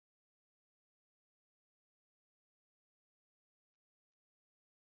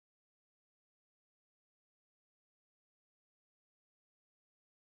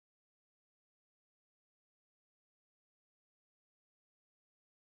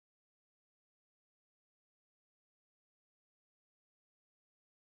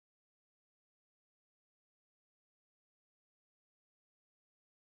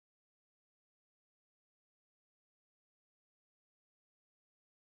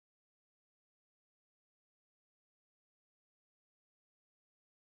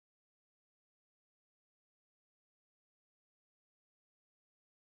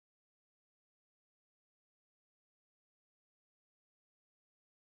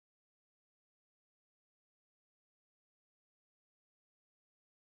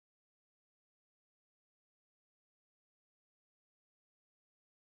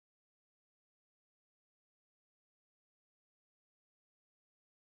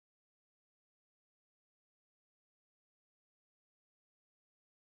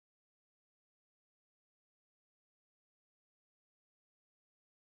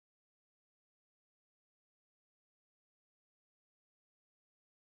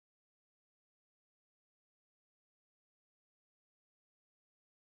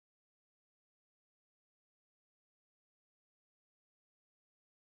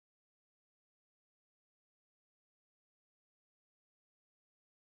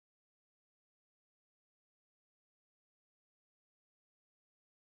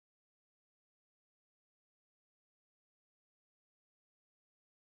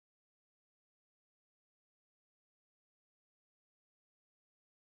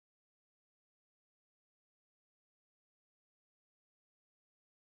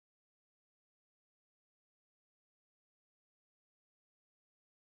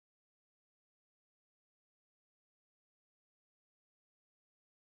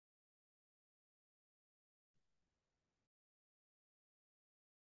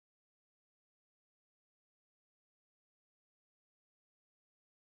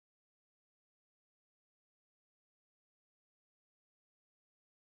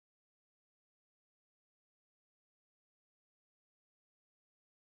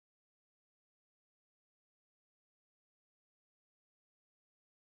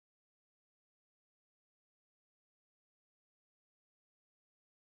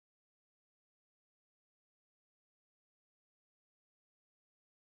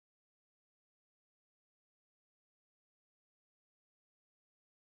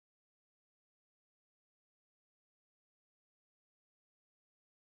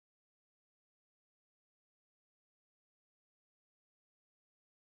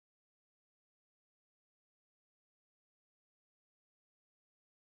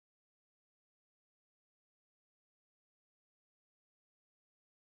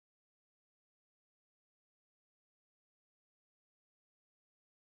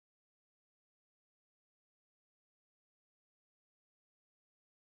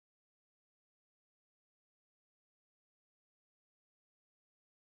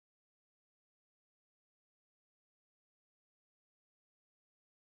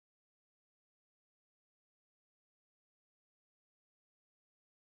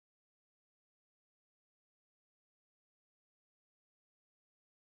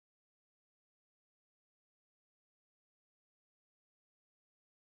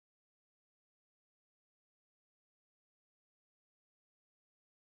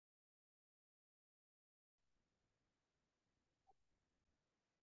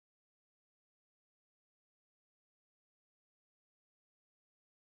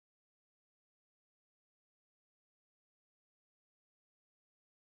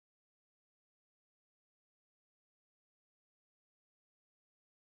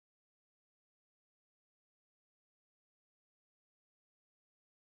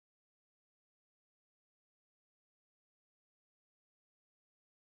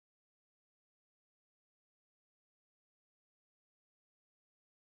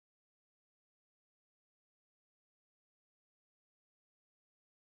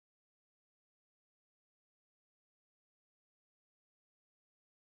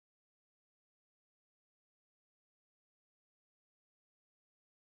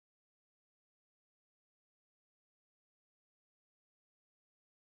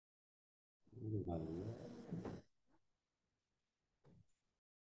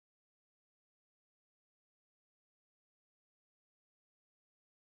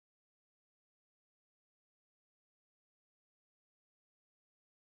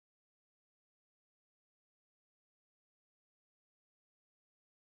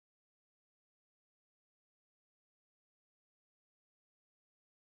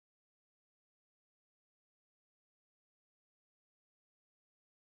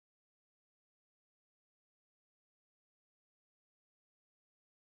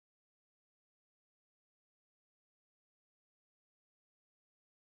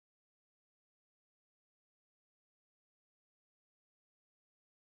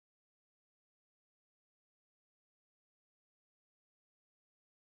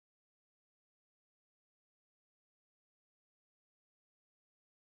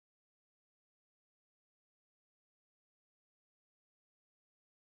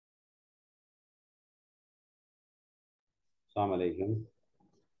السلام عليكم.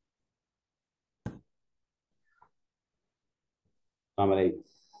 السلام عليكم.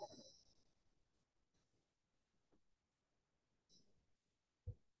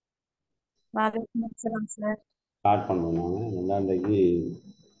 வலைக்கம் அஸ்ஸலாம் sir. Start பண்ணுவோம். நான் நல்லா இன்றைக்கு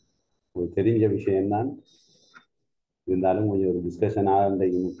ஒரு தெரிஞ்ச விஷயம்தான், இருந்தாலும் கொஞ்சம் ஒரு டிஸ்கஷனாக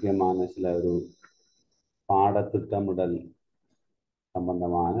இன்றைக்கு முக்கியமான சில ஒரு பாடத்திட்டமிடல்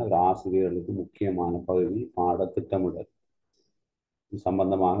சம்பந்தமான ஒரு ஆசிரியர்களுக்கு முக்கியமான பகுதி பாடத்திட்டமிடல். இது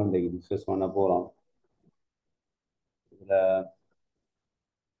சம்பந்தமாக இன்றைக்கு டிஸ்கஸ் பண்ண போகிறோம். இதில்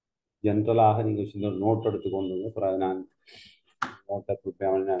ஜென்ரலாக நீங்கள் சில நோட் எடுத்துக்கொண்டு பிறகு நான் நோட்டை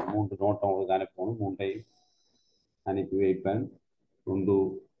ப்ரிப்பேர் பண்ண 3 நோட்டை உங்களுக்கு அனுப்பணும். 3ஐயும் அனுப்பி வைப்பேன். ஒன்று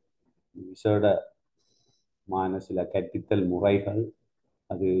விசேடமான சில கற்பித்தல் முறைகள்,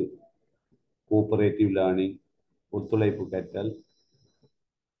 அது கோஆபரேட்டிவ் லேர்னிங், ஒத்துழைப்பு கற்றல்,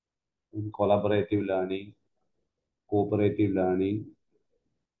 கொலாபரேட்டிவ் லேர்னிங், கோஆபரேட்டிவ் லேர்னிங்,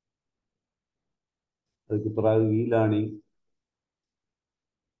 அதுக்கு பிறகு லேர்னிங்,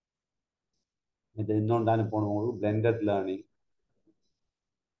 இது இன்னொன்றான போனவங்களுக்கு பிளெண்டட் லேர்னிங்,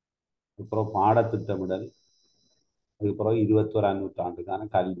 அதுக்கப்புறம் பாடத்திட்டமிடல், அதுக்கு பிறகு 21ஆம் நூற்றாண்டுக்கான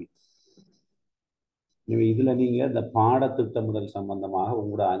கல்வி. இதில் நீங்கள் இந்த பாடத்திட்டமிடல் சம்பந்தமாக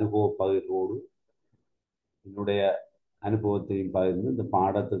உங்களோட அனுபவ பகிர்வோடு என்னுடைய அனுபவத்தையும் பகிர்ந்து இந்த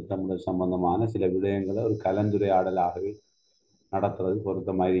பாடத்திட்டமிடல் சம்பந்தமான சில விடயங்களை ஒரு கலந்துரையாடலாகவே நடத்துறது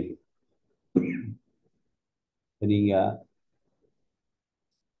பொருத்தமாக இருக்கும். நீங்கள்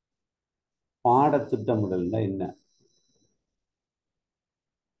பாடத்திட்டமிடல்னா என்ன?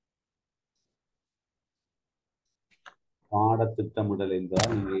 பாடத்திட்டமிடல்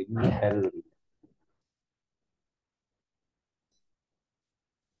என்றால் நீங்க என்ன கருதுறீங்க?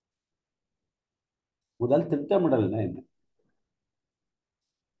 முதல் திட்டமிடல்னா என்ன?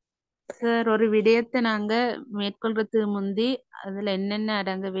 சார், ஒரு விடயத்தை நாங்க மேற்கொள்றதுக்கு முந்தி அதுல என்னென்ன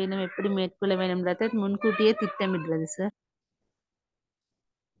அடங்க வேணும், எப்படி மேற்கொள்ள வேணும்ன்றத முன்கூட்டியே திட்டமிடுறது சார்.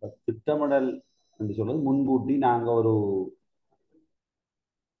 திட்டமிடல் என்று சொல்றது முன்கூட்டி நாங்க ஒரு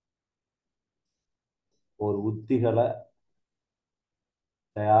ஒரு உத்திகளை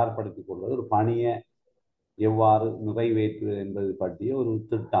தயார்படுத்திக் கொள்வது, ஒரு பணியை எவ்வாறு நிறைவேற்றுவது என்பது பற்றிய ஒரு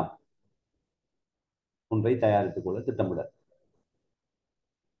திட்டம் ஒன்றை தயாரித்துக் கொள்ள திட்டமிடல்.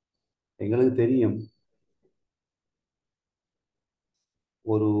 எங்களுக்கு தெரியும்,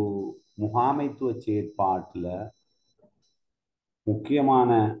 ஒரு முகாமைத்துவ செயற்பாட்டில்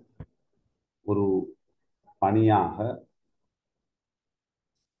முக்கியமான ஒரு பணியாக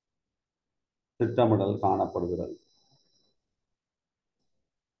திட்டமிடல் காணப்படுகிறது.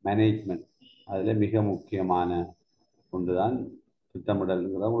 மேனேஜ்மெண்ட் அதில் மிக முக்கியமான ஒன்றுதான்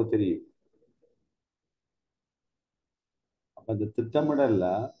திட்டமிடல்ங்கிறது உங்களுக்கு தெரியும். அப்போ இந்த திட்டமிடல்ல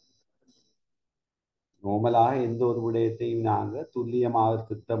நோமலாக எந்த ஒரு விடயத்தையும் நாங்கள் துல்லியமாக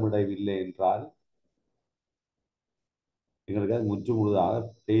திட்டமிடவில்லை என்றால் எங்களுக்கு அது முற்று முழுதாக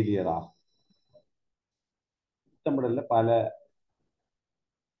ஃபெயிலியர் ஆகும். திட்டமிடல்ல பல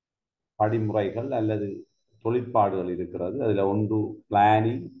படிமுறைகள் அல்லது தொழிற்பாடுகள் இருக்கிறது. அதில் ஒன்று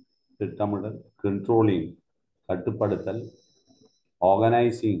பிளானிங் திட்டமிடல், கண்ட்ரோலிங் கட்டுப்படுத்தல்,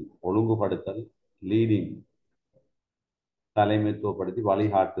 ஆர்கனைசிங் ஒழுங்குபடுத்தல், லீடிங் தலைமைத்துவப்படுத்தி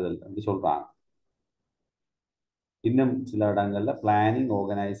வழிகாட்டுதல் என்று சொல்றாங்க. இன்னும் சில இடங்கள்ல planning,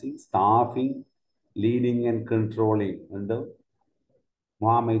 organising, staffing, leading and controlling என்று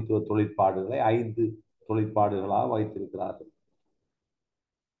முகாமைத்துவ தொழிற்பாடுகளை 5 தொழிற்பாடுகளாக வைத்திருக்கிறார்கள்.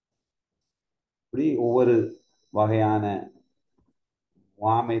 இப்படி ஒவ்வொரு வகையான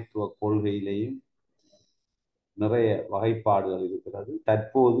முகாமைத்துவ கொள்கையிலேயும் நிறைய வகைப்பாடுகள் இருக்கிறது.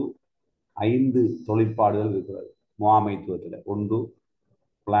 தற்போது 5 தொழிற்பாடுகள் இருக்கிறது முகாமைத்துவத்தில். ஒன்று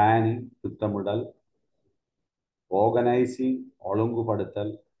பிளானிங் திட்டமிடல், ஆர்கனைசிங்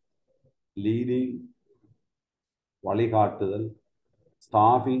ஒழுங்குபடுத்தல், லீடிங் வழிகாட்டுதல்,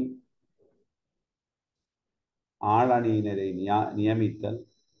 ஸ்டாஃபிங் ஆளணியினரை நியமித்தல்,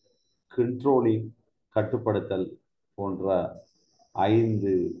 கண்ட்ரோலிங் கட்டுப்படுத்தல் போன்ற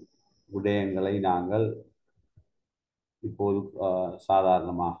 5 விடயங்களை நாங்கள் இப்போது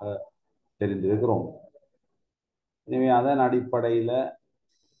சாதாரணமாக தெரிந்திருக்கிறோம். எனவே அதன் அடிப்படையில்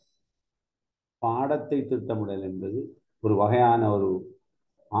பாடத்தை திட்டமிடல் என்பது ஒரு வகையான ஒரு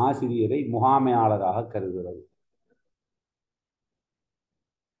ஆசிரியரை முகாமையாளராக கருதுகிறது.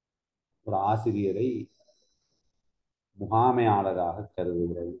 ஒரு ஆசிரியரை முகாமையாளராக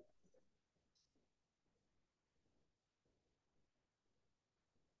கருதுகிறது.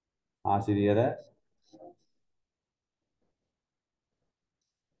 ஆசிரியரை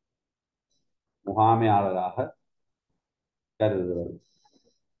முகாமையாளராக கருதுகிறது.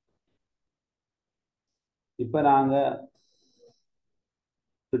 இப்ப நாங்க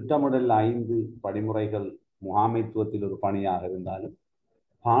திட்டமிடல் 5 படிமுறைகள் முகாமைத்துவத்தில் ஒரு பணியாக இருந்தாலும்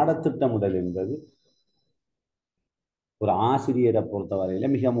பாடத்திட்டமிடல் என்பது ஒரு ஆசிரியரை பொறுத்தவரையில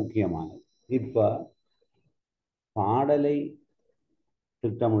மிக முக்கியமானது. இப்ப பாடலை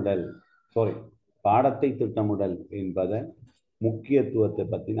திட்டமிடல் பாடத்தை திட்டமிடல் என்பதன் முக்கியத்துவத்தை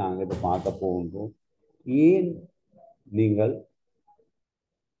பற்றி நாங்கள் இதை பார்க்க போகின்றோம். ஏன் நீங்கள்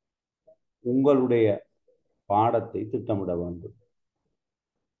உங்களுடைய பாடத்தை திட்டமிட வேண்டும்?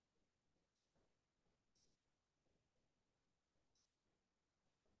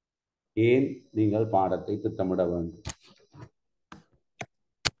 ஏன் நீங்கள் பாடத்தை திட்டமிட வேண்டும்?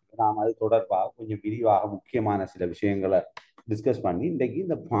 நாம் அது தொடர்பாக கொஞ்சம் விரிவாக முக்கியமான சில விஷயங்களை டிஸ்கஸ் பண்ணி இன்றைக்கு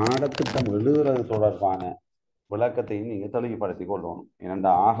இந்த பாடத்திட்டம் எழுதுறது தொடர்பான விளக்கத்தையும் நீங்க தெளிவுபடுத்திக் கொள்ளணும். ஏனென்ற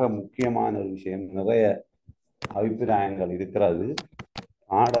ஆக முக்கியமான ஒரு விஷயம், நிறைய அபிப்பிராயங்கள் இருக்கிறது.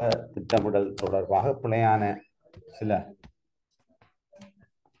 பாட திட்டமிடல் தொடர்பாக பிழையான சில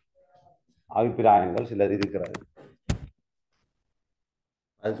அபிப்பிராயங்கள் சிலர் இருக்கிறது.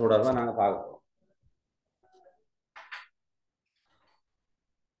 அது தொடர்பாக நாங்கள் பார்க்கிறோம்.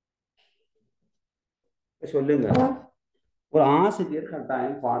 சொல்லுங்க, ஒரு ஆசிரியர்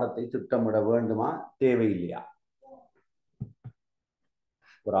கட்டாயம் பாடத்தை திட்டமிட வேண்டுமா தேவையில்லையா?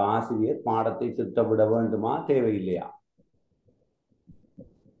 ஒரு ஆசிரியர் பாடத்தை திட்டமிட வேண்டுமா தேவையில்லையா?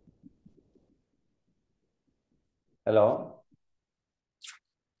 ஹலோ,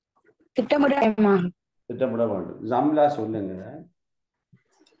 திட்டமிட வேண்டும். ஜம்லா சொல்லுங்க,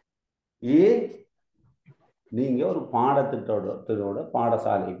 ஏன் நீங்க ஒரு பாடத்திட்டத்தோட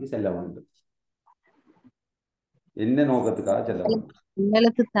பாடசாலைக்கு செல்ல வேண்டும்? என்ன நோக்கத்துக்காக செல்ல வேண்டும்?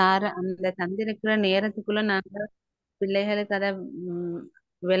 எங்களுக்கு அந்த தந்திருக்கிற நேரத்துக்குள்ள நாங்க பிள்ளைகளுக்கு அதை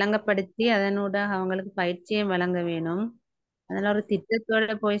விளங்கப்படுத்தி அதனோட அவங்களுக்கு பயிற்சியை வழங்க வேணும். அதனால ஒரு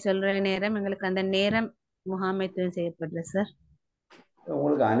திட்டத்தோட போய் சொல்ற நேரம் எங்களுக்கு அந்த நேரம் முகாமைத்துவம் செய்யப்படுது சார்.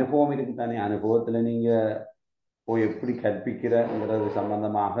 உங்களுக்கு அனுபவம் இருக்கு தானே? அனுபவத்துல நீங்க போய் எப்படி கற்பிக்கிறங்கிறது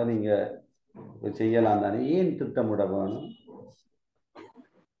சம்பந்தமாக நீங்க செய்யலாம் தானே? ஏன் திட்டமிட வேணும்?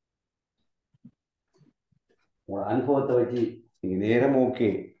 உங்களோட அனுபவத்தை வச்சு நீங்க நேரம் ஓகே,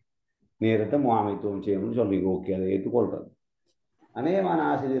 நேரத்தை முகாமைத்துவம் செய்யணும்னு சொல்றீங்க, ஓகே, அதை ஏற்றுக்கொள்றது. அநேகமான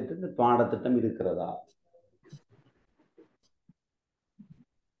ஆசிரியருக்கு இந்த பாடத்திட்டம் இருக்கிறதா?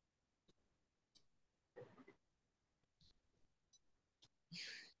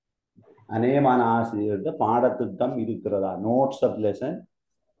 அநேகமான ஆசிரியர்கிட்ட பாடத்திட்டம் இருக்கிறதா? நோட்ஸ் ஆஃப் லெசன்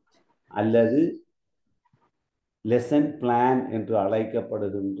அல்லது லெசன் பிளான் என்று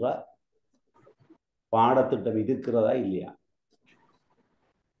அழைக்கப்படுகின்ற பாடத்திட்டம் இருக்கிறதா இல்லையா?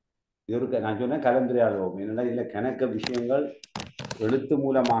 இது நான் சொன்ன கலந்துரையாடுவோம். என்னென்னா இதில் கணக்க விஷயங்கள் எழுத்து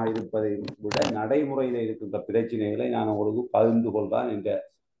மூலமாக இருப்பதை விட நடைமுறையில் இருக்கின்ற பிரச்சனைகளை நான் உங்களுக்கு பகிர்ந்து கொள்றேன் என்ற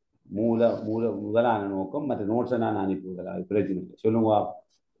முதலான நோக்கம். மற்ற நோட்ஸை நான் அனுப்பிவிடுறேன், அது பிரச்சனை இல்லை. சொல்லுங்க,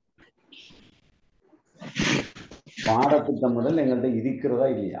 பாடத்திட்டமிடல் எங்கள்கிட்ட இருக்கிறதா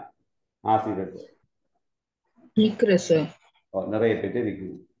இல்லையா? ஆசிரியர்கள் நிறைய பேர்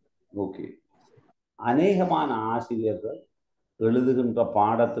இருக்குது. ஓகே, அநேகமான ஆசிரியர்கள் எழுதுகின்ற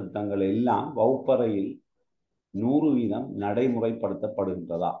பாடத்திட்டங்கள் எல்லாம் வகுப்பறையில் 100%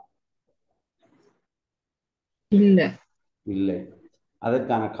 நடைமுறைப்படுத்தப்படுகின்றதா? இல்லை.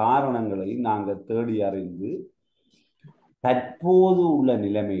 அதற்கான காரணங்களை நாங்கள் தேடி அறிந்து தற்போது உள்ள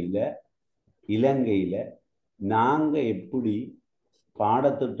நிலைமையில இலங்கையில நாங்க எப்படி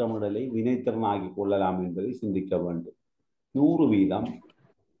பாடத்திட்டமிடலை வினைத்திறனாகி கொள்ளலாம் என்பதை சிந்திக்க வேண்டும். 100%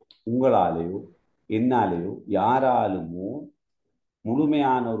 உங்களாலேயோ என்னாலேயோ யாராலுமோ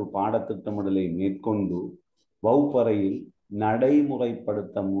முழுமையான ஒரு பாடத்திட்டமிடலை மேற்கொண்டு வகுப்பறையில்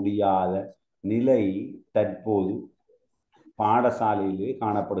நடைமுறைப்படுத்த முடியாத நிலை தற்போது பாடசாலையிலே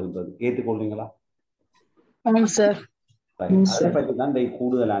காணப்படுகின்றது. ஏற்றுக்கொள்றீங்களா? ஆமாம் சார். அதை பற்றி தான்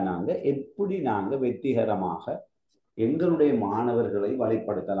கூடுதலாக நாங்கள் எப்படி நாங்கள் வெற்றிகரமாக எங்களுடைய மாணவர்களை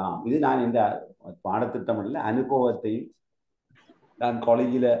வழிப்படுத்தலாம். இது நான் இந்த பாடத்திட்டமில் அனுபவத்தையும் நான்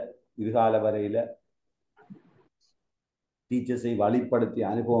காலேஜில் இதுகால வரையில டீச்சர்ஸை வழிப்படுத்திய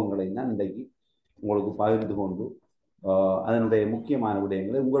அனுபவங்களை தான் இன்றைக்கு உங்களுக்கு பகிர்ந்து கொண்டு அதனுடைய முக்கியமான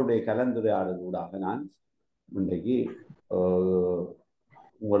விடயங்களை உங்களுடைய கலந்துரையாடலூடாக நான் இன்றைக்கு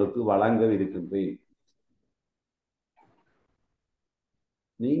உங்களுக்கு வழங்க இருக்கின்றேன்.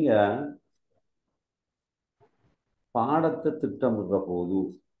 நீங்க பாடத்தை திட்டமிடுற போது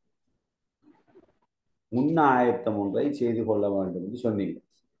முன்ன ஆயத்தம் ஒன்றை செய்து கொள்ள வேண்டும் என்று சொன்னீங்க.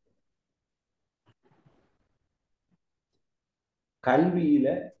 கல்வியில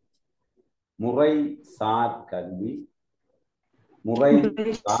முறை சார் கல்வி, முறை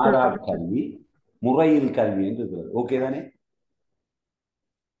சாரா கல்வி, முறையில் கல்வி என்று இருக்கிறது. ஓகே தானே?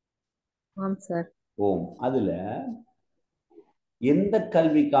 ஓம். அதுல எந்த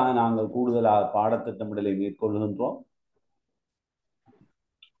கல்விக்காக நாங்கள் கூடுதலாக பாடத்திட்டமிடலை மேற்கொள்கின்றோம்?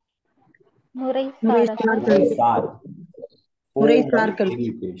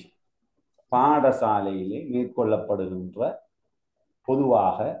 பாடசாலையிலே மேற்கொள்ளப்படுகின்ற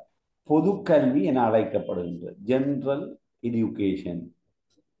பொதுவாக பொதுக்கல்வி என அழைக்கப்படுகின்ற ஜெனரல் எஜுகேஷன்,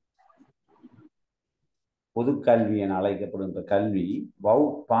 பொதுக்கல்வி என அழைக்கப்படுகின்ற கல்வி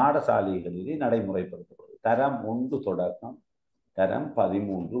பாடசாலைகளிலே நடைமுறைப்படுத்தப்படுகிறது. தரம் 1 தொடக்கம் தரம்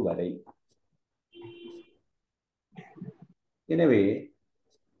 13 வரை. எனவே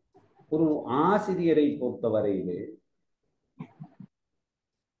ஒரு ஆசிரியரை பொறுத்தவரையிலே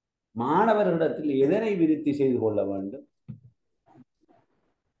மாணவர்களிடத்தில் எதனை விருத்தி செய்து கொள்ள வேண்டும்?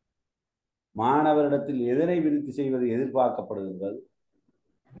 மாணவரிடத்தில் எதனை விருத்தி செய்வது எதிர்பார்க்கப்படுகின்றது?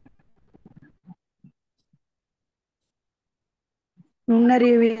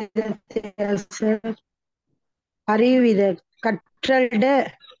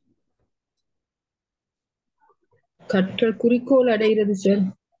 கற்றல் குறிக்கோள் அடைகிறது சார்.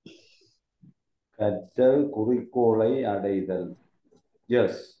 கற்றல் குறிக்கோளை அடைதல்.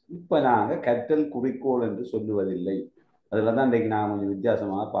 எஸ். இப்ப நாங்க கற்றல் குறிக்கோள் என்று சொல்லுவதில்லை. அதுலதான் இன்றைக்கு நாங்கள் கொஞ்சம்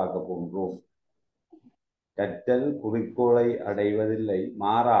வித்தியாசமாக பார்க்க போகின்றோம். கற்றல் குறிக்கோளை அடைவதில்லை,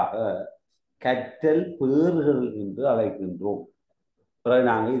 மாறாக கற்றல் பேறுகள் என்று அழைக்கின்றோம். பிறகு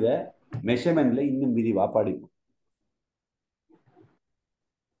நாங்கள் இதை மெஷர்மெண்ட்ல இன்னும் விரிவா படிப்போம்.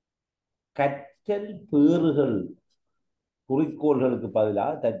 கற்றல் பேறுகள் குறிக்கோள்களுக்கு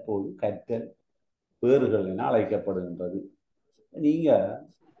பதிலாக தற்போது கற்றல் பேறுகள் என அழைக்கப்படுகின்றது. நீங்க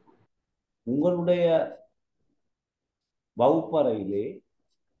உங்களுடைய வகுப்பறையிலே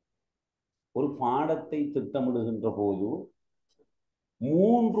ஒரு பாடத்தை திட்டமிடுகின்ற போது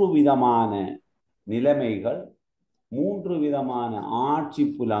 3 விதமான நிலைமைகள், 3 விதமான ஆட்சி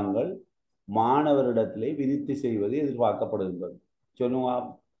புலங்கள் மாணவரிடத்திலே விருத்தி செய்வது எதிர்பார்க்கப்படுகின்றது. சொல்லுங்க,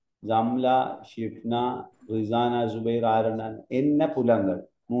 ஜம்லா, ஷிப்னா, ரிசானா, ஜுபைர், ஆரண்டான், என்ன புலங்கள்?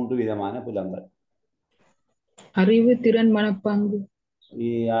 3 விதமான புலங்கள். அறிவு, திறன், மனப்பாங்கு.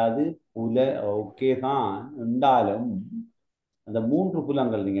 அது புல ஓகே தான் என்றாலும் அந்த 3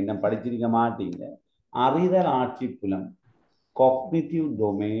 புலங்கள் நீங்க என்ன படிச்சிருக்க மாட்டீங்க. அறிதல் ஆட்சி புலம், காக்னிட்டிவ்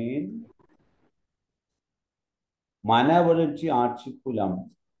டொமைன், மன வளர்ச்சி ஆட்சி புலம்,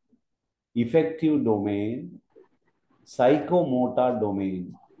 இஃபெக்டிவ் டொமைன், சைக்கோமோட்டார் டொமைன்,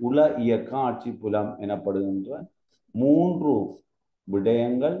 உள இயக்க ஆட்சி புலம் எனப்படுகின்ற 3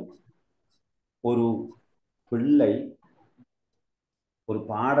 விடயங்கள் ஒரு பிள்ளை ஒரு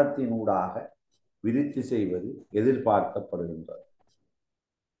பாடத்தினூடாக விருத்தி செய்வது எதிர்பார்க்கப்படுகின்றது.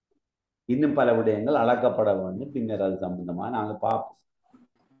 இன்னும் பல விடயங்கள் அளக்கப்பட வேண்டும். பின்னர் அது சம்பந்தமா நாங்க பார்ப்போம்.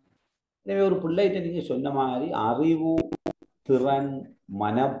 எனவே ஒரு பிள்ளைகிட்ட நீங்க சொன்ன மாதிரி அறிவு, திறன்,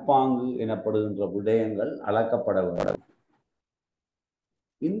 மனப்பாங்கு எனப்படுகின்ற விடயங்கள் அளக்கப்பட வேண்டும்.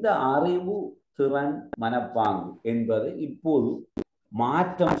 இந்த அறிவு, திறன், மனப்பாங்கு என்பது இப்போது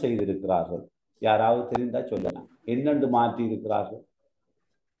மாற்றம் செய்திருக்கிறார்கள். யாராவது தெரிந்தா சொல்லலாம். என்னென்று மாற்றி இருக்கிறார்கள்?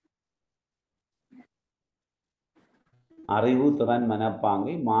 அறிவு, திறன்,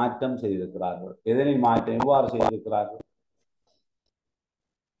 மனப்பாங்கை மாற்றம் செய்திருக்கிறார்கள். எதனை மாற்றம், எவ்வாறு செய்திருக்கிறார்கள்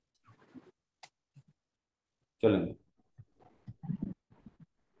சொல்லுங்க.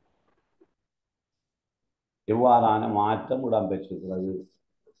 எவ்வாறான மாற்றம் இடம்பெற்றிருக்கிறது?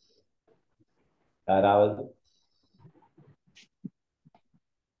 யாராவது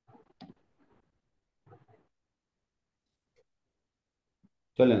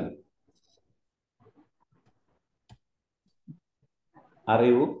சொல்லுங்க.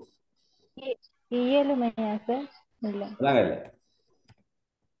 அறிவு இயலுமையா சார்? இல்லை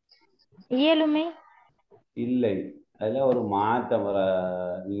இயலுமை இல்லை. அதில் ஒரு மாற்றம் வர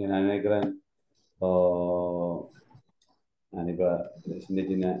நீங்கள் நான் நினைக்கிறேன். இப்போ நான் இப்போ சின்ன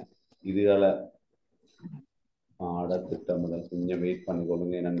சின்ன இதுகளை பாடத்திட்டமிடல் கொஞ்சம் வெயிட் பண்ணி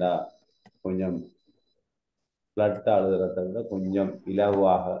கொடுங்க. என்னென்னா கொஞ்சம் ஃப்ளட் அழுகிறத விட கொஞ்சம்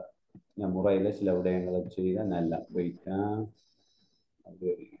இலகுவாக இந்த முறையில் சில விடயங்களை செய்தால் நல்லா வெயிட்டா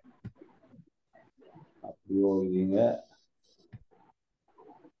அப்படியோ இல்லைங்க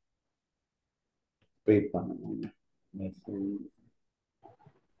வெயிட் பண்ணணும்.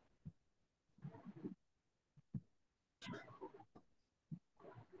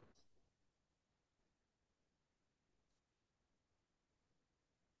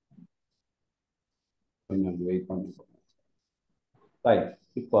 கொஞ்சம் வெயிட் பண்ணிக்கோங்க. ரைட்.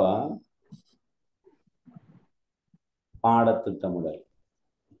 இப்போ பாடத்திட்டமிடல்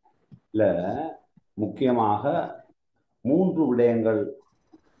முக்கியமாக 3 விடயங்கள்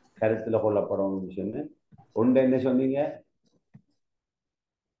கருத்தில் கொள்ளப்படும் சொன்னு. ஒன்று என்ன சொன்னீங்க?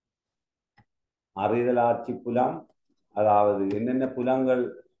 அறிதல் ஆட்சி புலம். அதாவது என்னென்ன புலங்கள்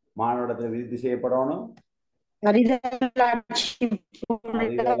மாணவரிடத்தில் விருத்தி செய்யப்படணும்? அறிதல் ஆட்சி,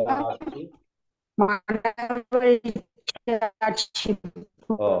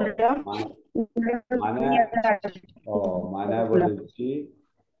 மனவெழுச்சி,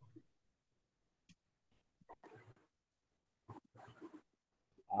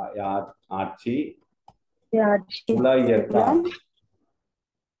 ஆட்சி, புல இயக்கம்.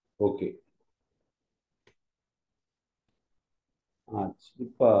 ஓகே.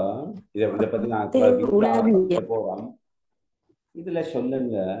 இப்ப இதை பத்தி நான் போறோம். இதுல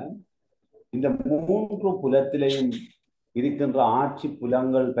சொல்லுங்க, இந்த 3 புலத்திலையும் இருக்கின்ற ஆட்சி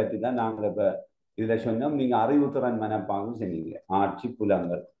புலங்கள் பற்றி தான் நாங்கள் இப்ப இதுல சொன்னோம். நீங்க அறிவுத்திறன் மனப்பாங்கு சொன்னீங்க. ஆட்சி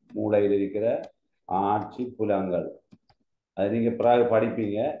புலங்கள், மூளையில் இருக்கிற ஆட்சி புலங்கள், அது நீங்க பிறகு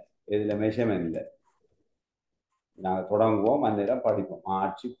படிப்பீங்க. இதுல மெஷர்மெண்ட் இல்லை. நாங்கள் தொடங்குவோம், அந்த இடம் படிப்போம்.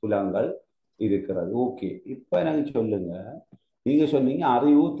 ஆட்சி புலங்கள் இருக்கிறது. ஓகே. இப்ப எனக்கு சொல்லுங்க, நீங்க சொன்னீங்க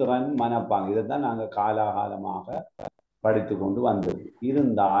அறிவு திறன் மனப்பாங்கு, இதைத்தான் நாங்க காலாகாலமாக படித்து கொண்டு வந்தது.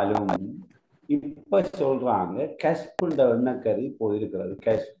 இருந்தாலும் இப்ப சொல்றாங்க கஸ்புண்ட எண்ணக்கரு இப்போ இருக்கிறது.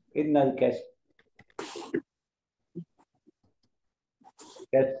 என்னது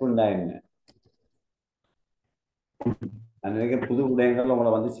கஸ்புண்டா என்ன? நான் நினைக்கிறேன் புது விடயங்கள்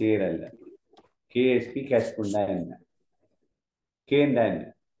உங்களை வந்து சேரல. கேஎஸ்பி கஸ்புண்டா என்ன? கேண்டா என்ன?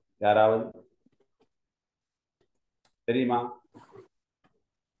 யாராவது தெரியுமா?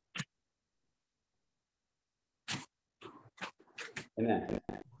 என்ன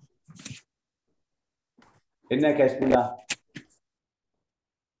என்ன கஸ்புண்டா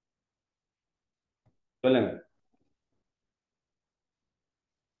சொல்லுங்க.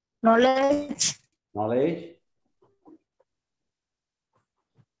 நாலேஜ்.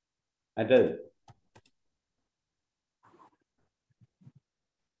 அடுத்தது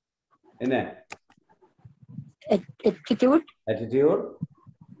என்ன? attitude.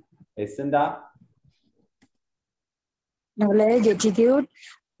 எஸ்ண்டா knowledge, attitude,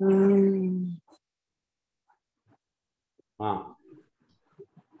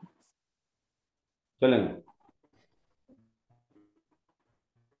 சொல்லுங்க.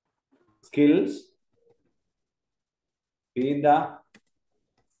 Skills, பீண்டா,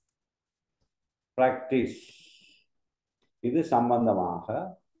 practice. இது சம்பந்தமாக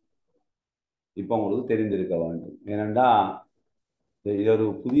இப்ப உங்களுக்கு தெரிந்திருக்க வேண்டும். ஏனென்றா இது ஒரு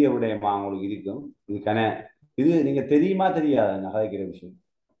புதிய விடயமா உங்களுக்கு இருக்கும். இது நீங்க தெரியுமா தெரியாத நகைக்கிற விஷயம்?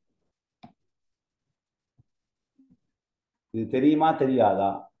 இது தெரியுமா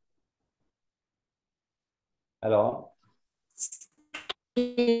தெரியாதா? ஹலோ,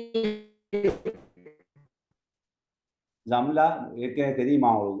 ஜம்லா, ஏற்கனவே தெரியுமா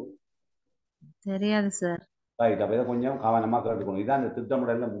உங்களுக்கு? தெரியாது சார். ரைட். அப்ப இதை கொஞ்சம் கவனமா கேட்டுக்கணும். இதுதான் இந்த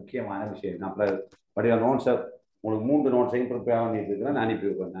திட்டமிடல முக்கியமான விஷயம். நான் படிக்கிற நோட்ஸை உங்களுக்கு 3 நோட்ஸையும் ப்ரிப்பேர் பண்ணிட்டு இருக்கிறேன். நான் அனுப்பி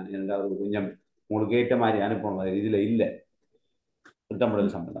வைப்பேன். நான் எல்லாரும் கொஞ்சம் உங்களுக்கு ஏற்ற மாதிரி அனுப்பணும். இதுல இல்லை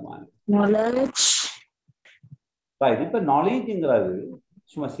திட்டமிடல் சம்பந்தமான ரைட். இப்ப நாலேஜுங்கிறது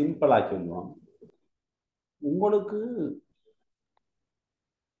சும்மா சிம்பிளா சொல்லுவோம். உங்களுக்கு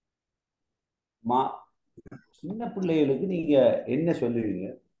சின்ன பிள்ளைகளுக்கு நீங்க என்ன சொல்லுவீங்க?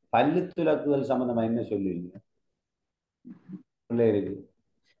 பல்லு துலக்குதல் சம்பந்தமா என்ன சொல்லுவீங்க பிள்ளைகளுக்கு?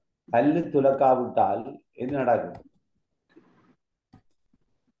 பல்லு துலக்காவிட்டால் என்ன நடக்கும்?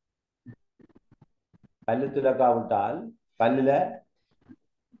 பல்லு துலக்காவிட்டால் பல்லுல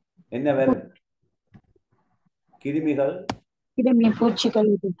என்ன வரும்? கிருமிகள்,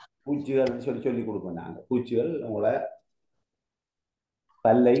 பூச்சிகள் சொல்லி கொடுப்போம் நாங்க. பூச்சிகள் உங்களை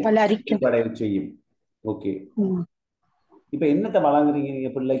பல்லை அடைய செய்யும். ஓகே. இப்ப என்னத்தை வழங்குறீங்க நீங்க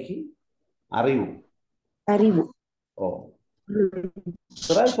பிள்ளைக்கு? அறிவு. ஓ,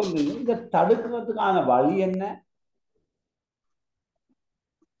 பிறகு சொல்றீங்க இதை தடுக்கிறதுக்கான வழி என்ன?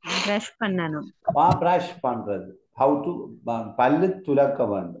 ப்ரஷ் பண்ணணும். பிரஷ் பண்றது, ஹவு டு, பல்லு துலக்க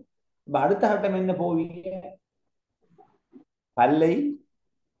வேண்டும். இப்ப அடுத்த கட்டம் என்ன போவீங்க? பல்லை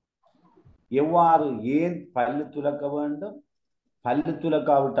எவ்வாறு, ஏன் பல்லு துலக்க வேண்டும், பல்லு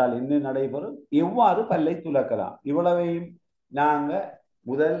துலக்காவிட்டால் என்ன நடைபெறும், எவ்வாறு பல்லை துலக்கலாம், இவ்வளவையும் நாங்க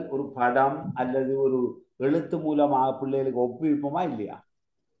முதல் ஒரு படம் அல்லது ஒரு எழுத்து மூலமாக பிள்ளைகளுக்கு ஒப்புவிப்போமா இல்லையா?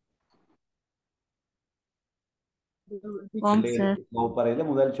 ஓம் சார். பிள்ளைகளுக்கு வகுப்பறையில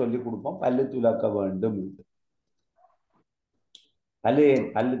முதல் சொல்லி கொடுப்போம், பல்லு துலக்க வேண்டும். பல்லு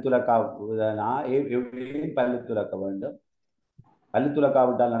துலக்கா பல்லு துலக்க வேண்டும், பல்லு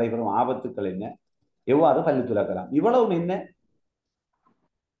துலக்காவிட்டால் நடைபெறும் ஆபத்துக்கள் என்ன, எவ்வாறு பல்லு துலக்கலாம், இவ்வளவு என்ன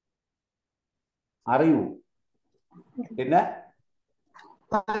அறிவு, என்ன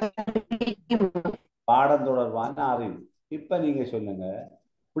பாடம் தொடர்பான அறிவு. இப்ப நீங்க சொல்லுங்க,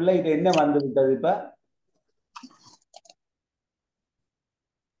 பிள்ளைகிட்ட என்ன வந்து விட்டது? இப்ப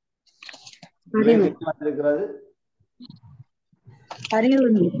பிள்ளைகிட்ட என்ன வந்திருக்கிறது?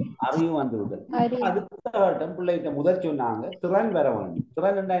 அறிவு வந்து விட்டது. அடுத்த வருடம் பிள்ளைகிட்ட முதல் சொன்னாங்க திறன் பெற வேண்டும்.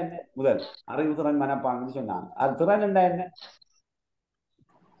 திறன் என்ன? முதல் அறிவு திறன் மனப்பாங்கன்னு சொன்னாங்க. அது திறன் என்ன?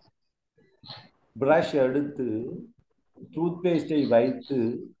 பிரஷ் எடுத்து டூத் பேஸ்டை வைத்து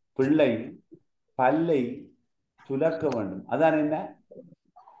பிள்ளை பல்லை துலக்க வேண்டும். அதான் என்ன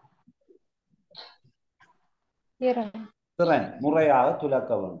திறன், முறையாக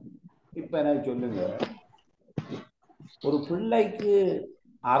துலக்க வேண்டும். இப்ப எனக்கு சொல்லுங்க, ஒரு பிள்ளைக்கு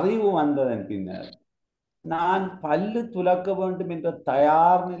அறிவு வந்ததன் பின்னர் நான் பல்லு துலக்க வேண்டும் என்ற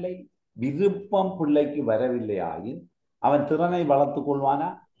தயார் நிலை, விருப்பம் பிள்ளைக்கு வரவில்லையாயின் அவன் திறனை வளர்த்துக் கொள்வானா?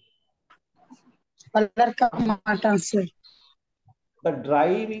 வளர்க்க மாட்டான் சார். இப்ப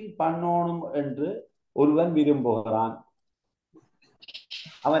டிரைவிங் பண்ணணும் என்று ஒருவன் விரும்புகிறான்.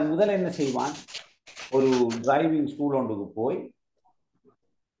 அவன் முதல் என்ன செய்வான்? ஒரு டிரைவிங் ஸ்கூல் ஒன்றுக்கு போய்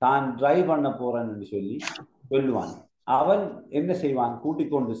தான் டிரைவ் பண்ண போறேன் என்று சொல்லி சொல்லுவான். அவன் என்ன செய்வான்?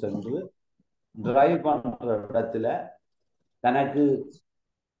 கூட்டிக் கொண்டு சென்று டிரைவ் பண்ற இடத்துல தனக்கு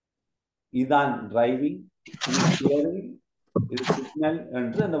இதுதான் டிரைவிங், இது ஸ்டியரிங், இது சிக்னல்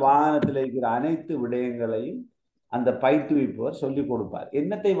என்று அந்த வாகனத்தில் இருக்கிற அனைத்து விடயங்களையும் அந்த பயிற்றுவிப்பவர் சொல்லிக் கொடுப்பார்.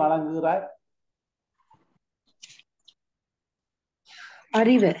 என்னத்தை வழங்குகிறார்?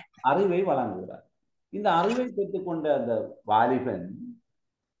 அறிவை வழங்குகிறார். இந்த அறிவை பெற்றுக்கொண்ட அந்த வாலிபன்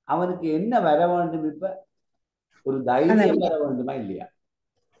அவனுக்கு என்ன வர வேண்டும்? இப்ப ஒரு தைரியம் வர வேண்டுமா இல்லையா?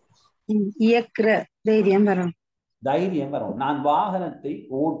 இயக்குற தைரியம் வரும். தைரியம் வரும். நான் வாகனத்தை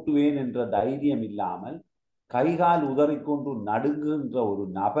ஓட்டுவேன் என்ற தைரியம் இல்லாமல் கைகால் உதறிக்கொண்டு நடுங்குகின்ற ஒரு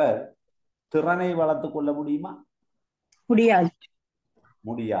நபர் திறனை வளர்த்துக் கொள்ள முடியுமா?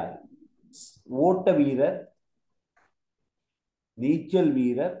 முடியாது. ஓட்ட வீரர், நீச்சல்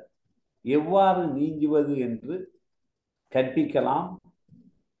வீரர் எவ்வாறு நீந்துவது என்று கற்பிக்கலாம்,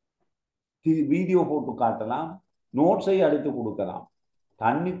 வீடியோ போட்டு காட்டலாம், நோட்ஸை அடித்து கொடுக்கலாம்.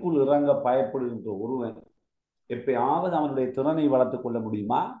 தண்ணிக்குள் இறங்க பயப்படுகின்ற ஒருவன் எப்பயாவது அவனுடைய திறனை வளர்த்துக் கொள்ள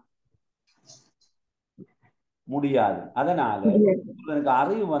முடியுமா? முடியாது. அதனால எனக்கு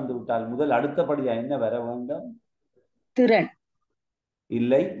அறிவு வந்து விட்டால் முதல் அடுத்தபடியா என்ன வர வேண்டும்? திறன்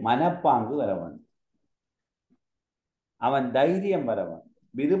இல்லை, மனப்பாங்கு வர வேண்டும். அவன் தைரியம் வர வேண்டும்,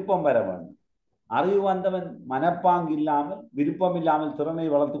 விருப்பம் வர வேண்டும். அறிவு வந்தவன் மனப்பாங்கு இல்லாமல் விருப்பம் இல்லாமல் திறனை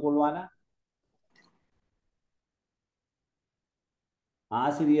வளர்த்துக் கொள்வானா?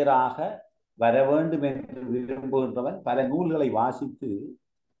 ஆசிரியராக வர வேண்டும் என்று விரும்புகின்றவன் பல நூல்களை வாசித்து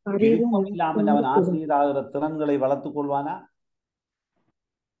விருப்பம் இல்லாமல் அவன் ஆசிரியராகிற திறன்களை வளர்த்துக் கொள்வானா?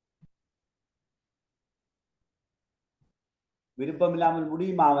 விருப்பம் இல்லாமல்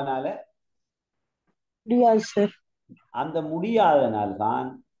முடியுமா அவனால? முடியாது சார். அந்த முடியாதனால்தான்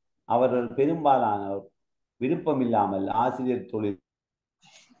அவர்கள் பெரும்பாலானவர் விருப்பம் இல்லாமல் ஆசிரியர் தொழில்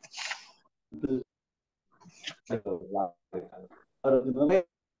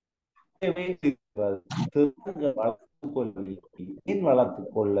வளர்த்துக் கொள்ளவில்லை. ஏன்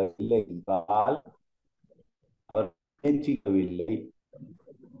வளர்த்துக் கொள்ளவில்லை என்றால் அவர் முயற்சிக்கவில்லை.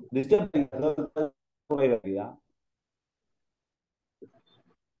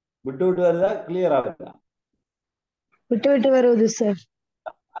 விட்டு விட்டு வருதா, கிளியரா வருதா? விட்டு விட்டு வருவது சார்.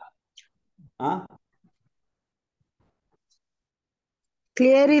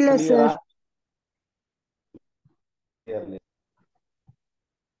 கிளியர் இல்ல சார்.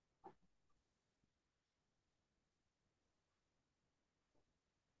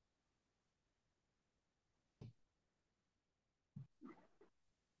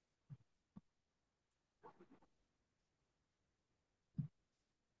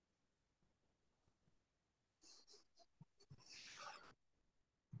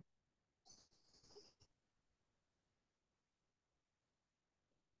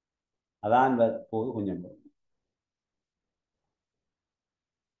 அதான் போது கொஞ்சம்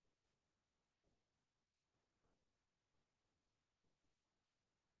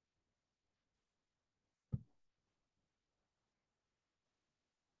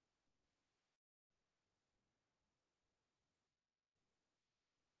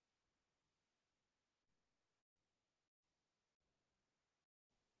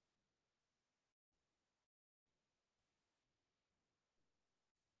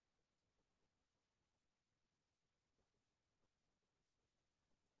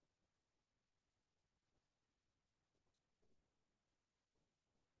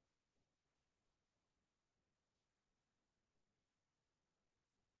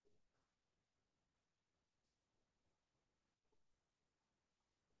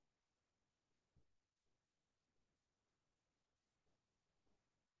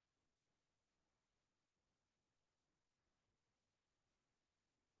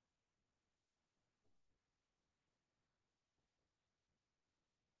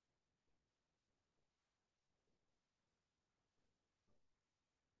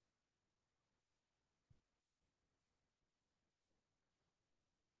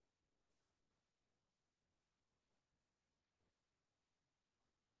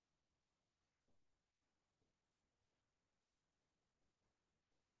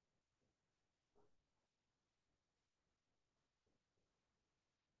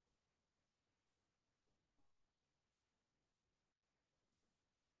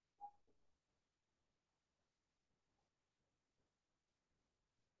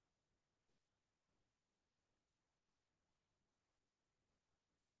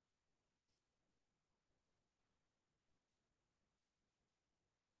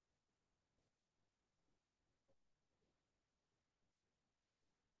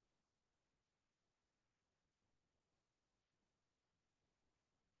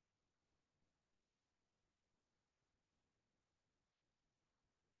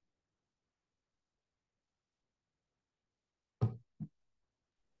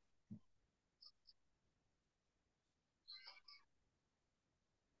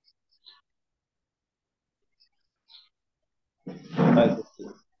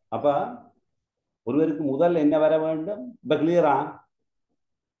அப்ப ஒருவருக்கு முதல் என்ன வர வேண்டும்? இப்ப கிளியரா?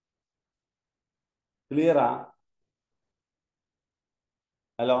 கிளியரா?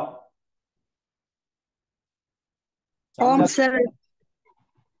 ஹலோ ஓம் சம்லா சார்.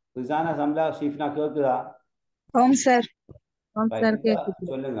 ரிசானா சம்லா ஷீஃப்னா கேக்குதா? ஓம் சார். சார் இப்ப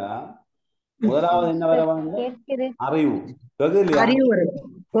கேக்குது. சொல்லுங்க, முதலாவது என்ன வர வேண்டும்? கேட்குது. அறிவு. கேக்குது இல்லையா? அறிவு.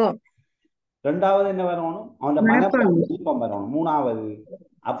 ஓ. ரெண்டாவது என்ன வரணும்? அவனோட மனப்பான்மை மனப்பான்மை. விருப்பம் வரணும். மூணாவது திறன்.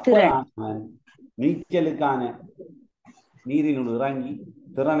 அப்பதான் அவன் நீச்சலுக்கான நீரினுள் இறங்கி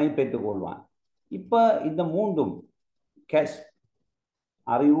திறனை பெற்றுக் கொள்வான். இப்ப இந்த மூன்றும் கேஷ்,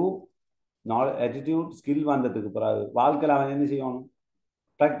 அறிவு, ஆட்டிடியூட், ஸ்கில் வந்ததுக்கு பிறகு வாழ்க்கையில் அவன் என்ன செய்யணும்?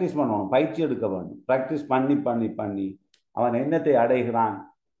 ப்ராக்டிஸ் பண்ணணும், பயிற்சி எடுக்க வேண்டும். ப்ராக்டிஸ் பண்ணி பண்ணி பண்ணி அவன் என்னத்தை அடைகிறான்?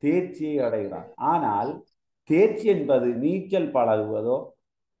 தேர்ச்சியை அடைகிறான். ஆனால் தேர்ச்சி என்பது நீச்சல் பழகுவதோ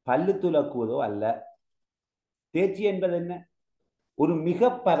பல்லு துலக்குவதோ அல்ல. தேர்ச்சி என்பது என்ன? ஒரு மிக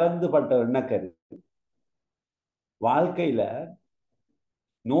பரந்துபட்ட எண்ணக்கரு. வாழ்க்கையில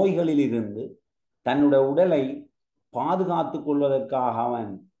நோய்களில் இருந்து தன்னுடைய உடலை பாதுகாத்துக் கொள்வதற்காக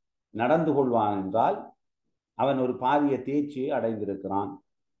அவன் நடந்து கொள்வான் என்றால் அவன் ஒரு பாரிய தேர்ச்சியை அடைந்திருக்கிறான்.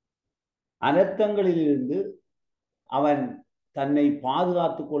 அனர்த்தங்களிலிருந்து அவன் தன்னை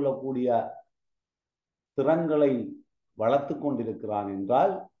பாதுகாத்துக் கொள்ளக்கூடிய திறன்களை வளர்த்து கொண்டிருக்கிறான்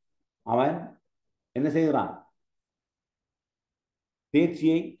என்றால் அவன் என்ன செய்கிறான்?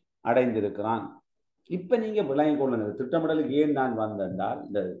 தேர்ச்சியை அடைந்திருக்கிறான். இப்ப நீங்க விளங்கிக் கொள்ளுங்க, திட்டமிடலுக்கு ஏன் நான் வந்தால்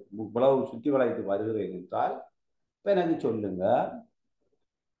இந்த இவ்வளவு சுற்றி வளைத்து வருகிறேன் என்றால், இப்ப எனக்கு சொல்லுங்க,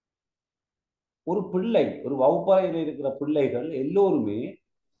 ஒரு பிள்ளை, ஒரு வகுப்பறையில் இருக்கிற பிள்ளைகள் எல்லோருமே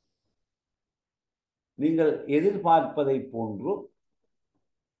நீங்கள் எதிர்பார்ப்பதை போன்று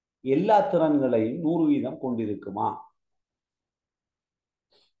எல்லா திறன்களையும் 100% கொண்டிருக்குமா?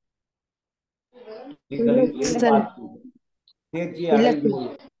 நீங்கள் எதிர்பார்ப்பு தேர்ச்சி அடைந்து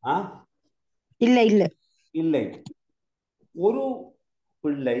இல்ல. இல்லை. ஒரு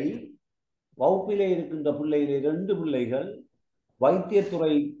பிள்ளை வகுப்பிலே இருக்கின்ற பிள்ளையிலே 2 பிள்ளைகள்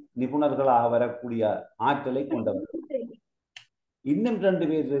வைத்தியத்துறை நிபுணர்களாக வரக்கூடிய ஆற்றலை கொண்டவர்கள். இன்னும் 2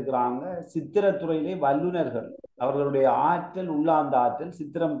 பேர் இருக்கிறாங்க சித்திரத்துறையிலே வல்லுநர்கள். அவர்களுடைய ஆற்றல், உள்ளார்ந்த ஆற்றல்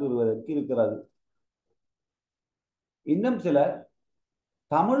சித்திரம் கூறுவதற்கு இருக்கிறது. இன்னும் சிலர்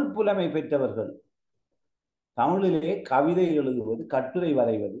தமிழ் புலமை பெற்றவர்கள். தமிழிலே கவிதை எழுதுவது, கட்டுரை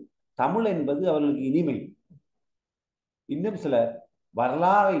வரைவது, தமிழ் என்பது அவர்களுக்கு இனிமை. இன்னும் சிலர்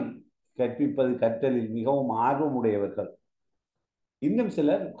வரலாறை கற்பிப்பது, கற்றலில் மிகவும் ஆர்வமுடையவர்கள். இன்னும்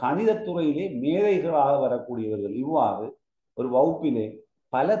சிலர் கணிதத்துறையிலே மேதைகளாக வரக்கூடியவர்கள். இவ்வாறு ஒரு வகுப்பிலே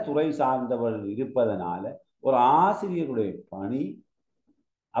பல துறை சார்ந்தவர்கள் இருப்பதனால ஒரு ஆசிரியருடைய பணி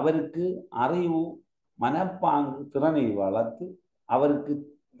அவருக்கு அறிவு, மனப்பாங்கு, திறனை வளர்த்து அவருக்கு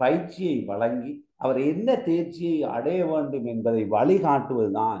பயிற்சியை வழங்கி அவர் என்ன தேர்ச்சியை அடைய வேண்டும் என்பதை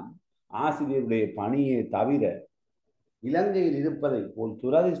வழிகாட்டுவதுதான் ஆசிரியருடைய பணியே தவிர, இலங்கையில் இருப்பதை போல்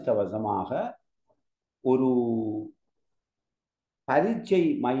துரதிர்ஷ்டவசமாக ஒரு பரீட்சை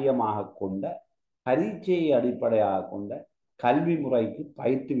மையமாக கொண்ட, பரீட்சையை அடிப்படையாக கொண்ட கல்வி முறைக்கு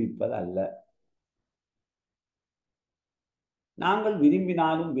பயிற்றுவிப்பது அல்ல. நாங்கள்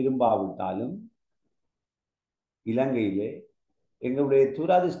விரும்பினாலும் விரும்பாவிட்டாலும் இலங்கையிலே எங்களுடைய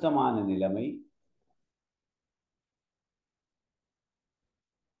துரதிர்ஷ்டமான நிலைமை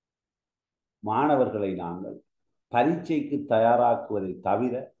மாணவர்களை நாங்கள் பரீட்சைக்கு தயாராக்குவதை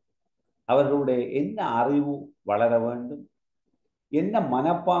தவிர அவர்களுடைய என்ன அறிவு வளர வேண்டும், என்ன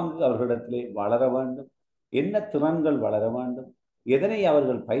மனப்பாங்கு அவர்களிடத்திலே வளர வேண்டும், என்ன திறன்கள் வளர வேண்டும், எதனை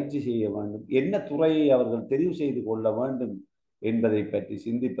அவர்கள் பயிற்சி செய்ய வேண்டும், என்ன துறையை அவர்கள் தெரிவு செய்து கொள்ள வேண்டும் என்பதை பற்றி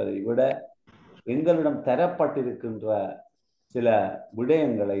சிந்திப்பதை விட எங்களிடம் தரப்பட்டிருக்கின்ற சில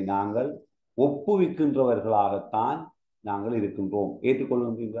விடயங்களை நாங்கள் ஒப்புவிக்கின்றவர்களாகத்தான் நாங்கள் இருக்கின்றோம்.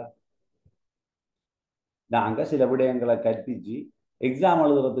 ஏற்றுக்கொள்கின்றீங்களா? நாங்கள் சில விடயங்களை கற்பிச்சு எக்ஸாம்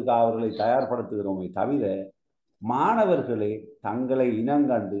எழுதுறதுக்கு அவர்களை தயார்படுத்துகிறோமே தவிர மாணவர்களே தங்களை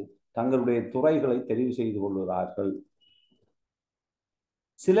இனங்கண்டு தங்களுடைய துறைகளை தெரிவு செய்து கொள்கிறார்கள்.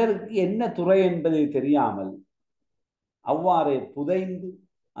 சிலருக்கு என்ன துறை என்பதை தெரியாமல் அவ்வாறே புதைந்து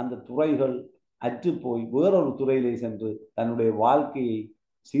அந்த துறைகள் அற்றுப்போய் வேறொரு துறையிலே சென்று தன்னுடைய வாழ்க்கையை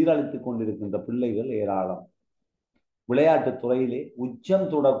சீரழித்துக் கொண்டிருக்கின்ற பிள்ளைகள் ஏராளம். விளையாட்டுத் துறையிலே உச்சம்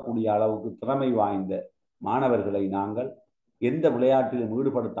தொடக்கூடிய அளவுக்கு திறமை வாய்ந்த மாணவர்களை நாங்கள் எந்த விளையாட்டிலும்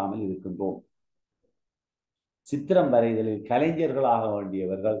ஈடுபடுத்தாமல் இருக்கின்றோம். சித்திரம் வரைதலில் கலைஞர்களாக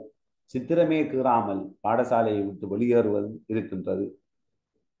வேண்டியவர்கள் சித்திரமே கீறாமல் பாடசாலையை விட்டு வெளியேறுவதும் இருக்கின்றது.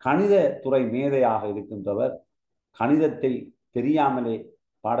 கணித துறை மேதையாக இருக்கின்றவர் கணிதத்தை தெரியாமலே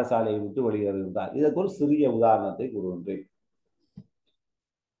பாடசாலையை விட்டு வெளியேறுகின்றார். இதற்கு ஒரு சிறிய உதாரணத்தை கூறுகின்றேன்.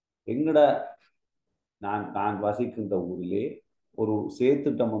 எங்கட நான் வசிக்கின்ற ஊரிலே ஒரு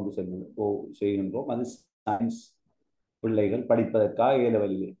செயற்திட்டம் ஒன்று செய்கின்றோம். அது சயின்ஸ் பிள்ளைகள் படிப்பதற்காக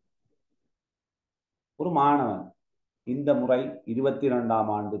ஏலவழியிலே ஒரு மாணவன் இந்த முறை 22ஆம்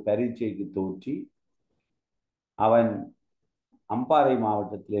ஆண்டு பரீட்சைக்கு தோற்றி அவன் அம்பாறை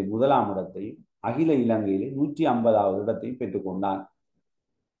மாவட்டத்திலே 1ஆம் இடத்தையும் அகில இலங்கையிலே 150வது இடத்தையும் பெற்றுக்கொண்டான்.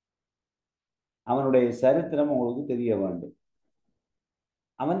 அவனுடைய சரித்திரம் உங்களுக்கு தெரிய வேண்டும்.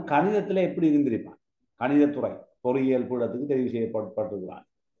 அவன் கணிதத்தில் எப்படி இருந்திருப்பான்? கணிதத்துறை பொறியியல் பீடத்துக்கு தெரிவு செய்யப்பட்டிருக்கிறான்.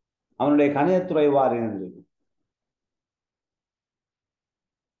 அவனுடைய கணிதத்துறை வாறு இருந்திருக்கும்.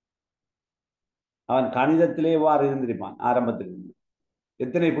 அவன் கணிதத்திலே வாறு இருந்திருப்பான். ஆரம்பத்திலிருந்து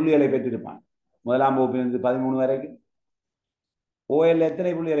எத்தனை புள்ளிகளை பெற்றிருப்பான்? 1ஆம் வகுப்பிலிருந்து 13 வரைக்கும் ஓஎல்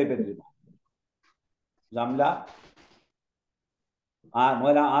எத்தனை புள்ளிகளை பெற்றிருப்பான்? ஜம்லா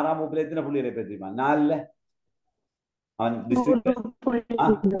 6ஆம் வகுப்பில் எத்தனை புள்ளிகளை பெற்றிருப்பான்? 4ல அவன்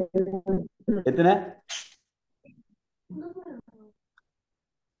எத்தனை?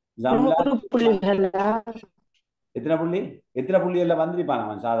 ஜம்லா எத்தனை புள்ளி? எத்தனை புள்ளிகள்ல வந்திருப்பான்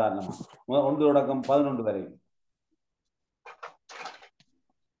அவன் சாதாரணமா 1 தொடக்கம் 11 வரைக்கும்?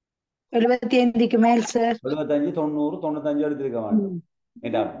 75க்கு மேல் சார். 75, 90, 95 எடுத்திருக்க வேண்டும்.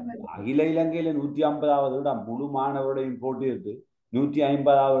 அகில இலங்கையில 150வது இடம் முழு மாணவருடையும் போட்டியிட்டு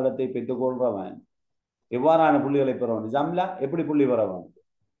 150வது இடத்தை பெற்றுக்கொள்றவன் எவ்வாறான புள்ளிகளை பெறவன்? ஜம்லா எப்படி புள்ளி பெறவன்?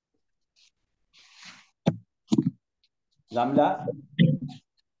 ஜம்லா,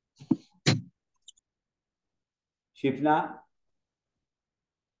 ஷிஃப்னா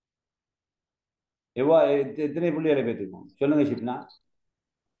எத்தனை புள்ளிகளை பெற்றிருக்கோம் சொல்லுங்க ஷிஃப்னா.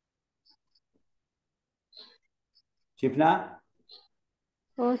 ஷிஃப்னா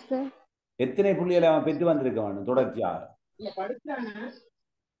எத்தனை புள்ளிகளை அவன் பெற்று வந்திருக்க வேண்டும் தொடர்ச்சியாக?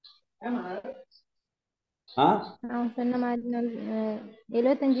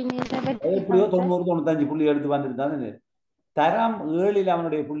 எப்படியோ 90, 95 புள்ளி எடுத்து வந்திருந்தான்னு. தரம் 7ல்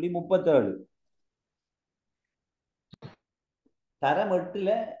அவனுடைய புள்ளி 37. தரம் 8ல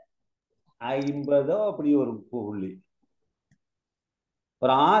 50 அப்படி ஒரு புள்ளி.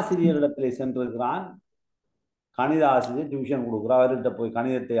 ஒரு ஆசிரியரிடத்திலே சென்றிருக்கிறான். கணித ஆசிரியர் டியூஷன் கொடுக்குறார். அவர்கிட்ட போய்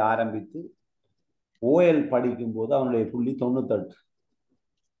கணிதத்தை ஆரம்பித்து ஓஎல் படிக்கும் போது அவனுடைய புள்ளி 98.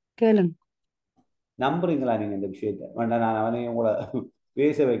 கேளுங்க. நம்புறீங்களா நீங்க இந்த விஷயத்தை? வேண்டாம், நான் அவனை உங்களை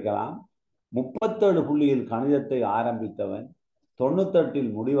பேச வைக்கலாம். 37 புள்ளியில் கணிதத்தை ஆரம்பித்தவன்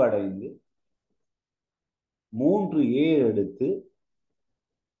 98ல் முடிவடைந்து 3A எடுத்து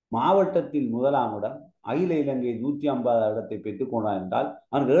மாவட்டத்தில் 1ஆம் இடம், அகில இலங்கை 150 இடத்தை பெற்றுக்கொண்டான் என்றால்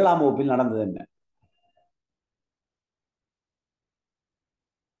அவனுக்கு 7ஆம் வகுப்பில் நடந்தது என்ன?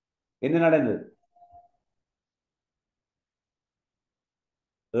 என்ன நடந்தது?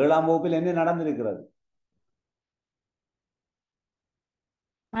 7ஆம் வகுப்பில் என்ன நடந்திருக்கிறது?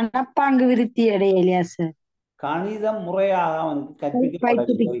 மனப்பாங்கு விருத்தி அடையலையா சார்? கணிதம் முறையாக அவனுக்கு பயிற்சி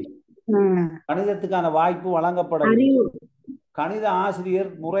கற்பிக்கப்படவில்லை. கணிதத்துக்கான வாய்ப்பு வழங்கப்படவில்லை. அறிவு கணித ஆசிரியர்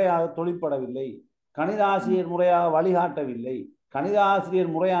முறையாக தொழிற்படவில்லை. கணித ஆசிரியர் முறையாக வழிகாட்டவில்லை. கணித ஆசிரியர்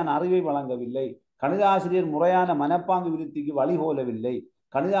முறையான அறிவை வழங்கவில்லை. கணித ஆசிரியர் முறையான மனப்பாங்கு விருத்திக்கு வழிகோலவில்லை.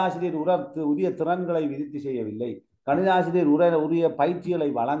 கணித ஆசிரியர் உரிய திறன்களை விருத்தி செய்யவில்லை. கணித ஆசிரியர் உரிய பயிற்சிகளை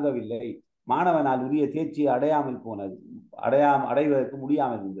வழங்கவில்லை. மாணவனால் உரிய தேர்ச்சியை அடையாமல் போனது, அடைவதற்கு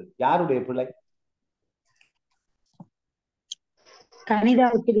முடியாமல் இருந்தது. யாருடைய பிழை? கணித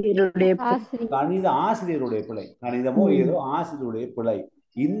ஆசிரியருடைய கணித ஆசிரியருடைய பிழை. கணிதமோ ஏதோ ஆசிரியருடைய பிழை.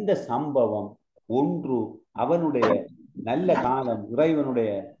 இந்த சம்பவம் ஒன்று அவனுடைய நல்ல காலம்,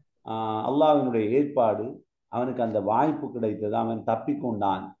 இறைவனுடைய அல்லாஹ்வினுடைய ஏற்பாடு. அவனுக்கு அந்த வாய்ப்பு கிடைத்தது, அவன்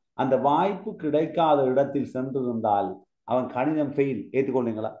தப்பிக்கொண்டான். அந்த வாய்ப்பு கிடைக்காத இடத்தில் சென்றிருந்தால் அவன் கணிதம் ஃபெயில்.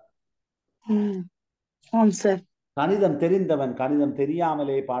 ஏற்றுக்கொள்ளுங்களா? கணிதம் தெரிந்தவன் கணிதம்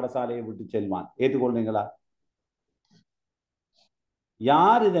தெரியாமலே பாடசாலையை விட்டு செல்வான். ஏற்றுக்கொள்ளுங்களா?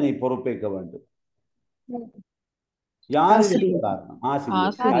 யார் இதனை பொறுப்பேற்க வேண்டும்? யார் இதற்கு காரணம்?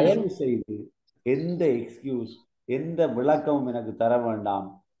 ஆசிரியர். தயவு செய்து எந்த எக்ஸ்கியூஸ், எந்த விளக்கமும் எனக்கு தர வேண்டாம்.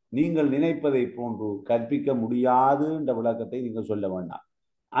 நீங்கள் நினைப்பதை போன்று கற்பிக்க முடியாது என்ற விளக்கத்தை நீங்கள் சொல்ல வேண்டாம்.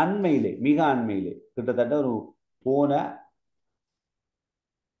 அண்மையிலே, மிக அண்மையிலே, கிட்டத்தட்ட ஒரு போன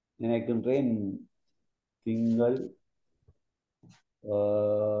நினைக்கின்றேன்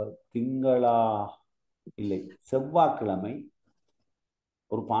திங்களா இல்லை, செவ்வாய்க்கிழமை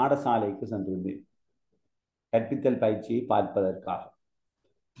ஒரு பாடசாலைக்கு சென்றிருந்தேன் கற்பித்தல் பயிற்சியை பார்ப்பதற்காக.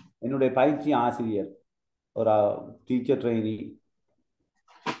 என்னுடைய பயிற்சி ஆசிரியர், ஒரு டீச்சர் ட்ரெயினி,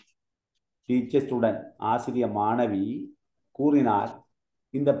 டீச்சர் ஸ்டூடெண்ட், ஆசிரியர் மாணவி கூறினார்,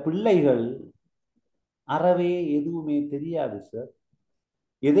 இந்த பிள்ளைகள் அறவே எதுவுமே தெரியாது சார்,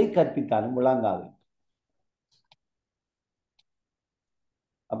 எதை கற்பித்தாலும் விளங்காது.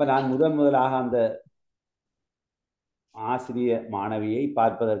 அப்ப நான் முதலாக அந்த ஆசிரிய மாணவியை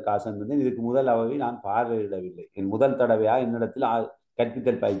பார்ப்பதற்காக சென்றிருந்தேன். இதுக்கு முதல் அவரை நான் பார்வையிடவில்லை. என் முதல் தடவையா என்னிடத்தில்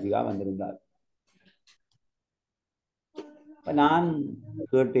கற்பித்தல் பயிற்சியாக வந்திருந்தார். நான்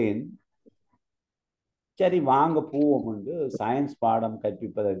கேட்டேன், சரி வாங்க போவோம் என்று சயின்ஸ் பாடம்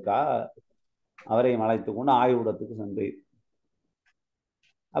கற்பிப்பதற்காக அவரை அழைத்து கொண்டு ஆய்வுடத்துக்கு சென்றேன்.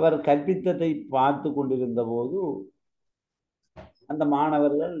 அவர் கற்பித்ததை பார்த்து கொண்டிருந்த போது அந்த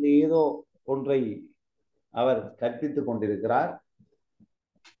மாணவர்கள் ஏதோ ஒன்றை அவர் கற்பித்துக் கொண்டிருக்கிறார்.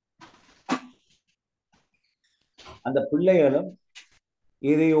 அந்த பிள்ளைகளும்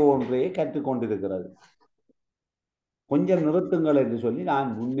எதையோ ஒன்றையே கற்றுக்கொண்டிருக்கிறது. கொஞ்சம் நிறுத்துங்கள் என்று சொல்லி நான்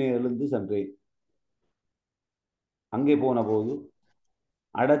முன்னே எழுந்து சென்றேன். அங்கே போன போது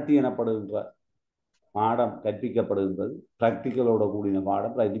அடர்த்தி எனப்படுகின்ற பாடம் கற்பிக்கப்படுகின்றது. பிராக்டிக்கலோட கூடின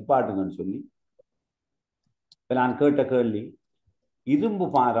பாடம், நிப்பாட்டுங்கன்னு சொல்லி. நான் கேட்ட கேள்வி, இரும்பு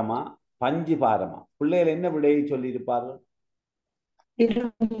பாரமா பஞ்சு பாரமா? பிள்ளைகள் என்ன விடையை சொல்லி இருப்பார்கள்?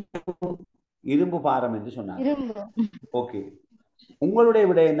 இரும்பு பாரம் என்று சொன்னார். ஓகே, உங்களுடைய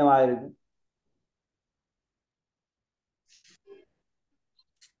விடை என்னவா இருக்கு?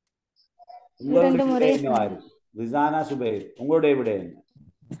 உங்களுடைய விடை என்னவா இருக்கு? ரிசானா, சுபைர், உங்களுடைய விடை என்ன?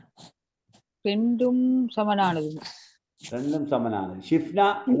 ரெண்டும் சமனானது. ரெண்டும் சமனானது. ஷிஃப்னா,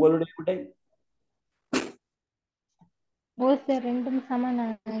 உங்களுடைய விடை? ரெண்டும்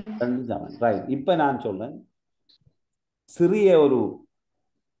சமனானது. ரெண்டும் சமன். ரைட். இப்ப நான் சொல்றேன், சிறிய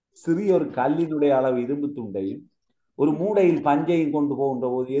ஒரு கல்லினுடைய அளவு இரும்பு துண்டையும் ஒரு மூடையில் பஞ்சையும் கொண்டு போகின்ற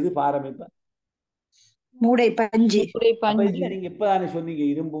போது எது பாரம்? இப்ப மூடை பஞ்சு. நீங்க எப்பதானே சொன்னீங்க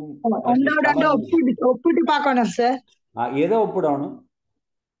இரும்பும் ஒப்பிட்டு பார்க்கணும் சார். எதை ஒப்பிடணும்?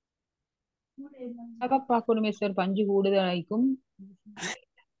 பார்க்கணுமே சார், பஞ்சு கூடுதலாய்க்கும்.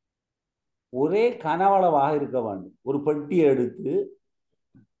 ஒரே கனவளவாக இருக்க வேண்டும். ஒரு பெட்டியை எடுத்து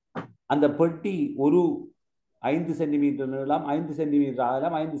அந்த பெட்டி ஒரு 5 சென்டிமீட்டர் நீளம், 5 சென்டிமீட்டர்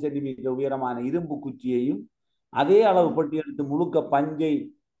அகலம், 5 சென்டிமீட்டர் உயரமான இரும்பு குச்சியையும் அதே அளவு பெட்டி எடுத்து முழுக்க பஞ்சை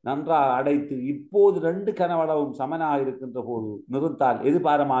நன்றாக அடைத்து இப்போது 2 கனவளவும் சமனாக இருக்கின்ற போது நிறுத்தால் எது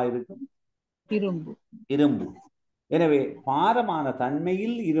பாரமாக இருக்கும்? இரும்பு. எனவே பாரமான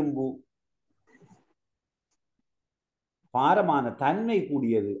தன்மையில் இரும்பு பாரமான தன்மை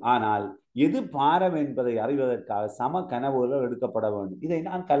கூடியது. ஆனால் எது பாரம் என்பதை அறிவதற்காக சம கனவுகள் எடுக்கப்பட வேண்டும். இதை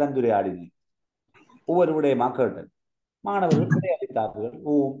நான் கலந்துரையாடினேன். ஒவ்வொரு விடயமா கேட்டேன். மாணவர்கள் விடையளித்தார்கள்.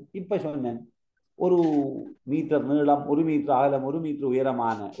 இப்ப சொன்னேன், 1 மீட்டர் நீளம், 1 மீட்டர் அகலம், 1 மீட்டர்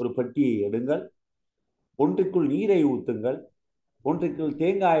உயரமான ஒரு பெட்டியை எடுங்கள். ஒன்றுக்குள் நீரை ஊத்துங்கள், ஒன்றுக்குள்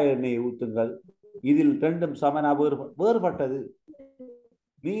தேங்காய் எண்ணெயை ஊத்துங்கள், இதில் ரெண்டும் சமனா வேறுபட்டது.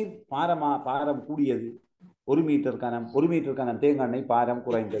 நீர் பாரம் கூடியது, 1 மீட்டர் கனம் தேங்காய் எண்ணெய் பாரம்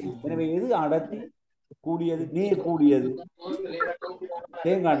குறைந்தது. எனவே எது அடர்த்தி கூடியது? நீர் கூடியது,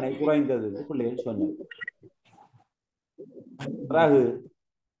 தேங்காய் எண்ணெய் குறைந்தது என்று பிள்ளைகள் சொன்னேன். பிறகு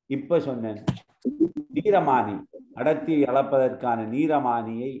இப்ப சொன்னேன், நீரமானி, அடர்த்தியை அளப்பதற்கான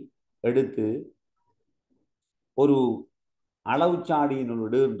நீரமானியை எடுத்து ஒரு அளவுச்சாடியினுள்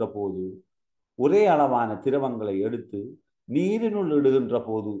இடுகின்ற போது ஒரே அளவான திரவங்களை எடுத்து நீரினுள் இடுகின்ற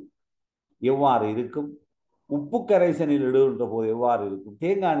போது எவ்வாறு இருக்கும், உப்பு கரைசனில் இடுகின்ற போது எவ்வாறு இருக்கும்,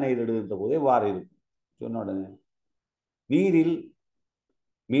 தேங்காய் எண்ணெயில் இடுகின்ற போது எவ்வாறு இருக்கும் சொன்ன உடனே, நீரில்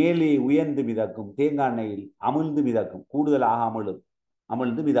மேலே உயர்ந்து மிதக்கும், தேங்காய் எண்ணெயில் அமிழ்ந்து மிதக்கும், கூடுதலாக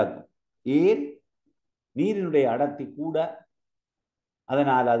அமிழ்ந்து மிதக்கும். ஏன்? நீரினுடைய அடர்த்தி கூட,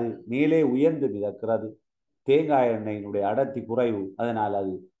 அதனால் அது மேலே உயர்ந்து மிதக்கிறது. தேங்காய் எண்ணெயினுடைய அடர்த்தி குறைவு, அதனால்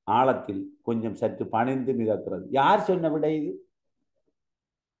அது ஆழத்தில் கொஞ்சம் சற்று பணிந்து மிதக்கிறது. யார் சொன்ன விடை இது?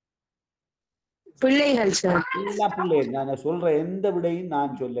 பிள்ளைகள் சார். பிள்ளைகள். நான் சொல்ற எந்த விடையும்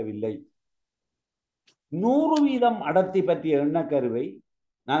நான் சொல்லவில்லை. 100% அடர்த்தி பற்றிய எண்ணக்கருவை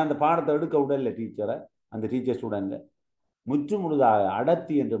நான் அந்த பாடத்தை எடுக்க விடல டீச்சரை, அந்த டீச்சர் ஸ்டூடெண்ட்ல முற்று முழுதாக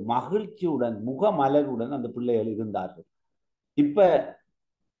அடர்த்தி என்று மகிழ்ச்சியுடன் முகமலருடன் அந்த பிள்ளைகள் இருந்தார்கள். இப்ப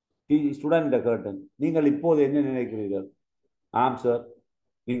ஸ்டூடெண்ட் கேட்டேன், நீங்கள் இப்போது என்ன நினைக்கிறீர்கள்? ஆம் சார்,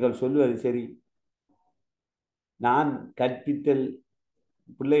 நீங்கள் சொல்லுவது சரி, நான் கற்பித்தல்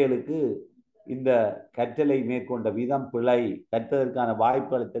பிள்ளைகளுக்கு இந்த கற்றலை மேற்கொண்ட விதம் பிழை, கற்றதற்கான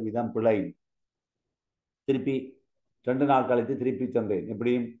வாய்ப்பு அளித்த விதம் பிழை. திருப்பி 2 நாள் கழித்து திருப்பி சென்றேன்.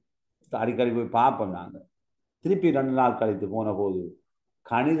 எப்படியும் அடிக்கடி போய் பார்ப்போம். நாங்கள் திருப்பி 2 நாள் கழித்து போன போது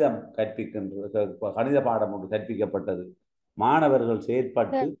கணிதம் கணித பாடம் ஒன்று கற்பிக்கப்பட்டது. மாணவர்கள்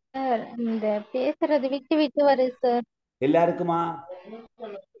செயற்பட்டு இந்த பேசுறது விட்டு விட்டு வருது சார். எல்லாருக்குமா?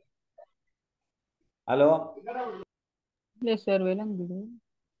 ஹலோ இல்ல சார், விளங்குது.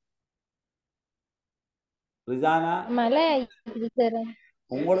 ரிசானா, மழை ஆயிடுது சார்.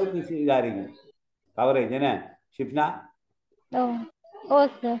 உங்களுக்கு இதாரிங்க கவரேஜ் என்ன? ஷிப்னா, ஓ ஓ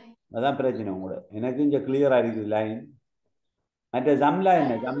சார். அதான் பிரச்சனை உங்களோட. எனக்கு இங்க கிளியரா இருக்குது லைன். மற்ற ஜம்லா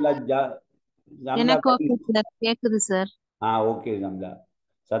என்ன? ஜம்லா எனக்கு ஓகே சார், கேக்குது சார். ஓகே ஜம்லா,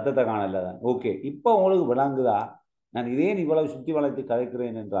 சத்தத்தை காணல தான். ஓகே, இப்போ உங்களுக்கு விளங்குதா? நான் இதே இவ்வளவு சுத்தி வளைத்து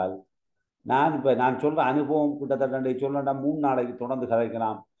கதைக்கிறேன் என்றால், நான் சொல்ற அனுபவம் கிட்டத்தட்ட சொல்லண்டா 3 நாளைக்கு தொடர்ந்து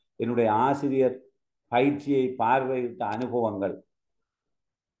கதைக்கலாம். என்னுடைய ஆசிரியர் பயிற்சியை பார்வையிட்ட அனுபவங்கள்,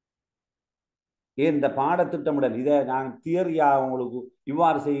 ஏன் இந்த பாடத்திட்டமிடல், இதை நான் தியரியா உங்களுக்கு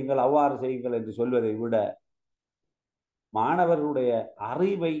இவ்வாறு செய்யுங்கள் அவ்வாறு செய்யுங்கள் என்று சொல்வதை விட, மாணவர்களுடைய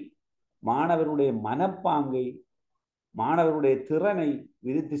அறிவை, மாணவருடைய மனப்பாங்கை, மாணவருடைய திறனை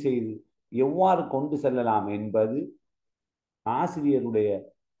விருத்தி செய்து எவ்வாறு கொண்டு செல்லலாம் என்பது ஆசிரியருடைய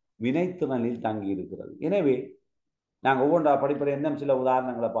வினைத்திறனில் தங்கி இருக்கிறது. எனவே நாங்கள் ஒவ்வொன்றா படிப்பட இன்னும் சில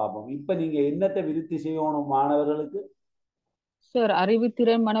உதாரணங்களை பார்ப்போம். இப்ப நீங்க என்னத்தை விருத்தி செய்யணும் மாணவர்களுக்கு? சார்,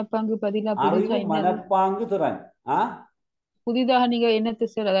 அறிவுத்திறன் மனப்பாங்கு பதிலா அறிவு, மனப்பாங்கு, திறன். புதிதாக நீங்க என்னத்தை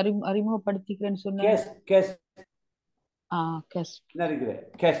சார் அறிமுகப்படுத்திக்கிறேன்னு சொன்ன?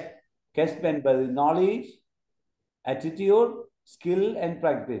 கெஸ்ட் என்பது knowledge, attitude, skill and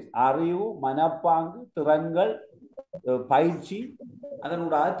practice. அறிவு, மனப்பாங்கு, திறன்கள், பயிற்சி,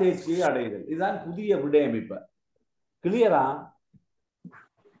 அதனுடைய தேர்ச்சியை அடைதல். இதுதான் புதிய விடயம். இப்ப கிளியரா?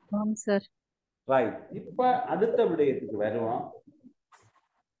 ஆம் சார். ரைட். இப்ப அடுத்த விடயத்துக்கு வருவோம்.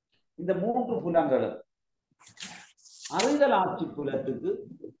 இந்த 3 புலங்களும் அறிதல் ஆட்சி புலத்துக்கு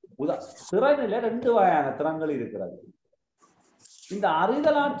திறனில 2 வகையான திறன்கள் இருக்கிறது. இந்த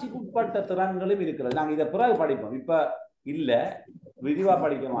அறிதல் ஆட்சிக்கு உட்பட்ட திறன்களும் இருக்கிறது. நாங்க இதை பிறகு படிப்போம், இப்ப இல்ல, விரிவா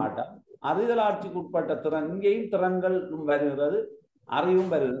படிக்க மாட்டோம். அறிதல் ஆட்சிக்கு உட்பட்ட திறன், இங்கேயும் திறன்கள் வருகிறது,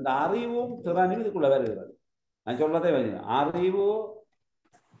 அறிவும் வருகிறது. இந்த அறிவும் திறனும் இதுக்குள்ள வருகிறது. நான் சொல்றதே அறிவு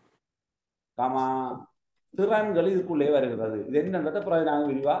திறன்கள் இதுக்குள்ளே வருகிறது. இது என்னன்றதை பிறகு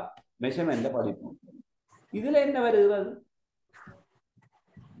நாங்கள் விரிவா மெஷர்மெண்ட்ல படிப்போம். இதுல என்ன வருகிறது?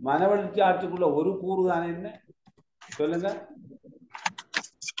 மனவளர்ச்சி ஆட்சிக்குள்ள ஒரு கூறு தானே என்ன சொல்லுங்க?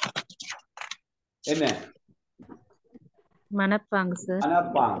 என்ன? மனப்பாங்கு சார்.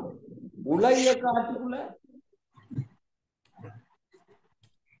 மனப்பாங்கு. உள இயக்க ஆட்சிக்குள்ள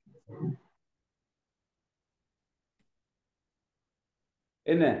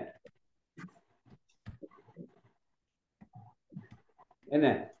என்ன? என்ன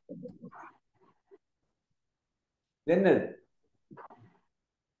என்னது?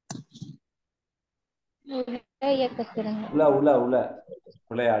 உல உல உல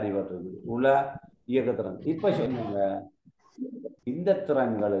விளையாடி வர்றது உல இயக்கத்திறன். இப்ப சொன்னீங்க இந்த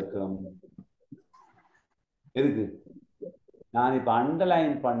திறன்களுக்கும் எதுக்கு நான் இப்ப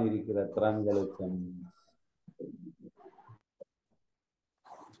அண்டர்லைன் பண்ணியிருக்கிற திறன்களுக்கும்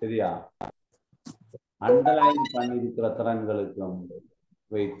சரியா அண்டர்லைன் பண்ணியிருக்கிற திறன்களுக்கும்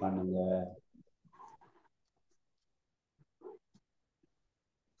வெயிட் பண்ணுங்க.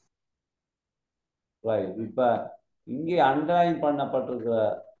 ரைட், இப்ப இங்கே அண்டர்லைன் பண்ணப்பட்டிருக்கிற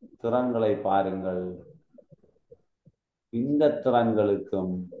திறன்களை பாருங்கள். இந்த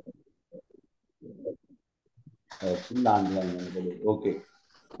திறன்களுக்கும் அண்டர்லைன் பண்ணது ஓகே,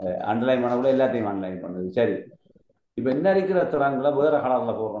 அண்டர்லைன் பண்ணக்கூட எல்லாத்தையும் அண்டர்லைன் பண்ணது சரி. இப்ப என்ன இருக்கிற திறன்களை வேற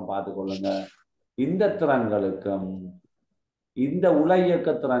கலர்ல போடுறோம் பார்த்துக்கொள்ளுங்க. இந்த திறன்களுக்கும் இந்த உல இயக்க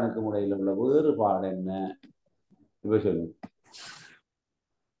திறனுக்கும் இடையில உள்ள வேறுபாடு என்ன? இப்ப சொல்லுங்க,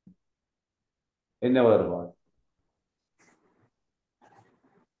 என்ன வேறுபாடு?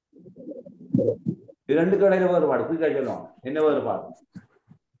 இரண்டுக்கு இடையில வேறுபாடு புரிஞ்சா சொல்லுவோம். என்ன வேறுபாடு?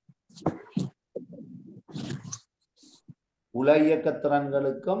 உல இயக்க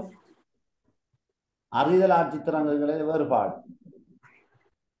திறன்களுக்கும் அறிதல் ஆட்சி திறன்களுக்கு வேறுபாடு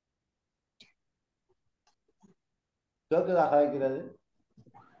கேக்குதா? கலைக்கிறது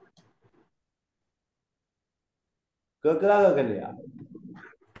கேக்குதா கேட்கலையா?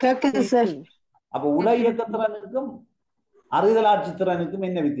 கேக்குது சார். அப்ப உல இயக்க திறனுக்கும் அறிதல் ஆட்சி திறனுக்கும்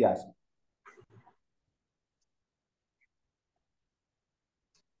என்ன வித்தியாசம்?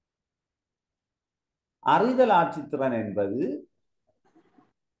 அறிதல் ஆட்சி திறன் என்பது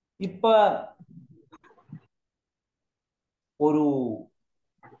இப்ப ஒரு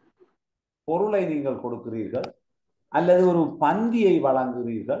பொருளை நீங்கள் கொடுக்கிறீர்கள் அல்லது ஒரு பந்தியை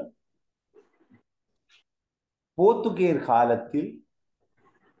வழங்குகிறீர்கள். போர்த்துகேயர் காலத்தில்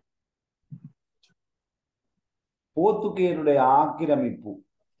போர்த்துகேயருடைய ஆக்கிரமிப்பு,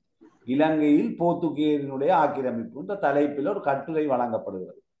 இலங்கையில் போர்த்துகேயரினுடைய ஆக்கிரமிப்பு என்ற தலைப்பில் ஒரு கட்டுரை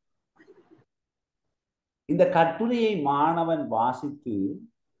வழங்கப்படுகிறது. இந்த கட்டுரையை மாணவன் வாசித்து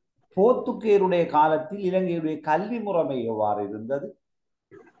போர்த்துகேயருடைய காலத்தில் இலங்கையுடைய கல்வி முறைமை எவ்வாறு இருந்தது,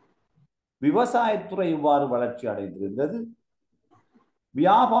 விவசாயத்துறை எவ்வாறு வளர்ச்சி அடைந்திருந்தது,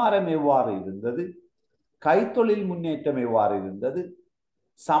 வியாபாரம் எவ்வாறு இருந்தது, கைத்தொழில் முன்னேற்றம் எவ்வாறு இருந்தது,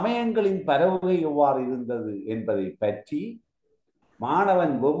 சமயங்களின் பரவுகை எவ்வாறு இருந்தது என்பதை பற்றி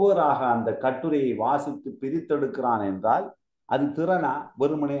மாணவன் வெவ்வேறாக அந்த கட்டுரையை வாசித்து பிரித்தெடுக்கிறான் என்றால் அது திறனா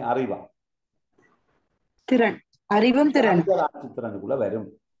வெறுமனே அறிவா? திறன், அறிவும் திறன். திறனுக்குள்ள வரும்.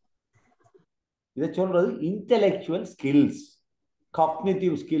 இதை சொல்றது இன்டெலெக்சுவல் ஸ்கில்ஸ்.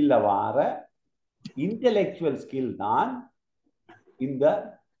 காக்னிட்டிவ் ஸ்கில்ல வார இன்டெலெக்சுவல் ஸ்கில் தான் இந்த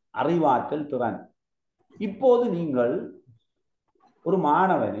அறிவாற்றல் திறன். இப்போது நீங்கள் ஒரு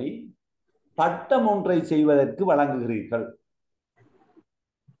மாணவனை பட்டம் ஒன்றை செய்வதற்கு வழங்குகிறீர்கள்.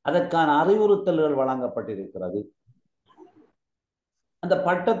 அதற்கான அறிவுறுத்தல்கள் வழங்கப்பட்டிருக்கிறது. அந்த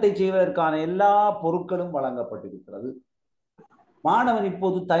பட்டத்தை செய்வதற்கான எல்லா பொருட்களும் வழங்கப்பட்டிருக்கிறது. மாணவன்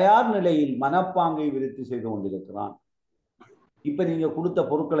இப்போது தயார் நிலையில் மனப்பாங்கை விருத்தி செய்து கொண்டிருக்கிறான். இப்ப நீங்க கொடுத்த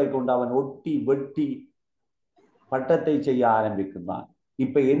பொருட்களை கொண்டு அவன் ஒட்டி வெட்டி பட்டத்தை செய்ய ஆரம்பிக்கிறான்.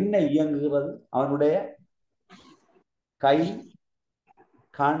 இப்ப என்ன இயங்குகிறது? அவனுடைய கை,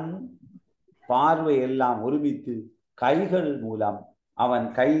 கண், பார்வை எல்லாம் ஒருமித்து கைகள் மூலம் அவன்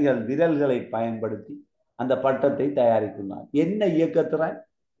கைகள் விரல்களை பயன்படுத்தி அந்த பட்டத்தை தயாரிக்கிறான். என்ன இயக்கத்திறன்?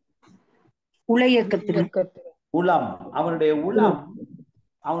 உல இயக்கத்திறன். உளம். அவனுடைய உளம்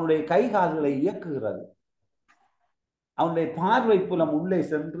அவனுடைய கை கால்களை இயக்குகிறது. அவனுடைய பார்வை புலம் உள்ளே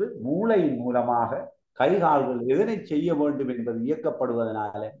சென்று மூளையின் மூலமாக கை கால்கள் எதனை செய்ய வேண்டும் என்பது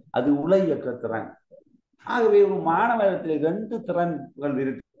இயக்கப்படுவதனால அது உல இயக்கத்திறன். ஆகவே ஒரு மாணவத்தில் 2 திறன்கள்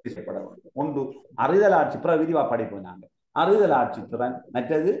விருத்தி செய்யப்பட வேண்டும். ஒன்று அறிதல் ஆட்சி, விரிவா படிப்போம் நாங்க. அறிதல் ஆட்சி திறன்.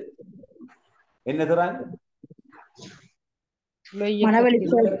 மற்றது என்ன திறன்?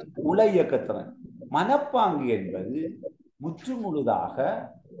 உல இயக்கத்திறன். மனப்பாங்கு என்பது முற்று முழுதாக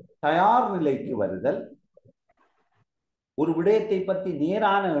தயார் நிலைக்கு வருதல், ஒரு விடயத்தை பற்றி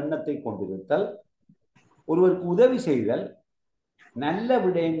நேரான எண்ணத்தை கொண்டிருத்தல், ஒருவருக்கு உதவி செய்தல், நல்ல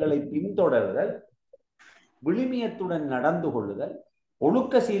விடயங்களை பின்தொடர்தல், விழுமியத்துடன் நடந்து கொள்ளுதல்,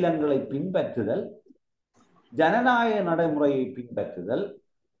 ஒழுக்க சீலங்களை பின்பற்றுதல், ஜனநாயக நடைமுறையை பின்பற்றுதல்,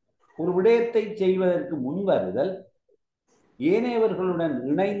 ஒரு விடயத்தை செய்வதற்கு முன்வருதல், ஏனையவர்களுடன்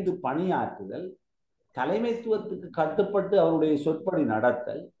இணைந்து பணியாற்றுதல், தலைமைத்துவத்துக்கு கட்டுப்பட்டு அவருடைய சொற்படி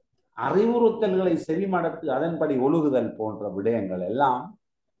நடத்தல், அறிவுறுத்தல்களை செவிமடுத்து அதன்படி ஒழுகுதல் போன்ற விடயங்கள் எல்லாம்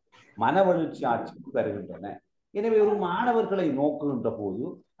மன வளர்ச்சி ஆட்சிக்கு வருகின்றன. எனவே ஒரு மாணவர்களை நோக்குகின்ற போது,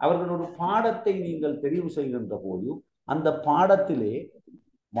 அவர்கள் ஒரு பாடத்தை நீங்கள் தெரிவு செய்கின்ற போது, அந்த பாடத்திலே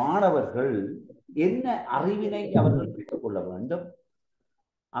மாணவர்கள் என்ன அறிவினை அவர்கள் பெற்றுக் கொள்ள வேண்டும்?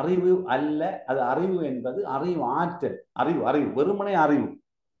 அறிவு அல்ல, அது அறிவு என்பது அறிவு ஆற்றல். அறிவு அறிவு வெறுமனே அறிவு.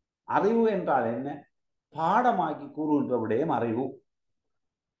 அறிவு என்றால் என்ன? பாடமாக்கி கூறுகின்ற விடயம் அறிவு.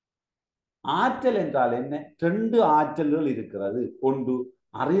 ஆற்றல் என்றால் என்ன? ரெண்டு ஆற்றல்கள் இருக்கிறது. ஒன்று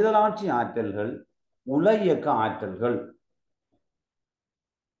அறிதலாட்சி ஆற்றல்கள், உள இயக்க ஆற்றல்கள்.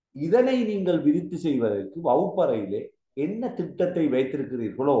 இதனை நீங்கள் விருத்தி செய்வதற்கு வகுப்பறையிலே என்ன திட்டத்தை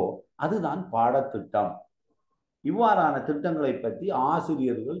வைத்திருக்கிறீர்களோ அதுதான் பாடத்திட்டம். இவ்வாறான திட்டங்களை பற்றி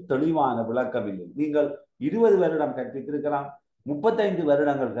ஆசிரியர்கள் தெளிவான விளக்கமில்லை. நீங்கள் 20 வருடம் கற்பித்திருக்கலாம், 35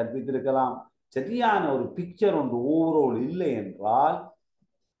 வருடங்கள் கற்பித்திருக்கலாம். சரியான ஒரு பிக்சர் ஒன்று ஓவரோல் இல்லை என்றால்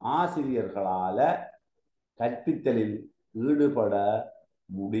ஆசிரியர்களால கற்பித்தலில் ஈடுபட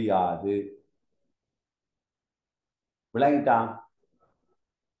முடியாது. விளங்கிட்டான்?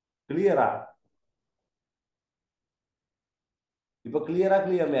 கிளியரா? இப்ப கிளியரா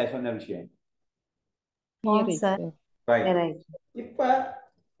கிளியர்லையா சொன்ன விஷயம்? இப்ப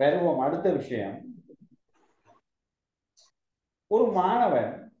பெறுவோம் அடுத்த விஷயம். ஒரு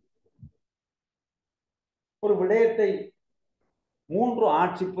மாணவன் ஒரு விடயத்தை 3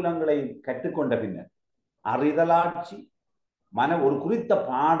 ஆட்சி புலங்களை கற்றுக்கொண்ட பின்னர் அறிதலாட்சி, ஒரு குறித்த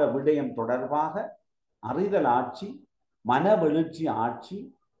பாட விடயம் தொடர்பாக அறிதல் ஆட்சி, மனவெழுச்சி ஆட்சி,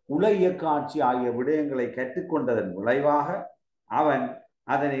 உள இயக்க ஆட்சி ஆகிய விடயங்களை கற்றுக்கொண்டதன் விளைவாக அவன்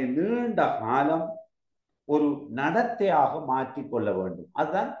அதனை நீண்ட காலம் ஒரு நடத்தையாக மாற்றிக்கொள்ள வேண்டும்.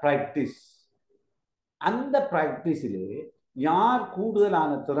 அதுதான் பிராக்டிஸ். அந்த பிராக்டிஸிலே யார்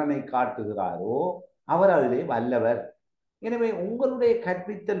கூடுதலான திறனை காட்டுகிறாரோ அவர் அதிலே வல்லவர். எனவே உங்களுடைய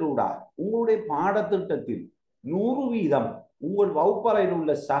கற்பித்தலூடாக உங்களுடைய பாடத்திட்டத்தில் 100% உங்கள் வகுப்பறையில்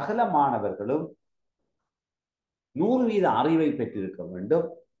உள்ள சகல மாணவர்களும் 100% அறிவை பெற்றிருக்க வேண்டும்,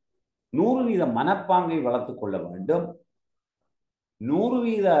 100% மனப்பாங்கை வளர்த்துக் கொள்ள வேண்டும்,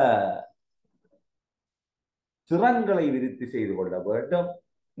 100% திறன்களை விருத்தி செய்து கொள்ள வேண்டும்,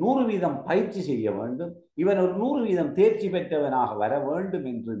 100% பயிற்சி செய்ய வேண்டும். இவன் ஒரு 100% தேர்ச்சி பெற்றவனாக வர வேண்டும்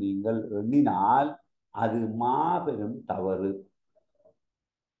என்று நீங்கள் எண்ணினால் அது மாபெரும் தவறு.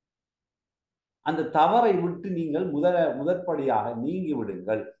 அந்த தவறை விட்டு நீங்கள் முதற்படியாக நீங்கி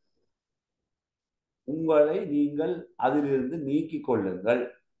விடுங்கள். உங்களை நீங்கள் அதிலிருந்து நீக்கிக் கொள்ளுங்கள்.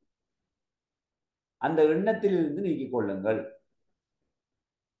 அந்த எண்ணத்திலிருந்து நீக்கிக் கொள்ளுங்கள்.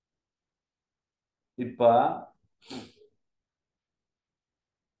 இப்ப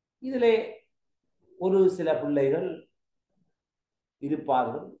இதிலே ஒரு சில பிள்ளைகள்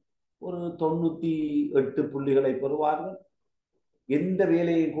இருப்பார்கள், ஒரு 98 புள்ளிகளை பெறுவார்கள். எந்த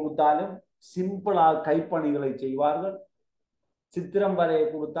வேலையை கொடுத்தாலும் சிம்பிளாக கைப்பணிகளை செய்வார்கள். சித்திரம் வரைய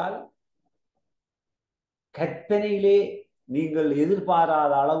கொடுத்தால் கற்பனையிலே நீங்கள்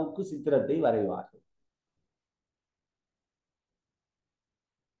எதிர்பாராத அளவுக்கு சித்திரத்தை வரைவார்கள்.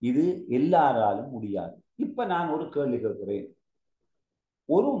 இது எல்லாராலும் முடியாது. இப்ப நான் ஒரு கேள்வி கேட்கிறேன்.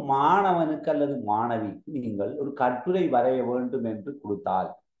 ஒரு மாணவனுக்கு அல்லது மாணவிக்கு நீங்கள் ஒரு கட்டுரை வரைய வேண்டும் என்று கொடுத்தால்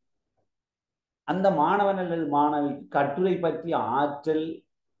அந்த மாணவன் அல்லது மாணவிக்கு கட்டுரை பற்றிய ஆற்றல்,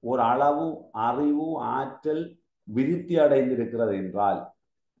 ஒரு அளவு அறிவு, ஆற்றல் விருத்தி அடைந்திருக்கிறது என்றால்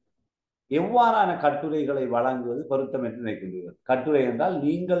எவ்வாறான கட்டுரைகளை வழங்குவது பொருத்தம் என்று நினைக்கின்றீர்கள்? கட்டுரை என்றால்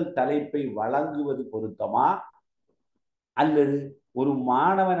நீங்கள் தலைப்பை வழங்குவது பொருத்தமா, அல்லது ஒரு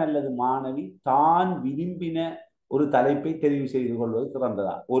மாணவன் அல்லது மாணவி தான் விரும்பின ஒரு தலைப்பை தெரிவு செய்து கொள்வது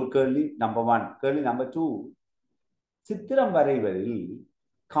சிறந்ததா? ஒரு கேள்வி நம்பர் 1. கேள்வி நம்பர் 2, சித்திரம் வரைவதில்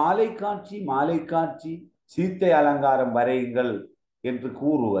காலை காட்சி, மாலை காட்சி, சீத்தை அலங்காரம் வரையுங்கள் என்று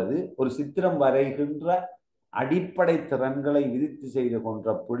கூறுவது ஒரு சித்திரம் வரைகின்ற அடிப்படை திறன்களை விருத்தி செய்து கொன்ற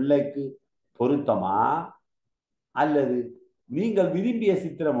பிள்ளைக்கு பொருத்தமா, அல்லது நீங்கள் விரும்பிய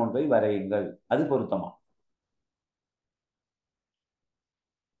சித்திரம் ஒன்றை வரையுங்கள் அது பொருத்தமா?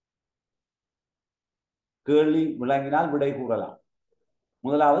 கேள்வி விளங்கினால் விடை கூறலாம்.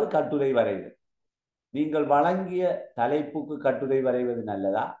 முதலாவது கட்டுரை வரைதல். நீங்கள் வழங்கிய தலைப்புக்கு கட்டுரை வரைவது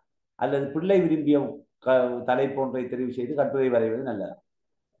நல்லதா, அல்லது பிள்ளை விரும்பிய தலைப்பொன்றை தெரிவு செய்து கட்டுரை வரைவது நல்லதா?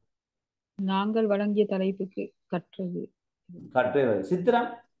 நாங்கள் வழங்கிய தலைப்புக்கு கட்டுரை வரை. சித்திரம்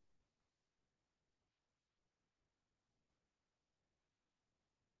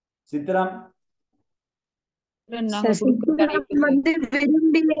சித்திரம்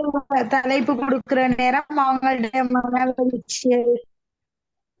விரும்பிய தலைப்பு கொடுக்கிற நேரம் அவங்களுடைய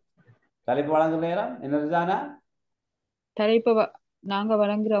தலைப்பு வழங்குற நேரம் என்னதுதானா? தலைப்பை நாங்க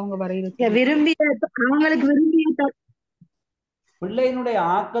வழங்குற அவங்க வரையிறது விரும்பிய அவங்களுக்கு விரும்பிய பிள்ளையினுடைய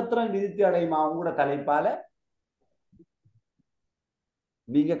ஆக்கத்திறன் விருத்தி அடையுமா அவங்களோட தலைப்பால?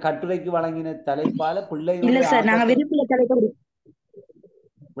 நீங்க கட்டுரைக்கு வழங்கின தலைப்பால பிள்ளையினுடைய விரும்பிய தலைப்பு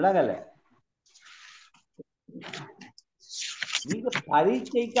விளங்கல. நீங்க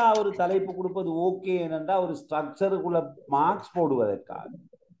பரீட்சைக்கா ஒரு தலைப்பு கொடுப்பது ஓகே என்னண்டா ஒரு ஸ்ட்ரக்சருக்குள்ள மார்க்ஸ் போடுவதற்காக.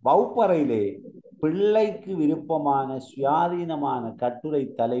 வகுப்பறையிலே பிள்ளைக்கு விருப்பமான சுயாதீனமான கட்டுரை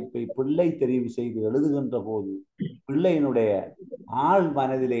தலைப்பை பிள்ளை தெரிவு செய்து எழுதுகின்ற போது பிள்ளையினுடைய ஆழ்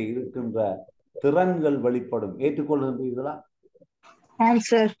மனதிலே இருக்கின்ற திறன்கள் வெளிப்படும். ஏற்றுக்கொள்கின்றீர்களா? ஆம்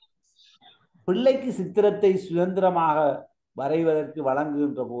சார். பிள்ளைக்கு சித்திரத்தை சுதந்திரமாக வரைவதற்கு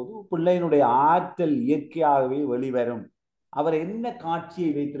வழங்குகின்ற போது பிள்ளையினுடைய ஆற்றல் இயற்கையாகவே வெளிவரும். அவர் என்ன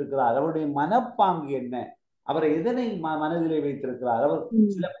காட்சியை வைத்திருக்கிறார், அவருடைய மனப்பாங்கு என்ன, அவர் எதனை மனதிலே வைத்திருக்கிறார். அவர்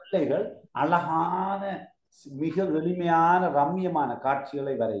சில பிள்ளைகள் அழகான மிக எளிமையான ரம்யமான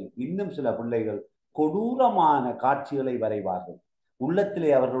காட்சிகளை வரையும். இன்னும் சில பிள்ளைகள் கொடூரமான காட்சிகளை வரைவார்கள்.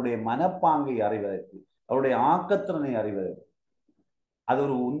 உள்ளத்திலே அவர்களுடைய மனப்பாங்கை அறிவதற்கு, அவருடைய ஆக்கத்திறனை அறிவதற்கு அது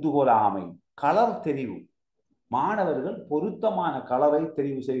ஒரு உந்துகோலாக அமையும். கலர் தெரிவு, மாணவர்கள் பொருத்தமான கலரை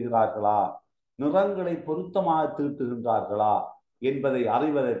தெரிவு செய்கிறார்களா, நிறங்களை பொருத்தமாக தீட்டுகின்றார்களா என்பதை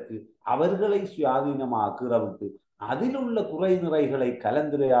அறிவதற்கு அவர்களை சுயாதீனமாக்குறவுக்கு அதில் உள்ள குறை நிறைகளை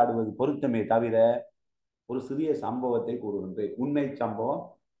கலந்துரையாடுவது பொருத்தமே தவிர. ஒரு சிறிய சம்பவத்தை கூறுகின்றேன், உண்மை சம்பவம்.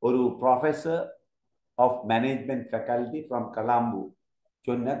 ஒரு professor of management faculty from கலாம்பூர்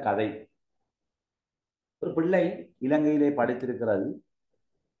சொன்ன கதை. ஒரு பிள்ளை இலங்கையிலே படித்திருக்கிறது.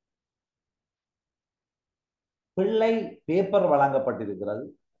 பிள்ளை பேப்பர் வழங்கப்பட்டிருக்கிறது.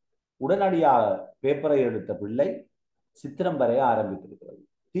 உடனடியாக பேப்பரை எடுத்த பிள்ளை சித்திரம் வரைய ஆரம்பித்திருக்கிறது.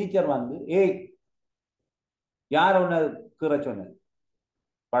 டீச்சர் வந்து, ஏய் யார் ஒன்று கீற சொன்னது?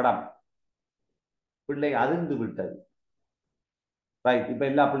 படம். பிள்ளை அதிர்ந்து விட்டது. ரைட், இப்ப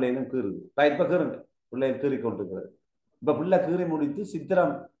எல்லா பிள்ளைகளும் கீறுது. ரைட், இப்ப கீறுங்க. பிள்ளைகள் கீறி கொண்டிருக்கிறது. இப்ப பிள்ளை கீறி முடித்து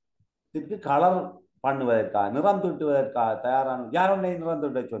சித்திரத்திற்கு கலர் பண்ணுவதற்காக, நிறம் தீட்டுவதற்காக தயாரான. யார் ஒன்றை நிறம்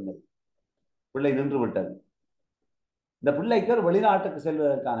தீட்ட சொன்னது? பிள்ளை நின்று விட்டது. இந்த பிள்ளைக்கு ஒரு வெளிநாட்டுக்கு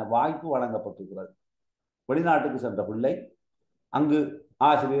செல்வதற்கான வாய்ப்பு வழங்கப்பட்டிருக்கிறது. வெளிநாட்டுக்கு சென்ற பிள்ளை அங்கு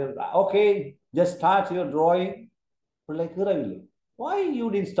ஆசிரியர், okay just start your drawing. பிள்ளை கீறவில்லை. why you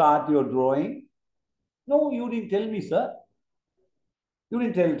didn't start your drawing? No, you didn't tell me, sir. You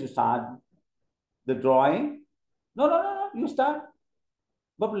didn't tell to start the drawing. No, you start.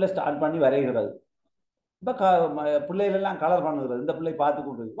 இப்போ பிள்ளை ஸ்டார்ட் பண்ணி வரைகிறது. இப்போ பிள்ளைகள் எல்லாம் கலர் பண்ணுகிறது. இந்த பிள்ளை பார்த்து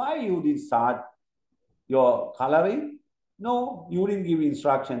கொண்டு, why you didn't start your coloring? No, you didn't give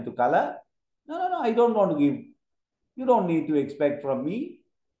instruction to color. No, I don't want to give. You don't need to expect from me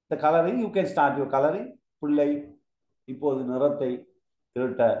the coloring. You can start your coloring. பிள்ளை இப்போது நிறத்தை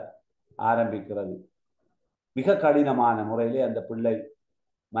தீட்ட ஆரம்பிக்கிறது. மிக கடினமான முறையிலே அந்த பிள்ளை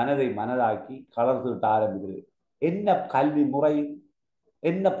மனதை மனதாக்கி கலர் தீட்ட ஆரம்பிக்கிறது. என்ன கல்வி முறை,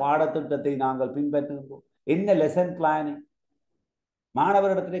 என்ன பாடத்திட்டத்தை நாங்கள் பின்பற்றுகின்றோம், என்ன லெசன் பிளானிங்?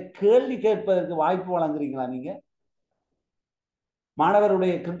 மாணவரிடத்திலே கேள்வி கேட்பதற்கு வாய்ப்பு வழங்குறீங்களா நீங்க?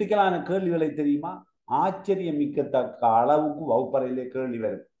 மாணவருடைய கிரிட்டிக்கலான கேள்விகளை தெரியுமா? ஆச்சரியம் மிக்கத்தக்க அளவுக்கு வகுப்பறையிலே கேள்வி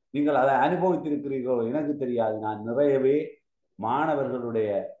வரும். நீங்கள் அதை அனுபவித்திருக்கிறீர்களோ எனக்கு தெரியாது. நான் நிறையவே மாணவர்களுடைய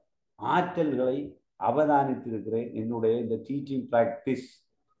ஆற்றல்களை அவதானித்திருக்கிறேன். என்னுடைய இந்த டீச்சிங் பிராக்டிஸ்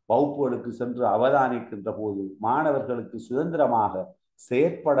வகுப்புகளுக்கு சென்று அவதானிக்கின்ற போது, மாணவர்களுக்கு சுதந்திரமாக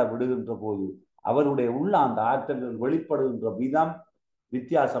செயற்பட விடுகின்ற போது அவருடைய உள்ள அந்த ஆற்றல்கள் வெளிப்படுகின்ற விதம்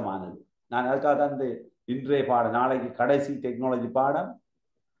வித்தியாசமானது. நான் அதுக்காக தான் இந்த இன்றைய பாடம், நாளைக்கு கடைசி டெக்னாலஜி பாடம்.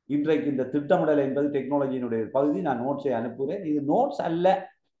 இன்றைக்கு இந்த திட்டமிடல் என்பது டெக்னாலஜியினுடைய பகுதி. நான் நோட்ஸை அனுப்புகிறேன். இது நோட்ஸ் அல்ல,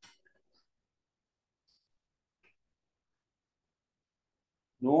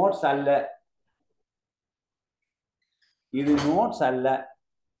 நோட்ஸ் அல்ல, இது நோட்ஸ் அல்ல.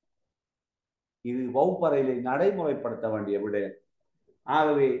 இது வகுப்பறையிலே நடைமுறைப்படுத்த வேண்டிய விடயம்.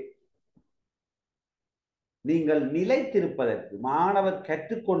 ஆகவே நீங்கள் நிலைத்திருப்பதற்கு, மாணவர்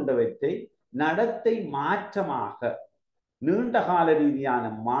கற்றுக்கொண்டவற்றை நடத்தை மாற்றமாக, நீண்டகால ரீதியான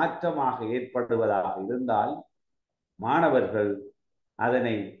மாற்றமாக ஏற்படுவதாக இருந்தால் மாணவர்கள்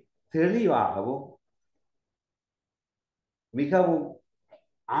அதனை தெளிவாகவும் மிகவும்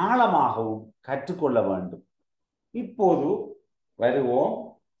ஆழமாகவும் கற்றுக்கொள்ள வேண்டும். இப்போது வருவோம்.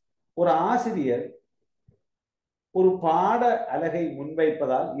 ஒரு ஆசிரியர் ஒரு பாட அலகை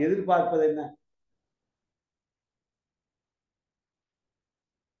முன்வைப்பதால் எதிர்பார்ப்பது என்ன?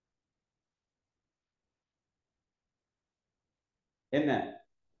 என்ன?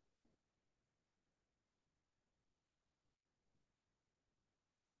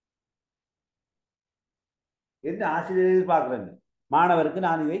 என்ன ஆசிரியர் எதிர்பார்க்கிறேன்? மாணவருக்கு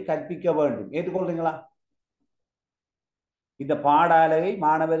நான் இதை கற்பிக்க வேண்டும். ஏற்றுக்கொள்றீங்களா? இந்த பாட அலகை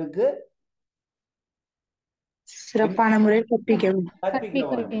மாணவருக்கு சிறப்பான முறையில் கற்பிக்க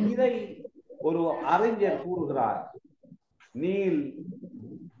வேண்டும். இதை ஒரு அறிஞர் கூறுகிறார். நீல்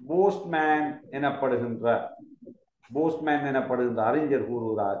போஸ்ட்மேன் எனப்படுகின்ற அறிஞர்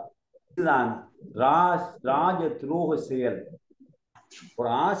கூறுகிறார், இதுதான் ராஜ துரோக செயல். ஒரு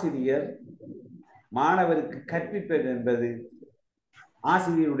ஆசிரியர் மாணவருக்கு கற்பிப்பது என்பது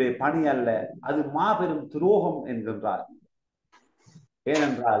ஆசிரியருடைய பணி அல்ல, அது மாபெரும் துரோகம் என்கின்றார்.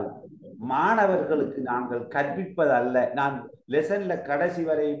 ஏனென்றால் மாணவர்களுக்கு நாங்கள் கற்பிப்பது அல்ல. நான் லெசன்ல கடைசி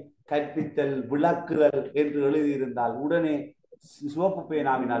வரை கற்பித்தல் விளக்குதல் என்று எழுதியிருந்தால் உடனே சிவப்பு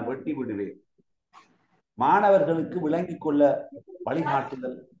பேனாவினால் வெட்டி விடுவேன். மாணவர்களுக்கு விளங்கிக் கொள்ள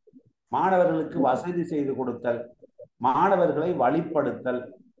வழிகாட்டுதல், மாணவர்களுக்கு வசதி செய்து கொடுத்தல், மாணவர்களை வழிப்படுத்தல்,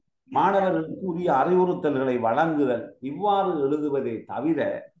 மாணவர்களுக்கு உரிய அறிவுறுத்தல்களை வழங்குதல், இவ்வாறு எழுதுவதே தவிர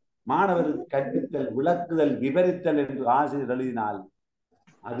மாணவருக்கு கற்பித்தல், விளக்குதல், விவரித்தல் என்று ஆசிரியர் எழுதினால்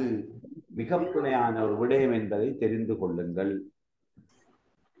அது மிக பிழையான ஒரு விடயம் என்பதை தெரிந்து கொள்ளுங்கள்.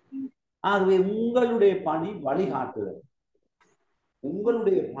 ஆகவே உங்களுடைய பணி வழிகாட்டுதல்,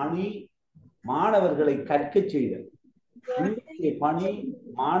 உங்களுடைய பணி மாணவர்களை கற்க செய்தல், உங்களுடைய பணி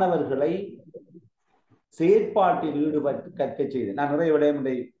மாணவர்களை செயற்பாட்டில் ஈடுபட்டு கற்க செய்தல். நான் நிறைய விடயம்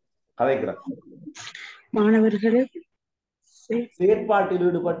கதைக்கிறேன். மாணவர்களை செயற்பாட்டில்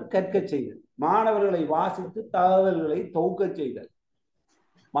ஈடுபட்டு கற்க செய்தல், மாணவர்களை வாசித்து தகவல்களை தொகுக்க செய்தல்,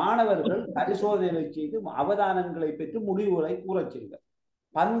 மாணவர்கள் பரிசோதனை செய்து அவதானங்களை பெற்று முடிவுகளை கூறச் செய்தல்,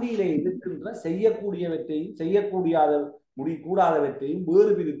 பந்தியிலே இருக்கின்ற செய்யக்கூடியவற்றையும் கூடாதவற்றையும்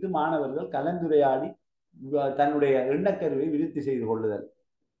வேறு பிரித்து மாணவர்கள் கலந்துரையாடி தன்னுடைய எண்ணக்கருவை விருத்தி செய்து கொள்ளுதல்.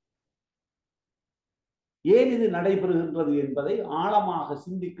 ஏன் இது நடைபெறுகின்றது என்பதை ஆழமாக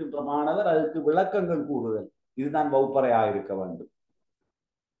சிந்திக்கின்ற மாணவர் அதற்கு விளக்கங்கள் கூறுதல். இதுதான் வகுப்பறையாக இருக்க வேண்டும்.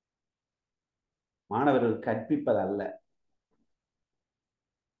 மாணவர்கள் கற்பிப்பதல்ல.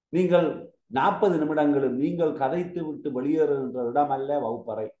 நீங்கள் 40 நிமிடங்களும் நீங்கள் கதைத்து விட்டு வெளியேறுகின்ற இடம் அல்ல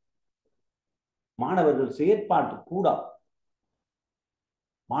வகுப்பறை. மாணவர்கள் செயற்பாட்டு கூடம்.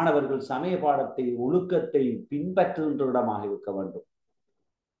 மாணவர்கள் சமய பாடத்தை, ஒழுக்கத்தை பின்பற்றுகின்ற இடமாக இருக்க வேண்டும்.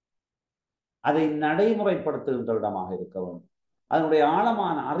 அதை நடைமுறைப்படுத்துகின்ற இடமாக இருக்க வேண்டும். அதனுடைய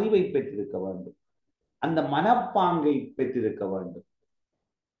ஆழமான அறிவை பெற்றிருக்க வேண்டும். அந்த மனப்பாங்கை பெற்றிருக்க வேண்டும்.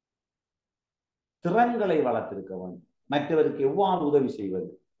 திறன்களை வளர்த்திருக்க வேண்டும். மற்றவருக்கு எவ்வாறு உதவி செய்வது,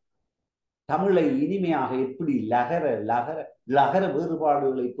 தமிழை இனிமையாக எப்படி லகர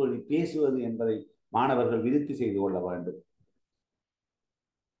வேறுபாடுகளை எப்படி பேசுவது என்பதை மாணவர்கள் விருத்தி செய்து கொள்ள வேண்டும்.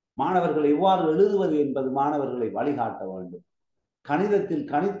 மாணவர்கள் எவ்வாறு எழுதுவது என்பது மாணவர்களை வழிகாட்ட வேண்டும். கணிதத்தில்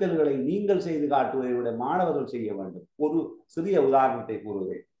கணித்தல்களை நீங்கள் செய்து காட்டுவதை விட மாணவர்கள் செய்ய வேண்டும். ஒரு சிறிய உதாரணத்தை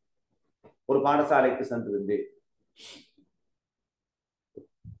கூறுகிறேன். ஒரு பாடசாலைக்கு சென்றிருந்தேன்.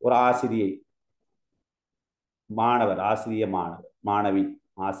 ஒரு ஆசிரியை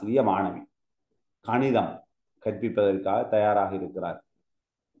மாணவி கணிதம் கற்பிப்பதற்காக தயாராக இருக்கிறார்.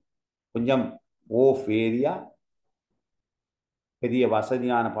 கொஞ்சம் ஓஃப் ஏரியா, பெரிய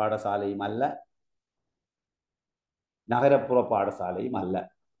வசதியான பாடசாலையும் அல்ல, நகரப்புற பாடசாலையும் அல்ல,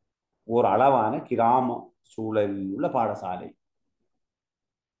 ஒரு அளவான கிராம சூழலில் உள்ள பாடசாலை.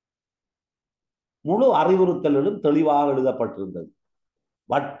 முழு அறிவுறுத்தலிலும் தெளிவாக எழுதப்பட்டிருந்தது.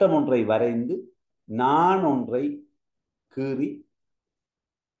 வட்டம் ஒன்றை வரைந்து நான் ஒன்றை கீறி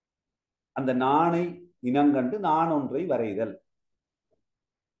அந்த நாணை இனங்கண்டு நான் ஒன்றை வரைதல்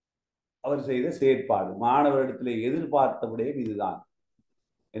அவர் செய்த செயற்பாடு. மாணவரிடத்திலே எதிர்பார்த்த விடயம் இதுதான்.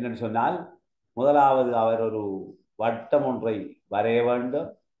 என்னன்னு சொன்னால், முதலாவது அவர் ஒரு வட்டம் ஒன்றை வரைய வேண்டும்.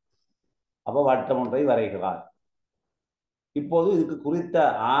 அப்ப வட்டம் ஒன்றை வரைகிறார். இப்போது இதுக்கு குறித்த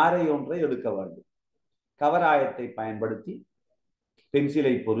ஆரை ஒன்றை எடுக்க வேண்டும். கவராயத்தை பயன்படுத்தி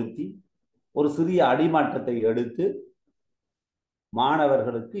பென்சிலை பொருத்தி ஒரு சிறிய அடிமட்டத்தை எடுத்து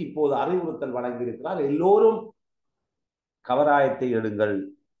மாணவர்களுக்கு இப்போது அறிவுறுத்தல் வழங்கியிருக்கிறார். எல்லோரும் கவராயத்தை எடுங்கள்.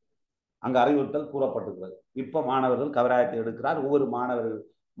 அங்கு அறிவுறுத்தல் கூறப்பட்டிருக்கிறது. இப்ப மாணவர்கள் கவராயத்தை எடுக்கிறார். ஒவ்வொரு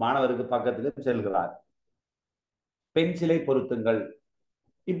மாணவருக்கு பக்கத்திலும் செல்கிறார். பென்சிலை பொருத்துங்கள்.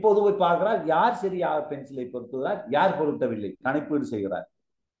 இப்போது போய் பார்க்கிறார், யார் சரியாக பென்சிலை பொருத்துகிறார், யார் பொருத்தவில்லை, கணிப்பீடு செய்கிறார்.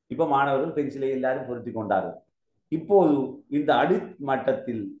 இப்ப மாணவர்கள் பென்சிலை எல்லாரும் பொருத்தி கொண்டார்கள். இப்போது இந்த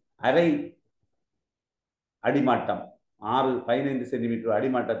அடிமட்டத்தில் அரை அடிமட்டம் 15 சென்டிமீட்டர்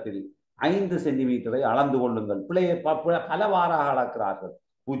அடிமட்டத்தில் 5 சென்டிமீட்டரை அளந்து கொள்ளுங்கள். பிள்ளையை பலவாறாக அளக்கிறார்கள்.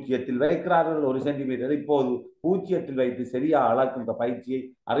 0 வைக்கிறார்கள் 1 சென்டிமீட்டர். இப்போது 0 வைத்து சரியாக அளக்கின்ற பயிற்சியை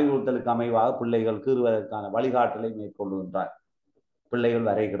அறிவுறுத்தலுக்கு அமைவாக பிள்ளைகள் கீறுவதற்கான வழிகாட்டலை மேற்கொள்கின்றார். பிள்ளைகள்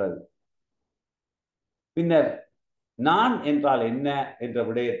வரைகிறது. பின்னர் நான் என்றால் என்ன என்ற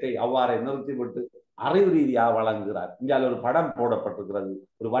விடயத்தை அவ்வாறு நிறுத்திவிட்டு அறிவு ரீதியாக வழங்குகிறார். இங்கே ஒரு படம் போடப்பட்டிருக்கிறது.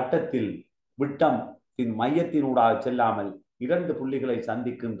 ஒரு வட்டத்தில் விட்டத்தின் மையத்தினூடாக செல்லாமல் 2 புள்ளிகளை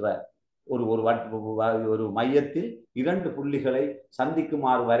சந்திக்கின்ற ஒரு மையத்தில் 2 புள்ளிகளை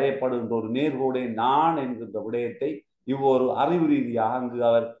சந்திக்குமாறு வரையப்படுகின்ற ஒரு நேர்கோடே நான் என்கின்ற விடயத்தை இவ்வொரு அறிவு ரீதியாக அங்கு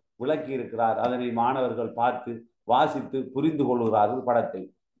அவர் விளக்கி இருக்கிறார். அதனை மாணவர்கள் பார்த்து வாசித்து புரிந்து கொள்கிறார்கள் படத்தை.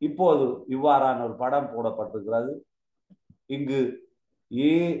 இப்போது இவ்வாறான ஒரு படம் போடப்பட்டிருக்கிறது. இங்கு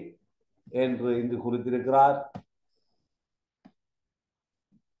ஏ என்று இங்கு குறித்திருக்கிறார்.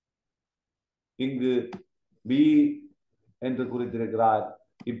 இங்கு பி என்று குறித்திருக்கிறார்.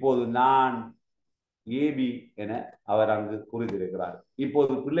 இப்போது நான் ஏபி என அவர் அங்கு குறித்திருக்கிறார்.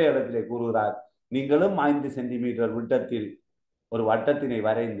 இப்போது பிள்ளையிடத்திலே கூறுகிறார், நீங்களும் 5 சென்டிமீட்டர் விட்டத்தில் ஒரு வட்டத்தினை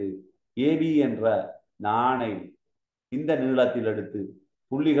வரைந்து ஏபி என்ற நாணை இந்த நீளத்தில் எடுத்து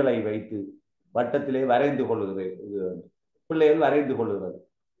புள்ளிகளை வைத்து வட்டத்திலே வரைந்து கொள்ளுகிறேன். பிள்ளைகள் வரைந்து கொள்ளுகிறது.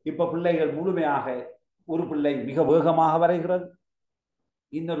 இப்ப பிள்ளைகள் முழுமையாக, ஒரு பிள்ளை மிக வேகமாக வரைகிறது,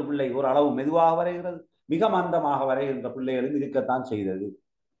 இன்னொரு பிள்ளை ஒரு அளவு மெதுவாக வரைகிறது, மிக மந்தமாக வரைகின்ற பிள்ளைகளும் இருக்கத்தான் செய்தது.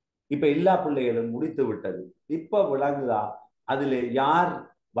 இப்ப எல்லா பிள்ளைகளும் முடித்து விட்டது. இப்ப விளங்குதா அதில் யார்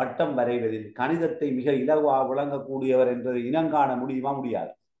வட்டம் வரைவதில் கணிதத்தை மிக இலகுவாக விளங்கக்கூடியவர் என்பதை இனங்காண முடியுமா?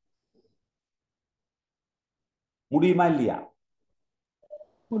 முடியாது. முடியுமா இல்லையா?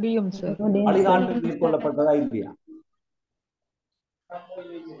 முடியும் சார். வழிகாட்டல் மேற்கொள்ளப்பட்டதா இல்லையா?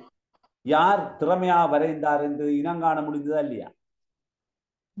 யார் திறமையாக வரைந்தார் என்று இனங்காண முடிந்ததா இல்லையா?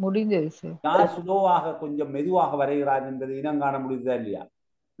 முடிந்தது சார். யார் சுலோவாக கொஞ்சம் மெதுவாக வரைகிறார் என்பது இனங்காண முடிந்ததா இல்லையா?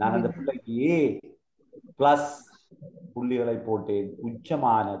 நான் அந்த பிள்ளைக்கு A+ புள்ளிகளை போட்டேன்.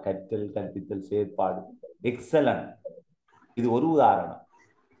 உச்சமான கற்றல் கற்பித்தல் செயற்பாடு, எக்ஸலன்ட். இது ஒரு உதாரணம்.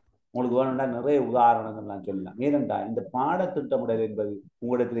 உங்களுக்கு வேணும்னா நிறைய உதாரணங்கள் நான் சொல்லலாம். ஏனென்றால் இந்த பாடத்திட்டமிடல் என்பது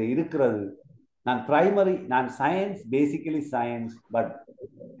உங்களிடத்தில் இருக்கிறது. நான் சயின்ஸ், பேசிக்கலி சயின்ஸ், பட்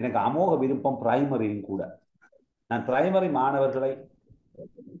எனக்கு அமோக விருப்பம் பிரைமரியும் கூட. நான் பிரைமரி மாணவர்களை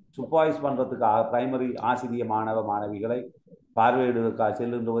சூப்பர்வைஸ் பண்றதுக்காக பிரைமரி ஆசிரிய மாணவிகளை பார்வையிடுவதற்காக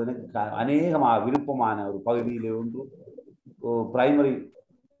செல்லும்போது எனக்கு அநேகமாக விருப்பமான ஒரு பகுதியில் ஒன்று பிரைமரி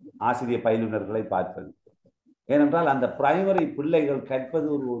ஆசிரிய பயிலுனர்களை பார்ப்பது. ஏனென்றால் அந்த பிரைமரி பிள்ளைகள் கற்பது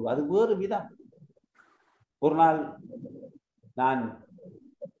அது வேறு விதம். ஒரு நாள் நான்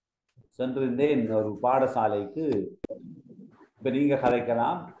சென்றிருந்தேன் ஒரு பாடசாலைக்கு. இப்ப நீங்க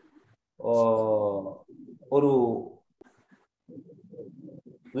கதைக்கலாம், ஒரு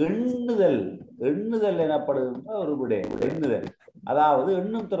எண்ணுதல் எனப்படுகின்ற ஒரு விடயம். எண்ணுதல், அதாவது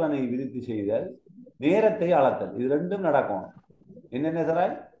எண்ணும் திறனை விருத்தி செய்தல், நேரத்தை அளத்தல், இது ரெண்டும் நடக்கும். என்னென்ன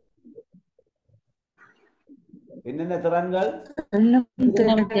திறன்? என்னென்ன திறன்கள்?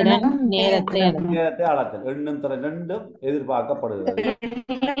 நேரத்தை அளத்தல், எண்ணும் திறன் ரெண்டும் எதிர்பார்க்கப்படுகிறது.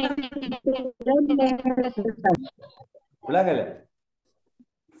 விளங்கல?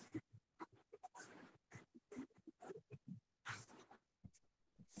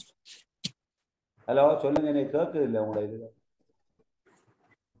 ஹலோ, சொல்லுங்க. எனக்கு கேட்குது இல்லை உங்களோட இது.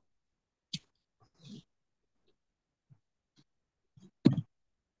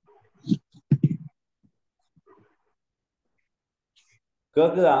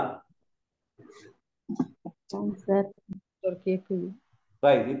 கேக்குதா? கேக்குது.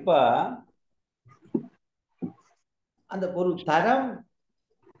 ரைட். இப்ப அந்த ஒரு தரம்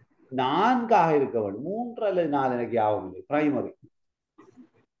 4 இருக்க வேண்டும். 3 அல்லது 4 எனக்கு யாவும் இல்லை பிரைமரி.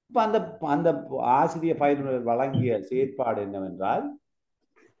 இப்ப அந்த ஆசிரிய பயிலுனர் வழங்கிய செயற்பாடு என்னவென்றால்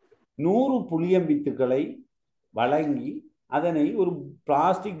 100 புளியம்பித்துக்களை வழங்கி அதனை ஒரு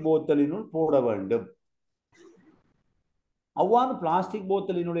பிளாஸ்டிக் போத்தலினுள் போட வேண்டும். அவ்வாறு பிளாஸ்டிக்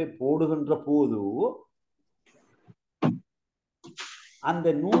போத்தலினுடைய போடுகின்ற போது அந்த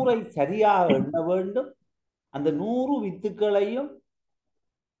 100ஐ சரியாக எண்ண வேண்டும். அந்த 100 வித்துக்களையும்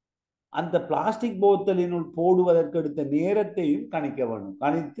அந்த பிளாஸ்டிக் போத்தலினுள் போடுவதற்கு எடுத்த நேரத்தையும் கணிக்க வேண்டும்,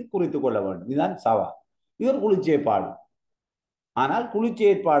 கணித்து குறித்துக் கொள்ள வேண்டும். இதுதான் சவால். இது ஒரு குழுச்சேற்பாடு. ஆனால்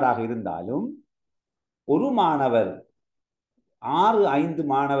குழுச்சேற்பாடாக இருந்தாலும் ஒரு மாணவர் 5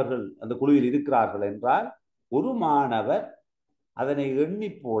 மாணவர்கள் அந்த குழுவில் இருக்கிறார்கள் என்றால் ஒரு மாணவர் அதனை எண்ணி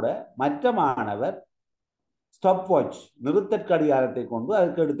போட மற்ற மாணவர் ஸ்டாப் வாட்ச், நிறுத்தற்கடிகாரத்தை கொண்டு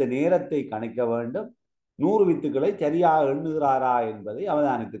அதற்கு எடுத்த நேரத்தை கணிக்க வேண்டும். 100 வித்துக்களை சரியாக எண்ணுகிறாரா என்பதை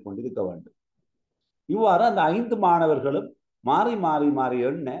அவதானித்துக் கொண்டிருக்க வேண்டும். இவ்வாறு அந்த 5 மாணவர்களும் மாறி மாறி மாறி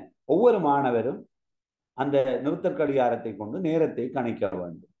எண்ண ஒவ்வொரு மாணவரும் அந்த நிறுத்தற்கடிகாரத்தை கொண்டு நேரத்தை கணிக்க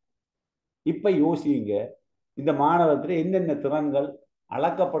வேண்டும். இப்ப யோசிங்க, இந்த மாணவத்தில் என்னென்ன திறன்கள்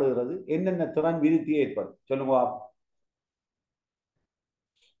அளக்கப்படுகிறது, என்னென்ன திறன் விருத்தி ஏற்படும் சொல்லுங்க.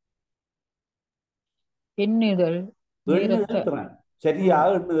 எண்ணுதல் திறன், சரியாக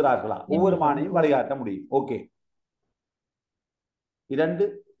எண்ணுகிறார்களா, ஒவ்வொரு மாணையும் வழிகாட்ட முடியும். ஓகே. 2,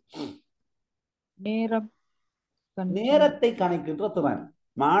 நேரத்தை கணிக்கின்ற திறன்.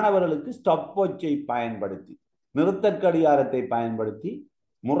 மாணவர்களுக்கு ஸ்டாப் வாட்சை பயன்படுத்தி, நிறுத்தற்கடிகாரத்தை பயன்படுத்தி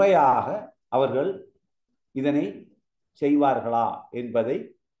முறையாக அவர்கள் இதனை செய்வார்களா என்பதை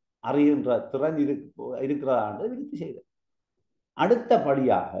அறிகின்ற திறன் இருக்கிறதா என்று விருத்தி செய்தல்.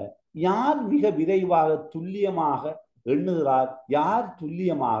 அடுத்தபடியாக யார் மிக விரைவாக துல்லியமாக எண்ணுகிறார், யார்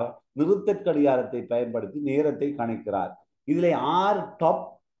துல்லியமாக நிறுத்தற்கடிகாரத்தை பயன்படுத்தி நேரத்தை கணிக்கிறார், இதில் 6 டாப்,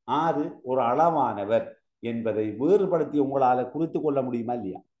 6 ஒரு அளவானவர் என்பதை வேறுபடுத்தி உங்களால் குறித்து கொள்ள முடியுமா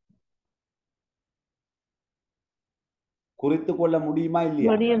இல்லையா? குறித்து கொள்ள முடியுமா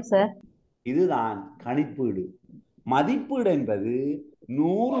இல்லையா? முடியும் சார். இதுதான் கணிப்பீடு. மதிப்பீடு என்பது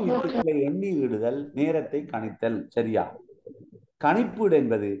 100 வித்துக்களை எண்ணியிடுதல், நேரத்தை கணித்தல். சரியா? கணிப்பீடு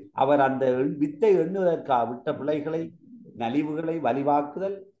என்பது அவர் அந்த வித்தை எண்ணுவதற்காக விட்ட பிழைகளை, நலிவுகளை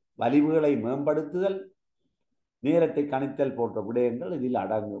வலிவாக்குதல், வலிவுகளை மேம்படுத்துதல், நேரத்தை கணித்தல் போன்ற விடயங்கள் இதில்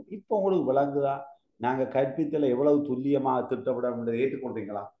அடங்கும். இப்போ உங்களுக்கு விளங்குதா நாங்க கற்பித்தல எவ்வளவு துல்லியமாக திட்டமிட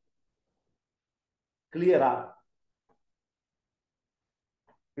ஏற்றுக்கொண்டீங்களா? கிளியரா?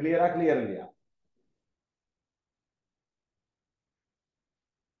 கிளியரா? கிளியர் இல்லையா?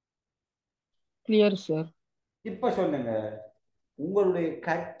 Clear sir. இப்ப சொல்லுங்க, உங்களுடைய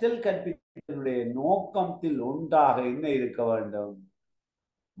கற்றல் கற்பித்தலுடைய நோக்கத்தில் ஒன்றாக என்ன இருக்க வேண்டும்?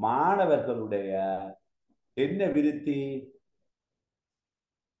 மாணவர்களுடைய என்ன விருத்தி?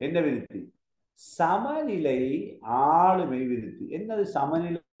 என்ன விருத்தி? சமநிலை ஆளுமை விருத்தி. என்னது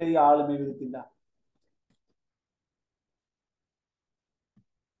சமநிலை ஆளுமை விருத்தி?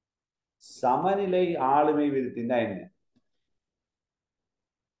 சமநிலை ஆளுமை விருத்தின்னா என்ன?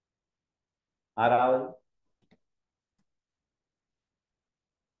 ஆறாவது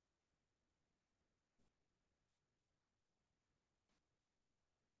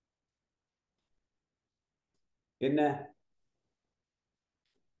என்ன?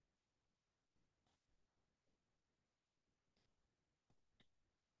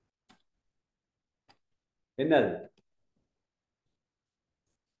 என்னது?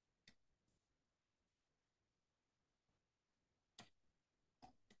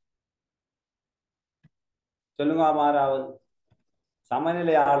 சொல்லுங்க. ஆறாவது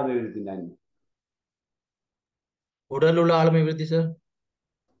சமநிலை ஆளுமை விருத்தின்னா என்ன? உடல் உள்ள ஆளுமை விருத்தி சார்.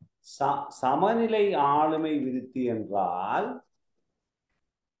 சமநிலை ஆளுமை விருத்தி என்றால்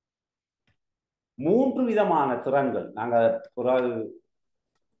 3 விதமான திறன்கள். நாங்க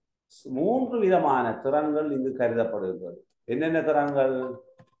 3 விதமான திறன்கள் இங்கு கருதப்படுகிறது. என்னென்ன திறன்கள்?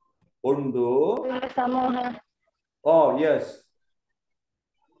 ஒன்று, ஓ எஸ்,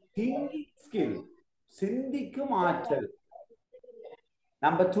 திங்கிங் ஸ்கில், சிந்திக்கும் ஆற்றல்.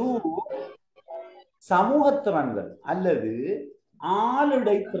 நம்பர் 2, சமூக திறன்கள் அல்லது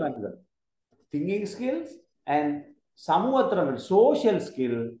ஆளுடை திறன்கள். திங்கிங் ஸ்கில்ஸ் அண்ட் சமூக திறன்கள், சோசியல்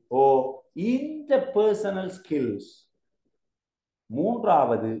ஸ்கில் ஓ இன்டர்பர்சனல் ஸ்கில்ஸ்.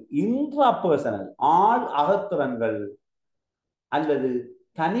 மூன்றாவது இன்ட்ராபர்சனல், ஆள் அகத்திறன்கள் அல்லது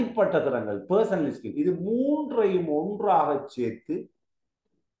தனிப்பட்ட திறன்கள், பர்சனல் ஸ்கில். இது மூன்றையும் ஒன்றாக சேர்த்து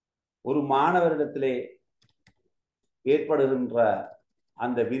ஒரு மாணவரிடத்திலே ஏற்படுகின்ற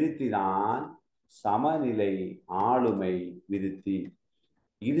அந்த விருத்தி தான் சமநிலை ஆளுமை விருத்தி.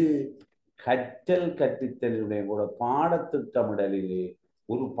 இது கற்றல் கற்பித்தலுடைய கூட பாடத்திட்டமிடலிலே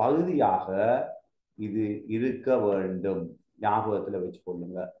ஒரு பகுதியாக இது இருக்க வேண்டும். ஞாபகத்தில் வச்சு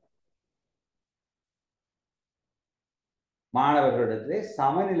கொள்ளுங்க. மாணவர்களிடத்திலே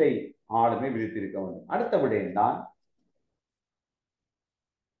சமநிலை ஆளுமை விருத்தி இருக்க வேண்டும். அடுத்த விடயம் தான்,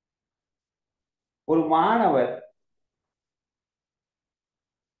 ஒரு மாணவர்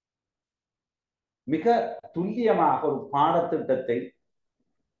மிக துல்லியமாக ஒரு பாடத்திட்டத்தை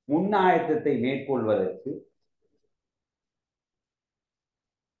முன்னாயத்தத்தை மேற்கொள்வதற்கு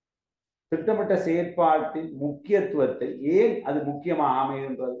திட்டமிட்ட செயற்பாட்டின் முக்கியத்துவத்தை ஏன் அது முக்கியமாக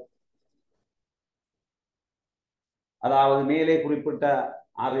அமைகின்றது? அதாவது மேலே குறிப்பிட்ட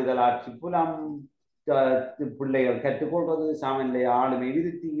அறிதலாட்சி புலம், பிள்ளைகள் கற்றுக்கொள்வது, சமநிலை ஆளுமை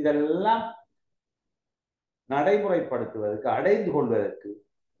விருத்தி, இதெல்லாம் நடைமுறைப்படுத்துவதற்கு, அடைந்து கொள்வதற்கு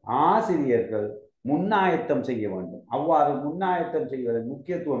ஆசிரியர்கள் முன்னாயத்தம் செய்ய வேண்டும். அவ்வாறு முன்னாயத்தம் செய்வதன்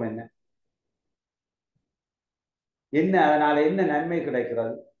முக்கியத்துவம் என்ன? என்ன அதனால என்ன நன்மை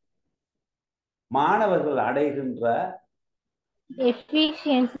கிடைக்கிறது? மாணவர்கள் அடைகின்ற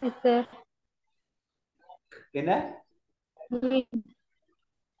எஃபிஷியன்சி சார். என்ன?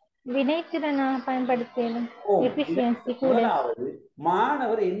 வினைத்திறனா பயன்படுத்தலும் எஃபிஷியன்சி கூட. முதலாவது,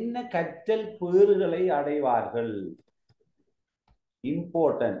 மாணவர் என்ன கற்றல் பேறுகளை அடைவார்கள்?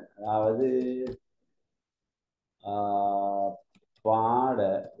 இம்பார்ட்டன்ட். அதாவது பாட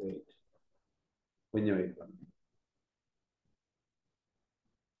கொஞ்சம் வெயிட் பண்ணுங்க.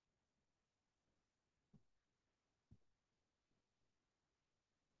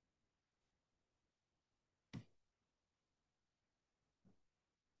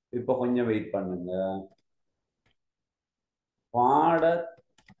 இப்ப கொஞ்சம் வெயிட் பண்ணுங்க. பாட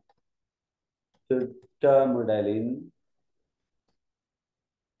திட்டமிடலின்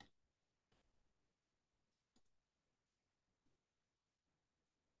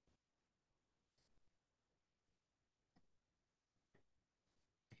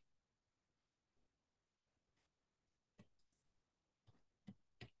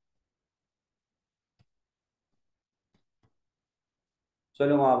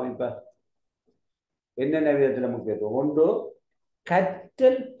சொல்லுங்க இப்ப என்னென்ன விதத்துல முக்கியத்துவம்? ஒன்று,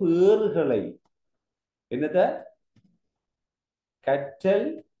 கற்றல் பேறுகளை, என்னத கற்றல்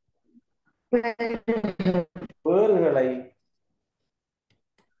பேறுகளை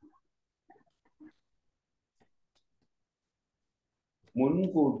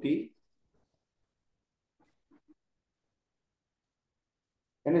முன்கூட்டி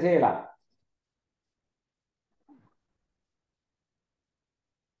என்ன செய்யலாம்?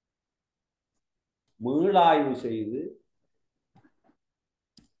 மீளாய்வு செய்து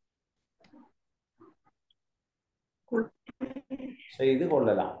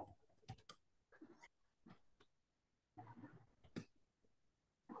கொள்ளலாம்.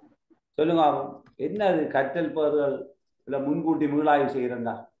 சொல்லுங்க, என்ன அது கற்றல் பேறுகள் இல்ல முன்கூட்டி மீளாய்வு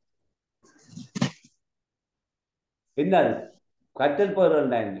செய்யறா? என்ன அது கற்றல்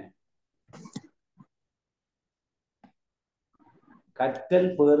பேறுகள்னா? என்ன கற்றல்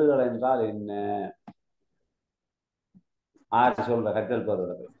பேறுகள் என்றால் என்ன? ஆறு சொல்ற கற்றல்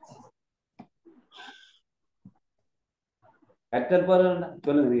பேறுகளை. கற்றல் பேறுகள்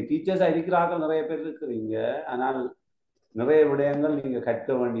சொல்லுங்க. நீங்க டீச்சர்ஸா இருக்கிறார்கள், நிறைய பேர் இருக்கிறீங்க. ஆனால் நிறைய விடயங்கள் நீங்க கற்க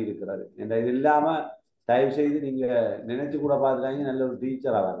வேண்டி இருக்கிறது. இது இல்லாம தயவு செய்து நீங்க நினைச்சு கூட பார்த்துட்டாங்க நல்ல ஒரு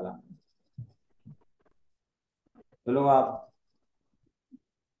டீச்சரா வரலாம். சொல்லுங்க.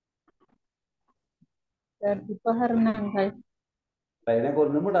 உபகரணங்கள். எனக்கு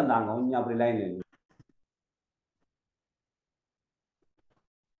ஒரு நிமிடம் தாங்க, கொஞ்சம் அப்படி லைன்.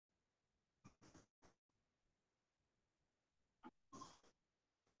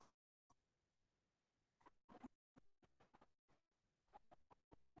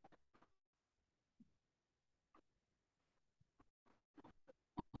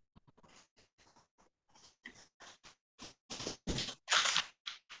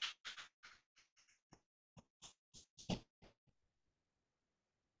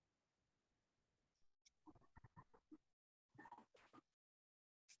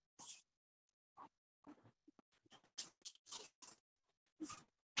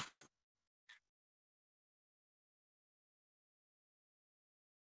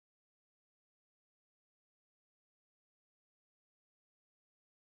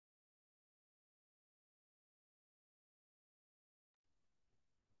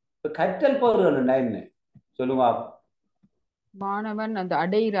 கற்றல் பேறுகள் என்ன சொல்லுங்க. மாணவன் அந்த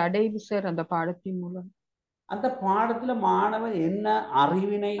அடைவு சார் அந்த பாடத்தின் மூலம். அந்த பாடத்துல மாணவன் என்ன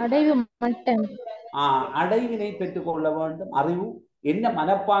அறிவினை அடைவு மட்டம் அடைவினை பெற்றுக் கொள்ள வேண்டும், அறிவு என்ன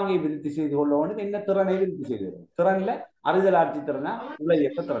மனப்பாங்கை விருத்தி செய்து கொள்ள வேண்டும், என்ன திறனை விருத்தி செய்து கொள்ள வேண்டும். திறன்ல அறிதல் ஆட்சி திறனா, உள்ள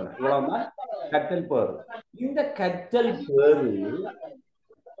இயக்க திறனா, இவ்வளவுதான் கற்றல் பேறு. இந்த கற்றல் பேறு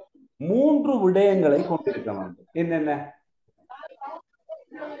மூன்று விடயங்களை கொண்டிருக்க வேண்டும். என்னென்ன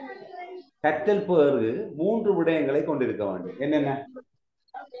கற்றல் பேறு? மூன்று விடயங்களை கொண்டிருக்க வேண்டும். என்னென்ன?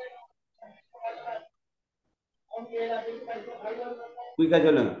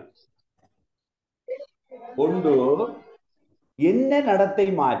 சொல்லுங்க. ஒன்று, என்ன நடத்தை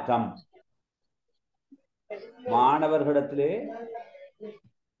மாற்றம்? மாணவர்களிடத்திலே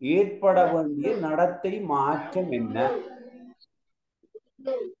ஏற்பட வேண்டிய நடத்தை மாற்றம் என்ன?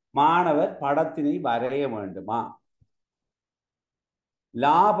 மாணவர் படத்தினை வரைய வேண்டுமா?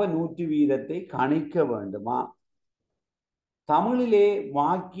 லாப நூற்று வீதத்தை கணிக்க வேண்டுமா? தமிழிலே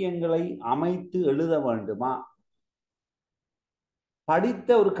வாக்கியங்களை அமைத்து எழுத வேண்டுமா? படித்த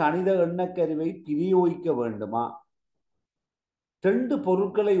ஒரு கணித எண்ணக்கருவை பிரயோகிக்க வேண்டுமா? ரெண்டு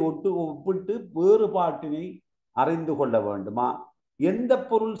பொருட்களை ஒப்பிட்டு வேறுபாட்டினை அறிந்து கொள்ள வேண்டுமா? எந்த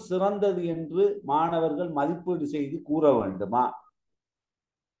பொருள் சிறந்தது என்று மாணவர்கள் மதிப்பீடு செய்து கூற வேண்டுமா?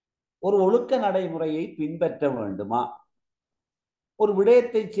 ஒரு ஒழுக்க நடைமுறையை பின்பற்ற வேண்டுமா? ஒரு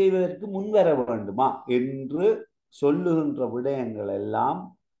விடயத்தை செய்வதற்கு முன்வர வேண்டுமா என்று சொல்லுகின்ற விடயங்கள் எல்லாம்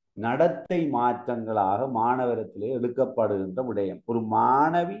நடத்தை மாற்றங்களாக மாணவரத்திலே எடுக்கப்படுகின்ற விடயம். ஒரு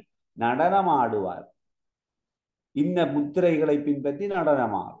மாணவி நடனம் ஆடுவார், இன்ன முத்திரைகளை பின்பற்றி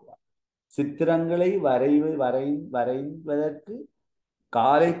நடனமாடுவார். சித்திரங்களை வரைவதற்கு,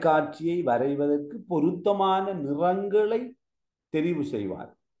 காலை காட்சியை வரைவதற்கு பொருத்தமான நிறங்களை தெரிவு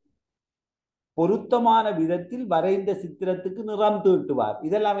செய்வார். பொருத்தமான விதத்தில் வரைந்த சித்திரத்துக்கு நிறம் தீட்டுவார்.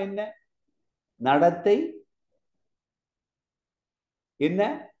 இதெல்லாம் என்ன? நடத்தை. என்ன?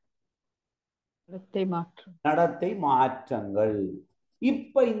 நடத்தை மாற்றங்கள்.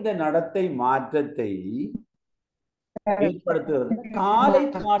 இப்ப இந்த நடத்தை மாற்றத்தை ஏற்படுத்துவது காலை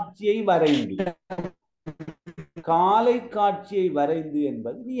காட்சியை வரைந்து. காலை காட்சியை வரைந்து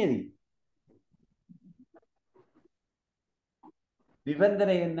என்பது நியதி.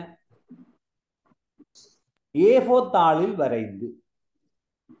 நிபந்தனை என்ன? A4 தாளில் வரைந்து,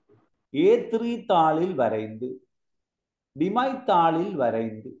 A3 தாளில் வரைந்து, டிமைத்தாளில்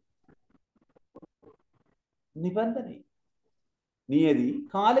வரைந்து. நிபந்தனை நியதி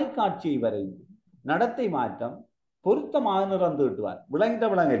காலை காட்சியை வரைந்து நடத்தை மாற்றம் பொருத்தமாக நிறம் தீட்டுவார்.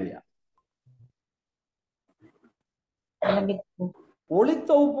 விளங்க இல்லையா?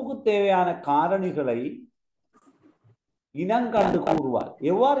 ஒளித்தொகுப்புக்கு தேவையான காரணிகளை இனங்கண்டு கூறுவார்.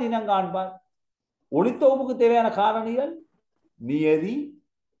 எவ்வாறு இனங்காண்பார்? ஒளித்தொகுப்புக்கு தேவையான காரணிகள் நியதி,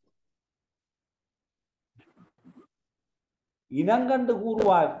 இனங்கண்டு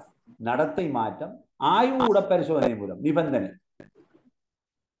கூறுவார் நடத்தை மாற்றம், ஆய்வு உட பரிசோதனை மூலம். நிபந்தனை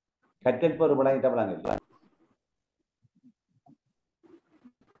கற்றல் விளங்க.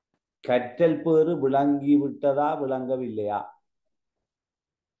 கற்றல் பேறு விளங்கி விட்டதா விளங்கவில்லையா?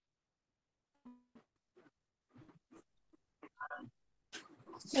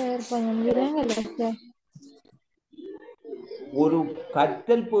 ஒரு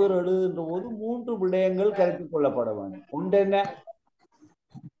கற்றல் பேர் எழுதுகின்ற போது 3 விடயங்கள் கருத்தில் கொள்ளப்பட வேண்டும். ஒன்று என்ன?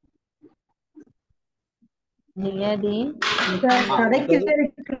 நியதி.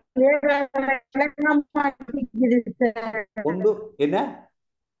 ஒன்று என்ன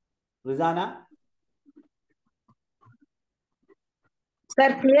ரிசானா?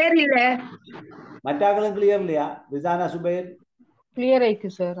 சார் கிளியர் இல்ல. மற்றாக்களும் கிளியர் இல்லையா? ரிசானா சுபைர் கிளியர் ஆயிருக்கு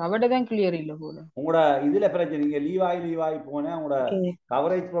சார். அவடதான் கிளியர் இல்ல போல. உங்களோட இதுல பிரச்சனை. நீங்க லீவாகி போன உங்களோட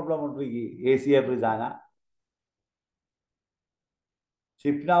கவரேஜ் ப்ராப்ளம் ஒன்று இருக்கு. ஏசிஎஃப் ரிசானா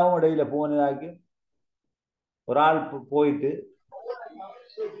ஷிப்னாவும் இடையில போனதாக்கி ஒரு ஆள் போயிட்டு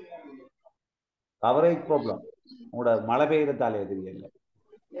கவரேஜ் ப்ராப்ளம். உங்களோட மழை பெய்யறதாலே தெரியல.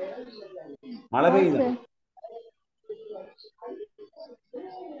 மழை பெய்யுது.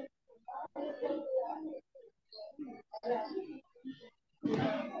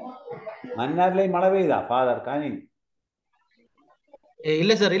 மன்னார்ல மழை பெய்யுதா ஃபாதர் காணி?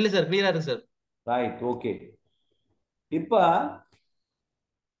 இல்ல சார் கிளியரா இருக்கு சார். Right, okay. இப்ப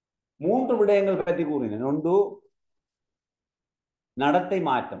 3 விடயங்கள் பற்றி கூறினேன். ஒன்று நடத்தை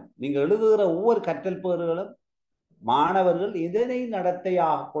மாற்றம். நீங்க எழுதுகிற ஒவ்வொரு கற்றல் பேறுகளும் மாணவர்கள் எதனை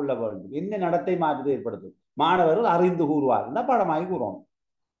நடத்தையாக கொள்ள வேண்டும், என்ன நடத்தை மாற்றத்தை ஏற்படுத்தும் மாணவர்கள் அறிந்து கூறுவார் பாடமாகி கூறுவோம்.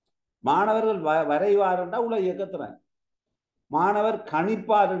 மாணவர்கள் வரைவாருண்டா உள்ள இயக்கத்துறன். மாணவர்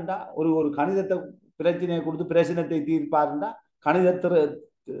கணிப்பாருண்டா ஒரு கணிதத்தை பிரச்சனையை கொடுத்து பிரச்சனத்தை தீர்ப்பாருண்டா கணித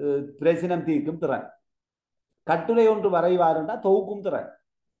பிரச்சனம் தீர்க்கும் திறன். கட்டுரை ஒன்று வரைவாருண்டா தொகுக்கும் திறன்.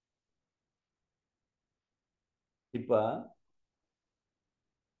 இப்ப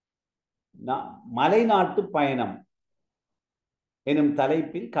மலைநாட்டு பயணம் எனும்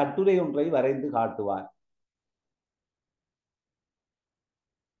தலைப்பில் கட்டுரை ஒன்றை வரைந்து காட்டுவார்.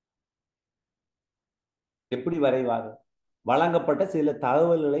 எப்படி வரைவார்? வழங்கப்பட்ட சில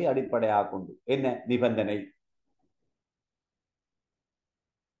தகவல்களை அடிப்படையாக கொண்டு. என்ன நிபந்தனை?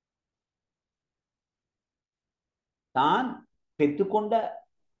 தான் பெற்றுக்கொண்ட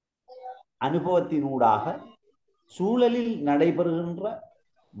அனுபவத்தினூடாக சூழலில் நடைபெறுகின்ற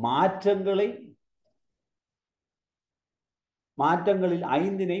மாற்றங்களில்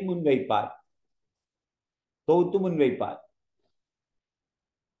 5 முன்வைப்பார், தொகுத்து முன்வைப்பார்.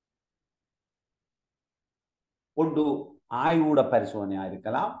 ஒன்று ஆய்வூட பரிசோதனையா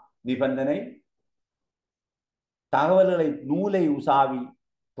இருக்கலாம். நிபந்தனை தகவல்களை நூலை உசாவி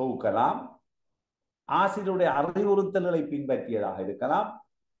தொகுக்கலாம். ஆசிரியருடைய அறிவுறுத்தல்களை பின்பற்றியதாக இருக்கலாம்.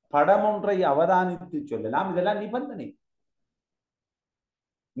 படம் ஒன்றை அவதானித்து சொல்லலாம். இதெல்லாம் நிபந்தனை.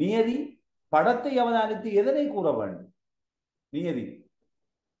 நியதி படத்தை அவதானித்து எதனை கூற வேண்டும்? நியதி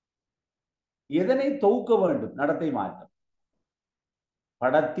எதனை தொகுக்க வேண்டும்? நடத்தை மாற்றம்.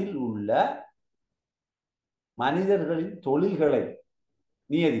 படத்தில் உள்ள மனிதர்களின் தொழில்களை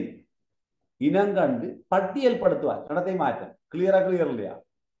நியதி இனங்கண்டு பட்டியல் படுத்துவார். நடத்தை மாற்றம். கிளியர் இல்லையா?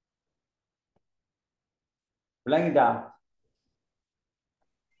 விளங்கிட்டா?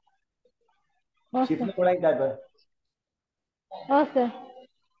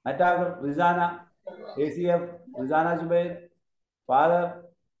 மற்றார்கள் Rizana, ACF, Rizana Zubair, father,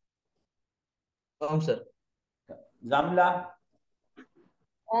 sir ஜம்லா.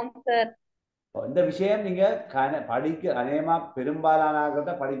 Sir இந்த விஷயம் நீங்க படிக்க அநேகமா பெரும்பாலான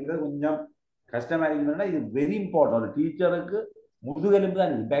படிக்கிறது கொஞ்சம் கஷ்டமா இருக்குன்னா இது வெரி இம்பார்ட்டன்ட். ஒரு டீச்சருக்கு முதுகெலும்பு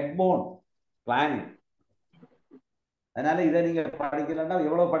தான், பேக் போன் பிளானிங். அதனால இதை நீங்க படிக்கலன்னா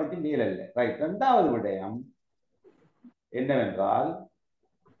எவ்வளவு படிச்சு நீல இல்லை. ரைட். 2வது விடயம் என்னவென்றால்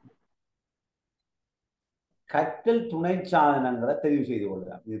கற்றல் துணை சாதனங்களை தெரிவு செய்து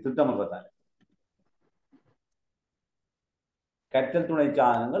கொள்ளலாம். இது திட்டமிடுறதால கற்றல் துணை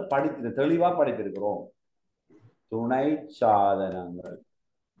சாதனங்கள் தெளிவா படித்திருக்கிறோம். துணை சாதனங்களை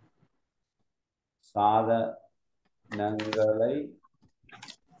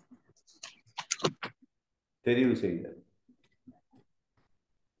தெரிவு செய்தல்.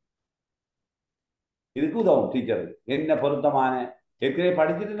 இதுக்கு உதவும் டீச்சர். என்ன பொருத்தமான ஏற்கனவே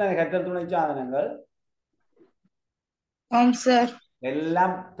படிச்சுட்டு நான் கற்றல் துணை சாதனங்கள் ஆம் சார்.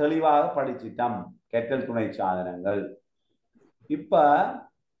 எல்லாம் தெளிவாக படிச்சிட்டோம். கற்றல் துணை சாதனங்கள். இப்ப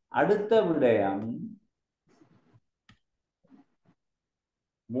அடுத்த விடயம்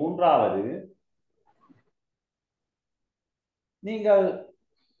மூன்றாவது, நீங்கள்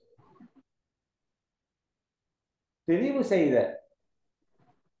தெரிவு செய்த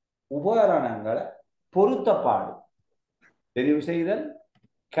உபகரணங்களை பொருத்தப்பாடு. தெரிவு செய்தல்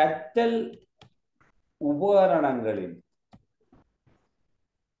கற்றல் உபகரணங்களின்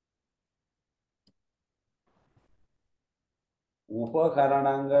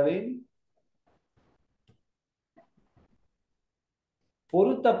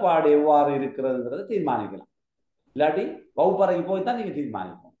பொருத்தப்பாடு எவ்வாறு இருக்கிறதுங்கிறத தீர்மானிக்கலாம். இல்லாட்டி வகுப்பறைக்கு போய் தான் நீங்க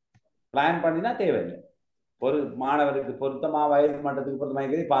தீர்மானிக்கணும். பிளான் பண்ணினா தேவையில்லை. ஒரு மாணவருக்கு பொருத்தமா வயது மட்டத்துக்கு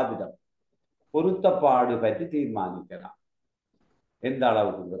பொருத்தமாக பார்த்துட்டோம். பொருத்தப்பாடு பற்றி தீர்மானிக்கலாம் எந்த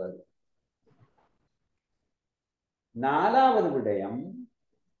அளவுக்குங்கிறது. நாலாவது விடயம்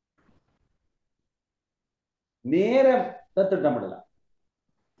நேரத்தை திட்டமிடலாம்.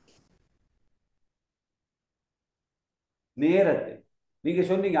 நேரத்தை நீங்க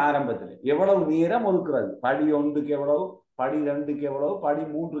சொன்னீங்க ஆரம்பத்தில் எவ்வளவு நேரம் ஒதுக்குறது, படி 1க்கு எவ்வளவு, படி 2க்கு எவ்வளவு, படி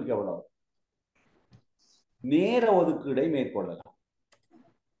 3க்கு எவ்வளவு, நேர ஒதுக்கீடை மேற்கொள்ளலாம்.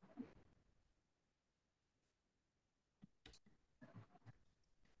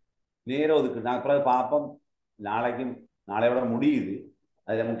 நேர ஒதுக்கீடு நான் பிறகு பார்ப்போம். நாளையோட முடியுது.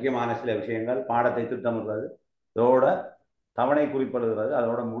 அதுல முக்கியமான சில விஷயங்கள் பாடத்தை திட்டமிடுறது, அதோட தவணை குறிப்பிடுறது,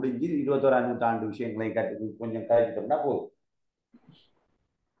 அதோட முடிஞ்சு 21ஆம் நூற்றாண்டு விஷயங்களையும் கொஞ்சம் கழிச்சிட்டோம்னா போதும்.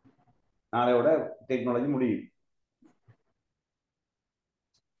 நாளையோட டெக்னாலஜி முடியும்.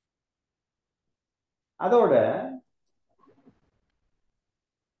 அதோட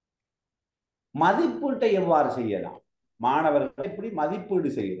மதிப்பீட்டை எவ்வாறு செய்யலாம், மாணவர்கள் எப்படி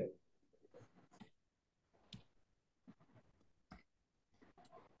மதிப்பீடு செய்கிறது.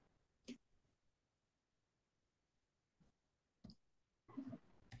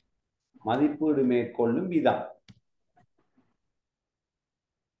 மதிப்பீடு மேற்கொள்ளும்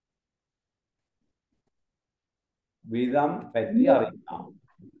விதம் பற்றி அறியலாம்.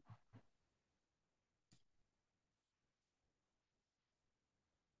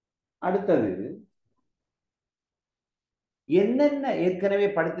 அடுத்தது என்னென்ன ஏற்கனவே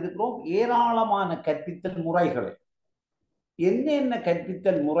படித்திருக்கிறோம், ஏராளமான கற்பித்தல் முறைகளை, என்னென்ன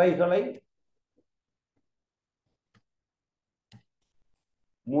கற்பித்தல் முறைகளை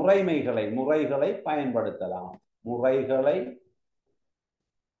பயன்படுத்தலாம். முறைகளை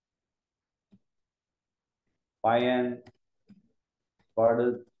பயன்படுத்தலாம்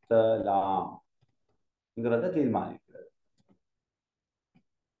தீர்மானிக்கிறது.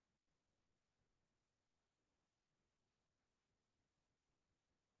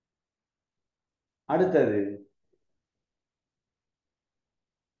 அடுத்தது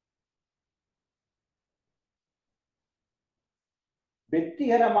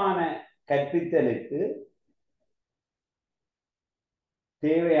வெற்றிகரமான கற்பித்தலுக்கு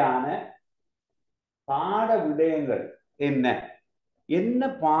தேவையான பாட விடயங்கள் என்ன, என்ன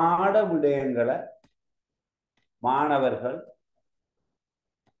பாட விடயங்களை மாணவர்கள்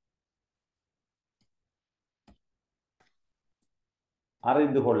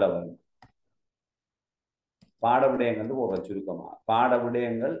அறிந்து கொள்ள வேண்டும். பாட விடயங்கள் ஒரு சுருக்கமா பாட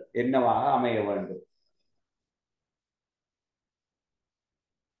விடயங்கள் என்னவாக அமைய வேண்டும்.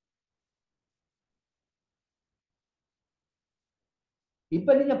 இப்ப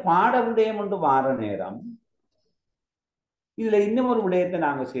நீங்க பாட விடயம் என்று வார நேரம் இதுல இன்னும் ஒரு விடயத்தை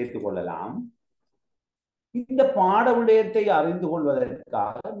நாங்க சேர்த்துக் கொள்ளலாம். இந்த பாட விடயத்தை அறிந்து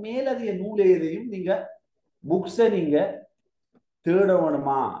கொள்வதற்காக மேலதிக நூல் எதையும் நீங்க புக்ஸை நீங்க தேட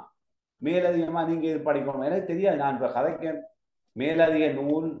வேணுமா, மேலதிகமா நீங்க இது படிக்கணும், எனக்கு தெரியாது. நான் இப்ப கதைக்க மேலதிக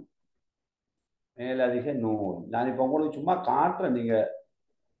நூல் நான் இப்ப உங்களுக்கு சும்மா காட்டுறேன்.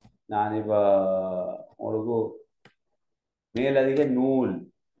 நான் இப்ப உங்களுக்கு மேலதிக நூல்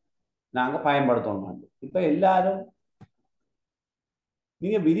நாங்க பயன்படுத்தணும். இப்ப எல்லாரும்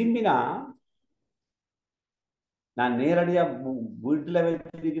நீங்க விரும்பினா நான் நேரடியா வீட்டுல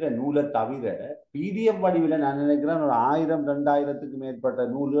வைத்திருக்கிற நூலை தவிர பிடிஎஃப் வடிவில் நான் நினைக்கிறேன் ஒரு 1000-2000க்கு மேற்பட்ட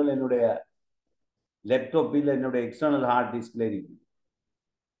நூல்கள் என்னுடைய லேப்டாப்பில் என்னுடைய எக்ஸ்டர்னல் ஹார்ட் டிஸ்க்ல இருக்கு,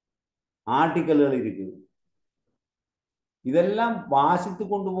 ஆர்டிக்கல்கள் இருக்குது. இதெல்லாம் வாசித்து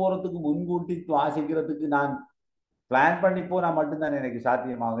கொண்டு போறதுக்கு முன்கூட்டி வாசிக்கிறதுக்கு நான் பிளான் பண்ணி போனா மட்டும்தான் எனக்கு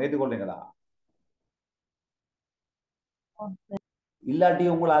சாத்தியமாகும். ஏற்றுக்கொள்ளுங்களா? இல்லாட்டி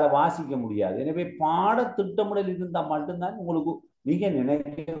உங்களால வாசிக்க முடியாது. எனவே பாட திட்டமிடல் இருந்தால் மட்டும்தான் உங்களுக்கு, நீங்க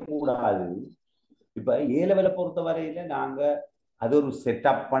நினைக்க கூடாது இப்ப ஏ லெவலை பொறுத்த வரையில நாங்க அது ஒரு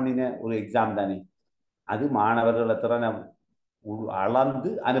செட்டப் பண்ணின ஒரு எக்ஸாம் தானே. அது மாணவர்களை திறனை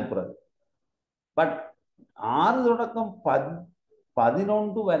அளந்து அனுப்புறது. பட் 6 தொடக்கம்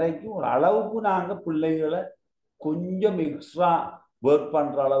 11 வரைக்கும் ஒரு அளவுக்கு நாங்க பிள்ளைகளை கொஞ்சம் எக்ஸ்ட்ரா ஒர்க்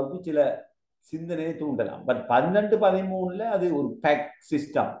பண்ற அளவுக்கு சில சிந்தனையை தூண்டலாம். பட் 12 13ல அது ஒரு பேக்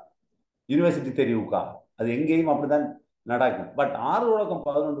சிஸ்டம், யூனிவர்சிட்டி தெரிவுக்கா அது எங்கேயும் அப்படிதான் நடக்கும். பட் 6 தொடக்கம்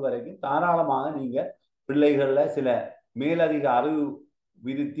 11 வரைக்கும் தாராளமாக நீங்க பிள்ளைகள்ல சில மேலதிக அறிவு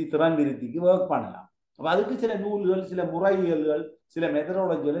விருத்தி, திறன் விருத்திக்கு ஒர்க் பண்ணலாம். அப்ப அதுக்கு சில நூல்கள், சில முறையியல்கள், சில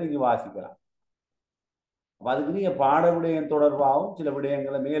மெத்தடாலஜிகளை நீங்க வாசிக்கலாம். அப்ப அதுக்கு நீங்க பாட விடயம் தொடர்பாகவும் சில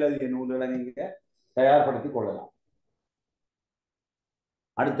விடயங்களை, மேலதிக நூல்களை நீங்க தயார்படுத்தி கொள்ளலாம்.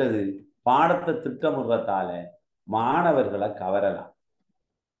 அடுத்தது, பாடத்தை திட்டமிடுறதால மாணவர்களை கவரலாம்.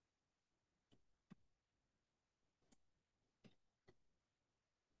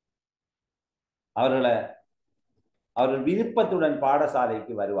 அவர்கள் விருப்பத்துடன்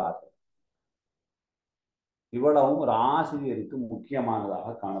பாடசாலைக்கு வருவார்கள். இவ்வளவும் ஒரு ஆசிரியருக்கு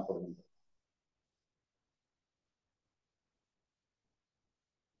முக்கியமானதாக காணப்படுகின்றது.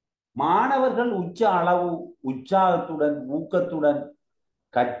 மாணவர்கள் உற்சாகத்துடன் ஊக்கத்துடன்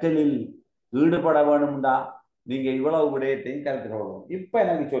கற்றலில் ஈடுபட வேணும்டா நீங்க இவ்வளவு விடயத்தையும் கருத்தில் கொள்ளணும். இப்ப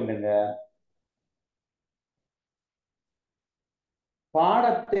எனக்கு சொல்லுங்க,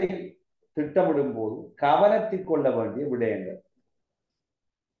 பாடத்தை திட்டமிடும் போது கவனத்தில் கொள்ள வேண்டிய விடயங்கள்.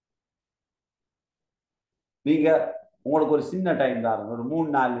 நீங்க உங்களுக்கு ஒரு சின்ன டைம் தான், ஒரு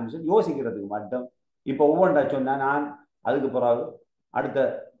 3-4 நிமிஷம் யோசிக்கிறதுக்கு மட்டும். இப்ப ஒவ்வொன்றா சொன்னா நான் அதுக்கு பிறகு அடுத்த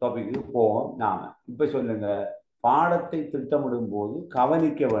டாபிக்கு போவோம். நாம இப்ப சொல்லுங்க, பாடத்தை திட்டமிடும் போது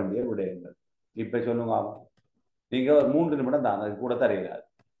கவனிக்க வேண்டிய விடயங்கள். இப்ப சொல்லுங்க, நீங்க ஒரு 3 நிமிடம் தான், அது கூட தரையிடாது.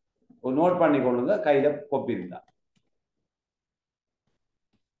 ஒரு நோட் பண்ணி கொள்ளுங்க, கையில கொப்பி இருந்தா.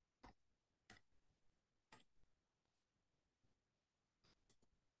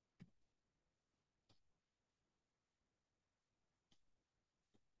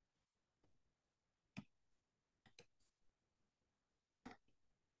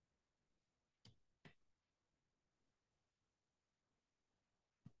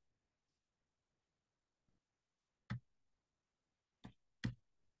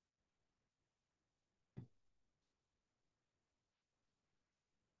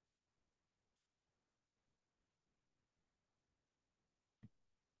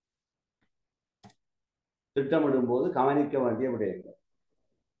 திட்டமிடும் போது கவனிக்க வேண்டிய விடயங்கள்.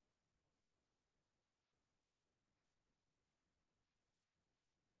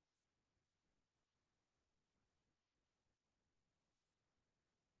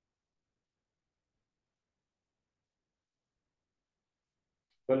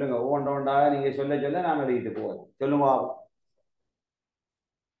 சொல்லுங்க, ஒவ்வொன்றாக நீங்க சொல்ல சொல்ல நான் எழுதிட்டு போவோம். சொல்லுங்க,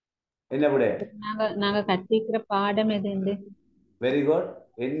 என்ன விடயம்? நாங்க கற்பிக்கிற பாடம் எது? Very good.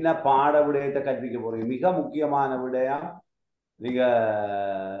 என்ன பாட விடயத்தை கற்பிக்க போறீங்க? மிக முக்கியமான விடயம். நீங்க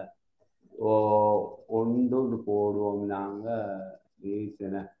ஒன்று போடுவோம் நாங்க. 1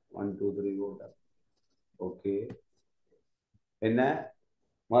 2 3 போட்ட. ஓகே, என்ன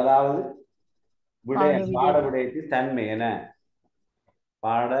முதலாவது விடயம்? பாட விடயத்தின் தன்மை என்ன?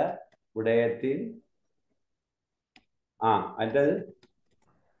 பாட விடயத்தின் அடுத்தது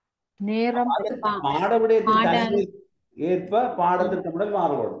நேரம். பாட விடயத்தின் தன்மை ஏற்ப பாடத்திட்டமிடல்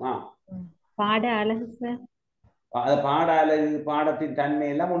மாறுபடும். பாட அழகு சார். பாட அழகு, பாடத்தின் தன்மை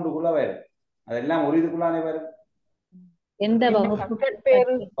எல்லாம் ஒன்றுக்குள்ள வரும். அதெல்லாம் ஒரு இதுக்குள்ளானே வரும். எந்த வகுப்பு?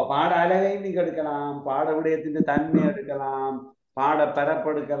 பாட அழகையும் நீங்க எடுக்கலாம், பாட விடயத்தின் தன்மை எடுக்கலாம், பாட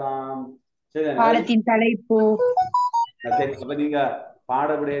பரப்பெடுக்கலாம். பாடத்தின் தலைப்பு. அப்ப நீங்க பாட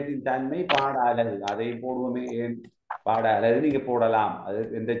விடயத்தின் தன்மை, பாட அழகு அதையும் போடுவோமே. ஏன் பாட அழகு நீங்க போடலாம், அது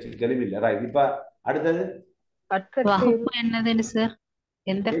எந்த சிக்கலும் இல்லை. ரைட். இப்ப அடுத்தது வகுப்பு என்னதுன்னு சார்?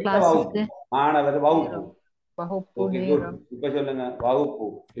 எந்த கிளாஸுக்கு? மாணவர் வகுப்பு. வகுப்பு. இப்ப சொல்லுங்க, வகுப்பு.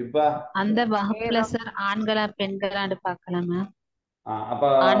 இப்ப அந்த வகுப்புல சார் ஆண்களா பெண்களான்னு பார்க்கலாமா?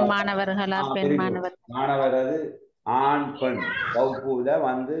 அப்ப ஆண் மாணவர்களா பெண் மாணவர்? மாணவர் அது ஆண் பெண். வகுப்புல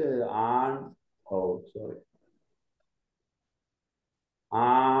வந்து ஆண் சாரி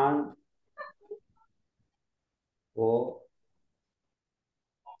ஆண்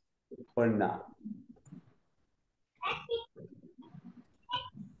பெண்ணா?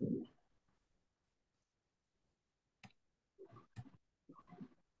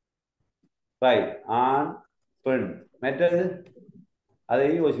 ரைட். ஆண் பெண். மற்றது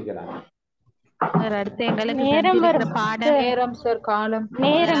அதையும் யோசிக்கலாம். அடுத்து எங்களுக்கு பாடம் நேரம் சார், காலம்.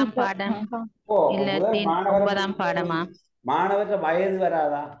 நேரம் பாடம் சார். இல்ல 9ஆம் பாடமா? மாணவர்கிட்ட வயது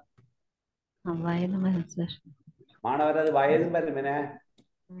வராதா? வயது வரும் சார். மாணவர் அது வயது வரும் என்ன?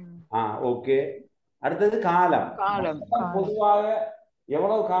 ஓகே. அடுத்தது காலம். காலம் காலம் பொதுவாக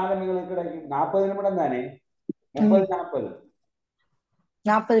எவ்வளவு காலம் எங்களுக்கு கிடைக்கும்? 40 நிமிடம் தானே? 30 40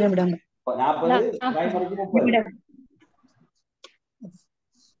 40 நிமிடங்கள் 40 பிரைமரிக்கு 30. நிமிடம்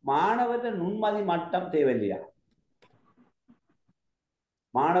மாணவர்கள் நுண்மதி மட்டம் தேவையில்லையா?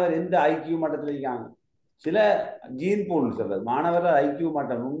 மாணவர் எந்த ஐக்கியூ மட்டத்தில் இருக்காங்க? சில ஜீன் பூல் சொல்றது மாணவர்கள் ஐக்கியூ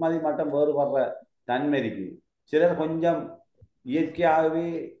மட்டம் நுண்மதி மட்டம் வேறுபடுற தன்மை இருக்கு. சிலர் கொஞ்சம் இயற்கையாகவே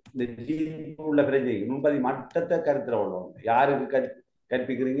இந்த ஜீன் பூல்ல பிரச்சனை நுண்மதி மட்டத்தை கருத்துல உள்ளவங்க. யாருக்கு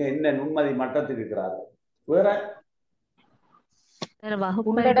கற்பிக்கிறீங்க? என்ன நுண்மதி மட்டத்தில் இருக்கிறார்கள்? வேற சார்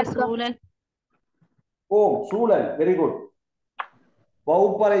வகுப்பறை உள்ளடக்கம் சூழல். ஓ சூழல், வெரி குட்.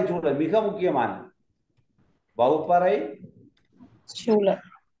 வகுப்பறை சூழல் மிக முக்கியமானது. வகுப்பறை சூழல்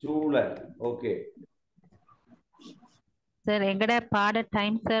சூழல். ஓகே சார் எங்கட பாட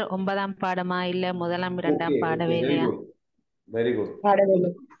டைம் சார் 9ஆம் பாடமா இல்ல முதலாம் ஓகே இரண்டாம் பாட வெரி வேலையா? Good very good. பாடவேலை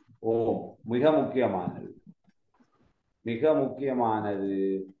ஓ மிக முக்கியமானது மிக முக்கியமானது.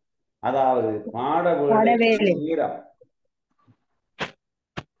 அதாவது பாடவேளை பாடவேலை நேரம்.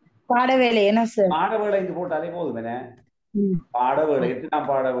 பாடவேலை என்ன சார்? பாடவேளை இங்கு போட்டாலே போதும். என்ன பாடவேளை? எத்தனாம்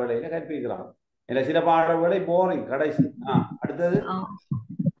பாடவேளையில கற்பிக்கலாம். இல்ல சில பாடவேளை போரிங் கடைசி. அடுத்தது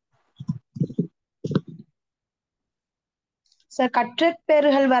சார்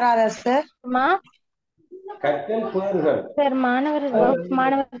கற்றப்பேறுகள் வராதா சார்? கற்றல் பேறுகள். சார் மாணவர்கள்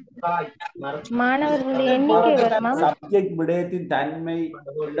எண்ணிக்கை வருமா? சப்ஜெக்ட் விடயத்தின் தன்மை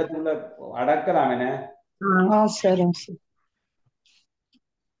இடத்துல அடக்கலாம். என்ன சரி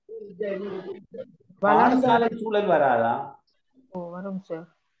பாடசாலை சூழல் வராதா? வரும் சார்.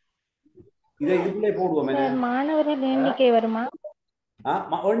 இதை இதுக்குள்ளே போடுவோம். என்ன சார் மாணவர்கள் எண்ணிக்கை வருமா?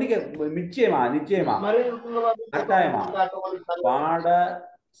 நிச்சயமா நிச்சயமா கட்டாயமா.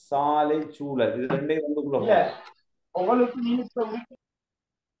 பாடசாலை சூழல் இது ரெண்டே வந்துக்குள்ள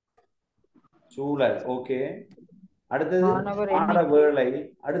சூழல். ஓகே அடுத்தது மாணவர் பாடவேளை.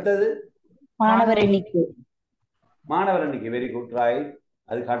 அடுத்தது மாணவர் எண்ணிக்கை. மாணவர் எண்ணிக்கை. Very good right.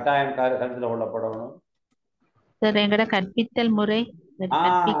 அது கட்டாயம் கருத்துல கொள்ளப்படணும். சார் எங்கட கற்பித்தல் முறை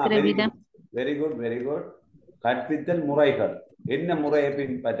கற்பிக்கிற விதம். Very good very good. கற்பித்தல் முறைகள் என்ன முறையை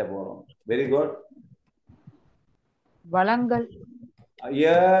பின்பற்ற போறோம்? Very good. வளங்கள்.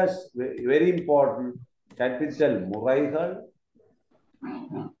 Yes very important. கற்பித்தல் முறைகள்.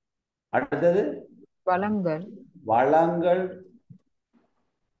 அடுத்தது வளங்கள். வளங்கள்.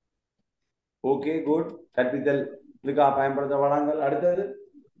 Okay good. கற்பித்தல் பயன்படுத்த வளங்கள். அடுத்தது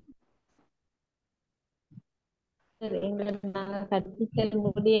நாங்க கற்பித்தல்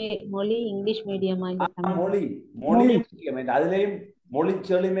மொழி இங்கிலீஷ் மீடியமா இல்ல தமிழ்? மொழி மொழி முக்கியம். அதுலயும் மொழி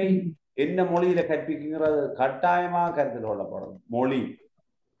செழுமை என்ன மொழியில கற்பிக்குங்கிறது கட்டாயமாக கருத்தில் கொள்ளப்படும். மொழி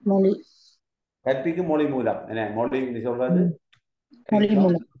மொழி கற்பிக்கும் மொழி மூலம். என்ன மொழி சொல்றது? மொழி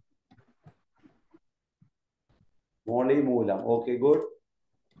மூலம். மொழி மூலம். Okay good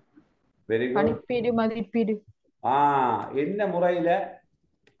very good. கணிப்பீடு மதிப்பீடு. என்ன முறையில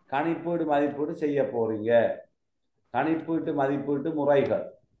கணிப்பீடு மதிப்பீடு செய்ய போறீங்க? கணிப்பீட்டு மதிப்பீட்டு முறைகள்.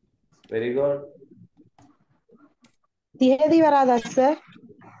 Very good. திகதி வராதா சார்?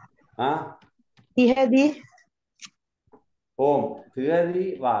 திகதி ஓம் திகதி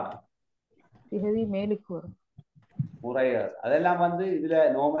வாரம் திகதி மேலுக்கு வரும். முறைகள் அதெல்லாம் இதுல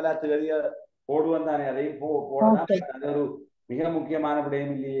நோமலா திகதிய போடுவோம் தானே. அதையும் போடலாம். அது ஒரு மிக முக்கியமான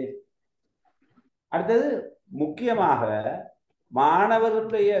விடயம் இல்லையே. அடுத்தது முக்கியமாக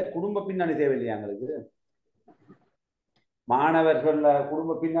மாணவர்களுடைய குடும்ப பின்னணி தேவையில்லையா எங்களுக்கு? மாணவர்கள்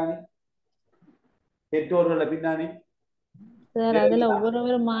குடும்ப பின்னணி, பெற்றோர்கள பின்னணி சார் அதுல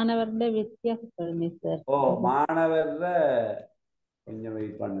ஒவ்வொரு மாணவருடைய வித்தியாசப்படுமே சார். மாணவர்ல கொஞ்சம்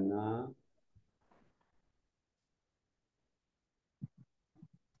வெயிட் பண்ணுங்க.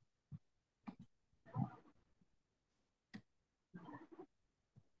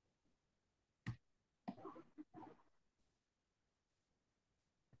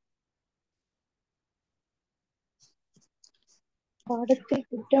 பாடத்தில்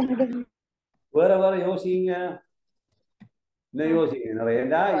திட்டமிடல். வேற வேற யோசிங்க. இன்னும் யோசிங்க நிறைய.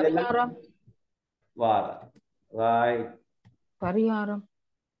 இதெல்லாம் வார ராய் பரிகாரம்.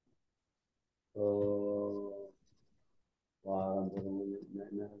 வாரம்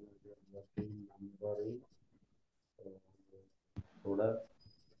தொடர்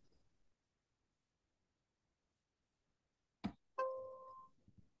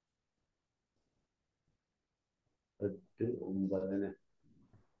 8 9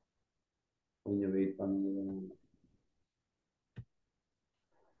 கொஞ்சம் வெயிட் பண்ணுங்க.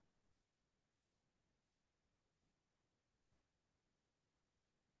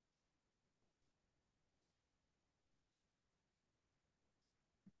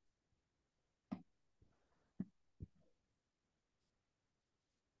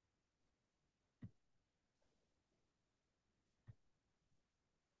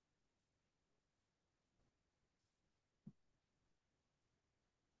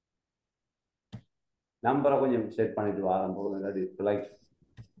 நம்பரை கொஞ்சம் செட் பண்ணிட்டு வாரம் போகுது லைக்.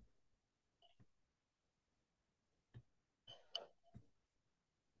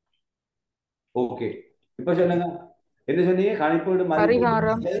 ஓகே, இப்ப சொல்லுங்க, என்ன சொன்னீங்க? கணிப்பீடு மதிப்பீடு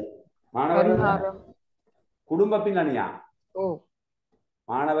பரிகாரம் மாணவர்கள் பரிகாரம் குடும்ப பின்னணியா? ஓ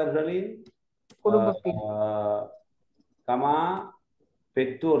மாணவர்களின் குடும்பப்பின் கமா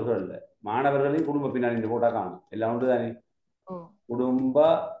பெற்றோர்கள், மாணவர்களின் குடும்ப பின்னணி போட்டா காணும் எல்லாம் ஒன்று தானே. ஓ குடும்ப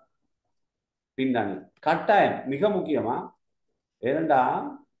பின்னணி கட்டாயம் மிக முக்கியமா. ஏனண்டா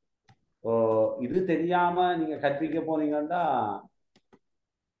இது தெரியாம நீங்க கற்பிக்க போனீங்கன்னா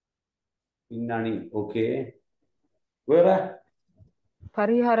பின்னணி. ஓகே, வேற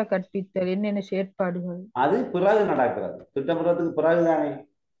பரிகார கற்பித்தல் என்னென்ன செயற்பாடுகள்? அது பிறகு நடக்கிறது, திட்டமிடுறதுக்கு பிறகுதானே,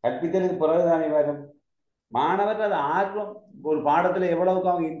 கற்பித்தலுக்கு பிறகுதானே வரும். மாணவர் அது ஆர்வம், ஒரு பாடத்துல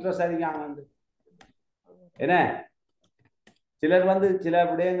எவ்வளவுக்கு அவங்க இன்ட்ரெஸ்ட் ஆகிக்காங்க. என்ன சிலர் சில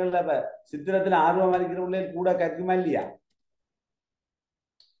விடயங்கள்ல சித்திரத்துல ஆர்வம் இருக்கிறவங்களே கூட கற்குமா இல்லையா?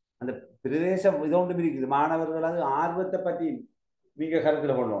 அந்த பிரதேசம் இதொன்றும் இருக்குது. மாணவர்கள் அது ஆர்வத்தை பற்றி நீங்க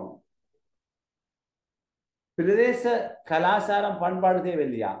கருத்துல கொள்ளணும். பிரதேச கலாச்சாரம் பண்பாடு தேவை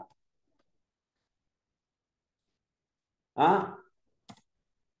இல்லையா?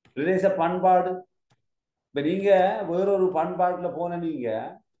 பிரதேச பண்பாடு. இப்ப நீங்க வேறொரு பண்பாட்டுல போன நீங்க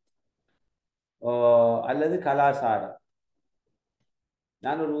அல்லது கலாச்சாரம்,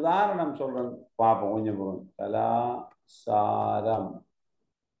 நான் ஒரு உதாரணம் சொல்றேன் பார்ப்போம் கொஞ்சம் போகும். கலாச்சாரம்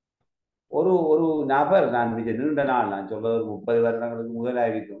ஒரு ஒரு நபர், நான் மிக நீண்ட நாள், நான் சொல்றது 30 வருடங்களுக்கு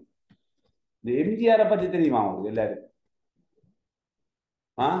முதலாகிட்டோம். இந்த எம்ஜிஆரை பத்தி தெரியுமா உங்களுக்கு எல்லாரும்?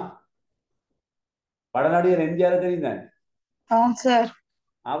 படநடிகர் எம்ஜிஆர் தெரியுந்தானே? ஆம் சார்.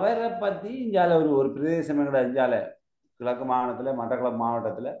 அவரை பத்தி இந்தியால ஒரு பிரதேசம் எங்கட இந்தியால கிழக்கு மாகாணத்துல மட்டக்களப்பு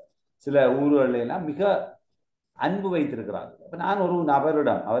மாவட்டத்துல சில ஊர்கள்ல எல்லாம் மிக அன்பு வைத்திருக்கிறார். அப்ப நான் ஒரு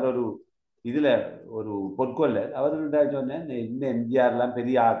நபரிடம், அவர் ஒரு இதுல ஒரு பொற்கொள்ள, அவர்கிட்ட சொன்னேன், இந்த எம்ஜிஆர்லாம்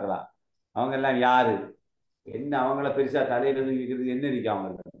பெரிய ஆக்கலாம், அவங்க எல்லாம் யாரு என்ன, அவங்கள பெருசா தலையில இருக்கிறது என்ன இருக்கு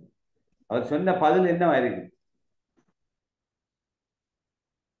அவங்களுக்கு? அவர் சொன்ன பதில் என்னவா இருக்கு?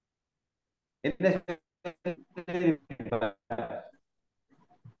 என்ன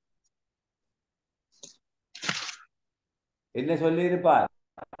என்ன சொல்லி இருப்பார்?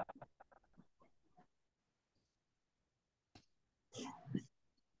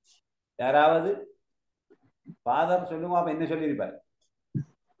 யாராவது ஃபாதர் சொல்லுங்க, அப்ப என்ன சொல்லி இருப்பார்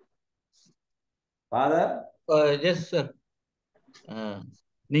ஃபாதர்? Yes sir.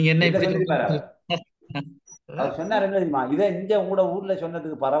 நீங்க என்ன என்ன இப்படி சொல்லியிருப்பார் அவர்? அவர் சொன்னார் என்ன தெரியுமா? இதை இங்க உங்களோட ஊர்ல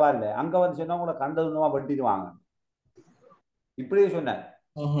சொன்னதுக்கு பரவாயில்ல, அங்க சொன்னா உங்களை கண்டதுமா வெட்டிடுவாங்க, இப்படியே சொன்னார்.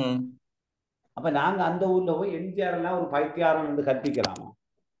 அப்ப நாங்க அந்த ஊர்ல போய் எம்ஜிஆர் எல்லாம் ஒரு பைத்தியாரம் என்று கற்பிக்கலாமா?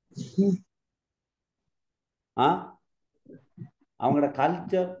 அவங்களோட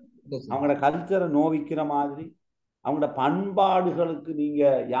கல்ச்சரை நோவிக்கிற மாதிரி, அவங்களோட பண்பாடுகளுக்கு நீங்க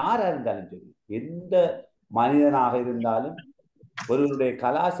யாரா இருந்தாலும் சரி, எந்த மனிதனாக இருந்தாலும் ஒருவருடைய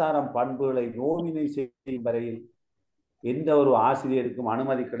கலாச்சாரம் பண்புகளை நோவினை செய்யும் வரையில் எந்த ஒரு ஆசிரியருக்கும்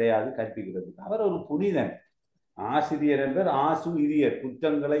அனுமதி கிடையாது கற்பிக்கிறது. அவர் ஒரு புனிதன். ஆசிரியர் என்பவர் ஆசு இரியர்,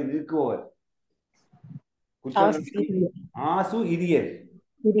 குற்றங்களை நீக்குபவர். ஆசு இரியர்,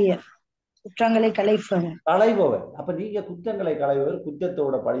 குற்றங்களை களைபவர். அப்ப நீங்க குற்றங்களை களைபவர்,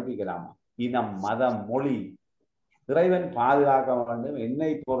 குற்றத்தோட படிப்பிக்கலாமா? இனம், மதம், மொழி இறைவன் பாதுகாக்க வேண்டும். என்னை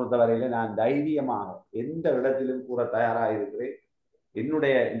பொறுத்தவரையில நான் தைரியமாக எந்த இடத்திலும் கூட தயாராக இருக்கிறேன்.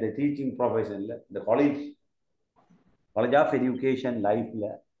 என்னுடைய இந்த டீச்சிங் ப்ரொஃபஷன்ல, இந்த காலேஜ் ஆஃப் எஜுகேஷன் லைஃப்ல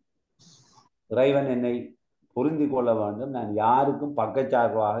இறைவன் என்னை புரிந்து கொள்ள வேண்டும். நான் யாருக்கும்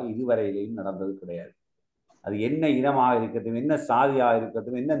பக்கச்சார்பாக இதுவரையிலையும் நடந்தது கிடையாது. அது என்ன இனமாக இருக்கட்டும், என்ன சாதியாக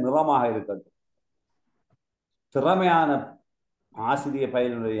இருக்கட்டும், என்ன நிறமாக இருக்கட்டும், திறமையான ஆசிரியர்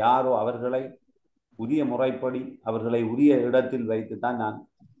பயிலுடைய யாரோ அவர்களை உரிய முறைப்படி அவர்களை உரிய இடத்தில் வைத்துத்தான் நான்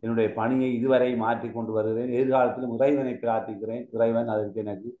என்னுடைய பணியை இதுவரை மாற்றிக் கொண்டு வருகிறேன். எதிர்காலத்திலும் இறைவனை பிரார்த்திக்கிறேன், இறைவன் அதற்கு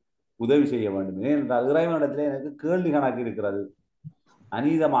எனக்கு உதவி செய்ய வேண்டும். ஏனென்றால் இறைவனிடத்திலே எனக்கு கேள்வி கணக்கு இருக்கிறது.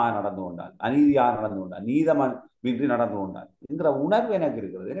 அநீதமாக நடந்து கொண்டால், அநீதியாக நடந்து கொண்டால், நீதமின்றி நடந்து கொண்டால் என்கிற உணர்வு எனக்கு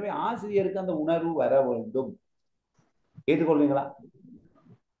இருக்கிறது. எனவே ஆசிரியருக்கு அந்த உணர்வு வர வேண்டும். ஏற்றுக்கொள்வீங்களா?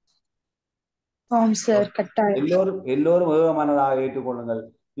 எல்லோரும் ஏகமனதாக ஏற்றுக்கொள்ளுங்கள்.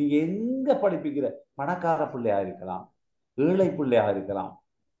 நீங்க எங்க படிப்பிக்கிற பணக்கார பிள்ளையா இருக்கலாம், ஏழை பிள்ளையாக இருக்கலாம்,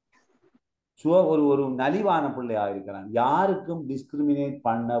 ஒரு நலிவான பிள்ளையாக இருக்கலாம், யாருக்கும் டிஸ்கிரிமினேட்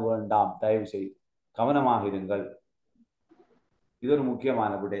பண்ண வேண்டாம். தயவு செய்து கவனமாக இருங்கள். இது ஒரு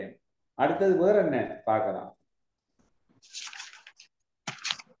முக்கியமான விடயம். அடுத்தது வேற என்ன பார்க்கலாம்?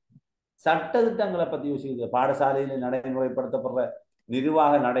 சட்ட திட்டங்களை பத்தி யோசிக்க, பாடசாலையில் நடைமுறைப்படுத்தப்படுற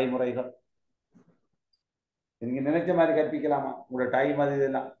நிர்வாக நடைமுறைகள் நீங்க நினைச்ச மாதிரி கற்பிக்கலாமா? உங்களோட டைம் அது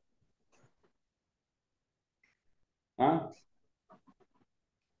இதெல்லாம்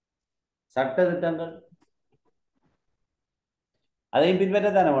சட்ட திட்டங்கள் அதையும்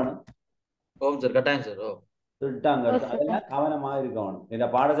பின்பற்றத்தானே வேணும். ஓம் சார் கட்டாயம் சார். ஓ திட்டங்கள் அதெல்லாம் கவனமாக இருக்க வேணும். இந்த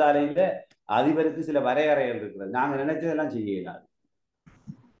பாடசாலையில அதிபருக்கு சில வரையறைகள் இருக்கிறது. நாங்க நினைச்சதெல்லாம் செய்யலாம்.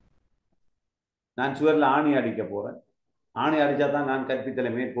 நான் சுவரில் ஆணி அடிக்க போறேன், ஆணி அடிச்சா தான் நான்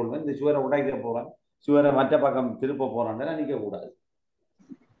கற்பித்தலை மேற்கொள்வேன், இந்த சுவரை உடைக்க போறேன், சுவரை மற்ற பக்கம் திருப்ப போறேன்னு நினைக்க கூடாது.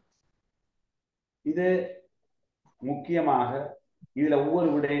 இது முக்கியமாக இதுல ஒவ்வொரு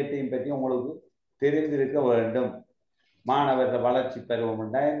விடயத்தையும் பற்றி உங்களுக்கு தெரிந்திருக்க வேண்டும். மாணவர்கள் வளர்ச்சி பருவம்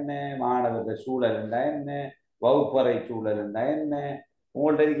என்றா என்ன, மாணவர்கள் சூழல் என்றா என்ன, வகுப்பறை சூழல் என்றா என்ன,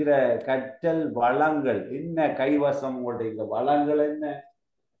 உங்கள்ட்ட இருக்கிற கற்றல் வளங்கள் என்ன, கைவசம் உங்கள்ட்ட இருக்கிற வளங்கள் என்ன,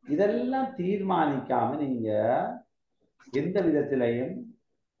 இதெல்லாம் தீர்மானிக்காம நீங்க எந்த விதத்திலையும்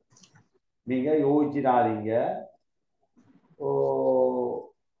நீங்க யோசிச்சிடாதீங்க.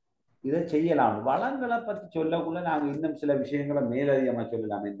 இதை செய்யலாம். வளங்களை பற்றி சொல்லக்குள்ள நாங்க இன்னும் சில விஷயங்களை மேலதிகமா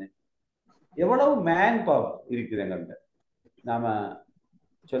சொல்லலாம். என்ன எவ்வளவு மேன் பவர் இருக்குது எங்கள்கிட்ட நாம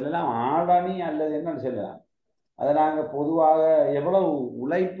சொல்லலாம், ஆடணி அல்லது என்னன்னு சொல்லலாம். அதை நாங்க பொதுவாக எவ்வளவு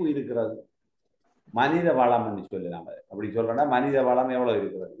உழைப்பு இருக்கிறது, மனித வளம் என்று சொல்லலாம். அப்படி சொல்றோம்னா மனித வளம் எவ்வளவு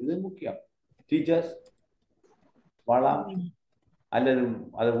இருக்கிறது, இது முக்கியம். டீச்சர்ஸ் வளம் அல்லது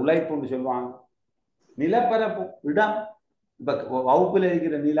அது உழைப்புன்னு சொல்லுவாங்க. நிலப்பரப்பு இடம், இப்ப வகுப்புல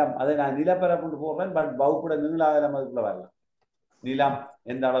இருக்கிற நிலம் அதை நான் நிலப்பரப்புன்னு போடுறேன். பட் வகுப்புட நீளாதலம் அதுக்குள்ள வரலாம். நிலம்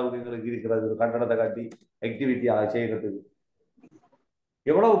எந்த அளவுக்கு எங்களுக்கு இருக்கிறது, ஒரு கட்டடத்தை கட்டி ஆக்டிவிட்டி அதை செய்யறதுக்கு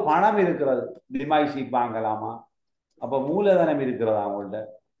எவ்வளவு பணம் இருக்கிறது, டிமாய்ஷீட் வாங்கலாமா, அப்ப மூலதனம் இருக்கிறதா அவங்கள்ட்ட,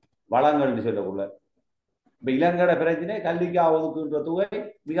 வளங்கள்னு சொல்லக்குள்ள. இப்ப இலங்கட பிரச்சனை கல்விக்கா ஒதுக்குன்ற தொகை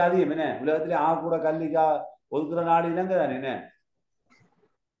மிக அதிகம். என்ன உலகத்திலே கூட கல்விக்கா ஒதுக்குற நாடு இலங்கை தானே. என்ன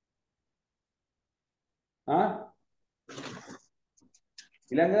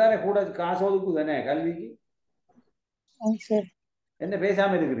இலங்கை தானே கூட காசு ஒதுக்கு தானே கல்விக்கு. என்ன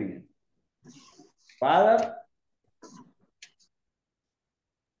பேசாம இருக்கிறீங்க ஃபாதர்?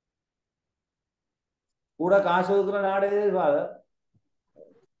 கூட காசு ஒதுக்குற நாடு ஃபாதர்?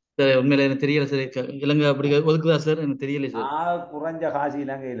 சார் உண்மையில எனக்கு தெரியல சார். இலங்கை அப்படி ஒதுக்குதா சார்? எனக்கு தெரியல சார். குறைஞ்ச காசு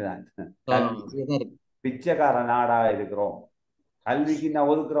இலங்கையில தான். பிச்சைக்கார நாடா இருக்கிறோம். கல்விக்கு நான்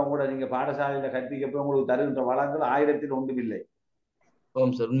ஒதுக்குறோம் கூட. நீங்க பாடசாலையில கற்பிக்க உங்களுக்கு தருகின்ற வளங்கள் 1000 ஒன்றுமில்லை.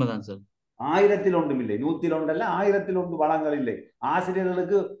 ஓம் சார் உண்மைதான் சார். 1000 ஒன்றுமில்லை, 101 அல்ல, 1001 வளங்கள் இல்லை.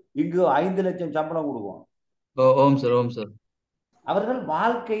 ஆசிரியர்களுக்கு இங்கு 5 லட்சம் சம்பளம் கொடுக்கும். ஓம் சார். ஓம் சார். அவர்கள்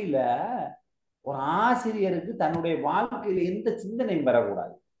வாழ்க்கையில ஒரு ஆசிரியருக்கு தன்னுடைய வாழ்க்கையில எந்த சிந்தனையும்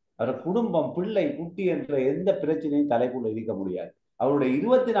வரக்கூடாது. அவர் குடும்பம், பிள்ளை, குட்டி என்ற எந்த பிரச்சனையும் தலைக்குள்ள இருக்க முடியாது. அவருடைய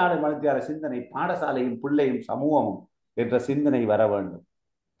 24 மணி நேர சிந்தனை பாடசாலையும் பிள்ளையும் சமூகமும் என்ற சிந்தனை வர வேண்டும்.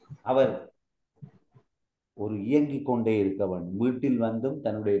 அவர் ஒரு இயங்கிக் கொண்டே இருக்க வேண்டும். வீட்டில் வந்தும்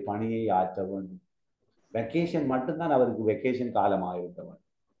தன்னுடைய பணியை ஆற்ற வேண்டும். வெக்கேஷன் மட்டும்தான் அவருக்கு வெக்கேஷன் காலமாக இருக்க வேண்டும்.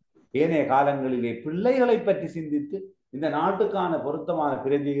 ஏனைய காலங்களிலே பிள்ளைகளை பற்றி சிந்தித்து இந்த நாட்டுக்கான பொருத்தமான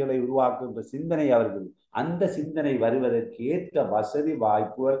பிரதிகளை உருவாக்குகின்ற சிந்தனை அவர்கள், அந்த சிந்தனை வருவதற்கு ஏற்ற வசதி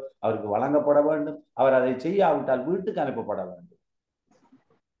வாய்ப்புகள் அவருக்கு வழங்கப்பட வேண்டும். அவர் அதை செய்யாவிட்டால் வீட்டுக்கு அனுப்பப்பட வேண்டும்.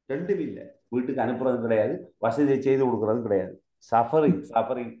 ரெண்டும் இல்லை. வீட்டுக்கு அனுப்புறதும் கிடையாது, வசதியை செய்து கொடுக்கறதும் கிடையாது. சஃபரிங்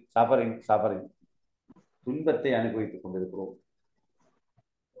சஃபரிங் சஃபரிங் சஃபரிங், துன்பத்தை அனுபவித்துக் கொண்டிருக்கிறோம்.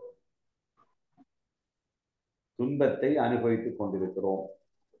 துன்பத்தை அனுபவித்துக் கொண்டிருக்கிறோம்.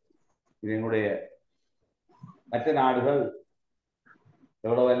 இது என்னுடைய மற்ற நாடுகள்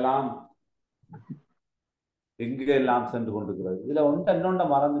எவ்வளவெல்லாம் எங்கெல்லாம் சென்று கொண்டிருக்கிறது. இதுல இன்னொண்ட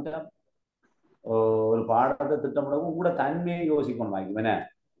மறந்துட்டா, ஒரு பாடத்தை திட்டமிடவும் கூட தன்மையை யோசிக்கணும். வாங்கி என்ன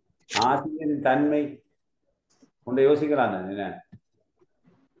ஆசிரியரின் தன்மை கொண்டு யோசிக்கலாம். என்ன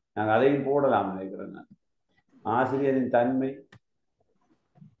நாங்கள் அதையும் போடலாம் நினைக்கிறேன். ஆசிரியரின் தன்மை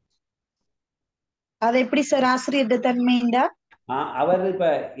அது எப்படி சார் ஆசிரியர் தன்மைண்டா? அவர் இப்ப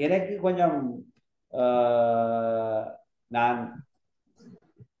எனக்கு கொஞ்சம் நான்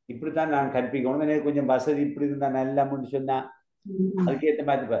இப்படித்தான் நான் கற்பிக்கணும், எனக்கு கொஞ்சம் வசதி இப்படி இருந்தா நல்ல சொன்னா அதுக்கேற்ற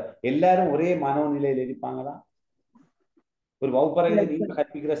மாதிரி எல்லாரும் ஒரே மனோநிலையில் இருப்பாங்களா? ஒரு வகுப்பறையில நீங்க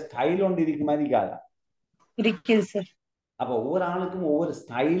கற்பிக்கிற ஸ்டைல் ஒன்று இருக்கு மாதிரி இருக்காதா? இருக்குது சார். அப்ப ஒவ்வொரு ஆளுக்கும் ஒவ்வொரு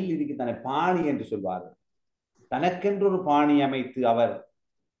ஸ்டைல் இருக்கு தானே, பாணி என்று சொல்வார்கள். தனக்கென்று ஒரு பாணி அமைத்து அவர்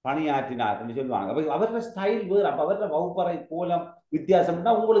பணியாற்றினார் என்று சொல்லுவாங்க. அவரோட ஸ்டைல் வேறு. அப்ப அவரோட வகுப்பறை கோலம்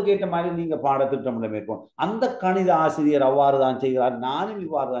வித்தியாசம்னா உங்களுக்கு ஏற்ற மாதிரி நீங்க பாடத்திட்டம் மேற்கொள்ளும். அந்த கணித ஆசிரியர் அவ்வாறு தான் செய்கிறார், நானும்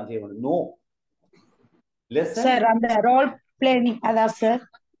இவ்வாறு தான் செய்ய வேண்டும். நோ லெசன் சார், அந்த ரோல் பிளேயிங் அதான் சார்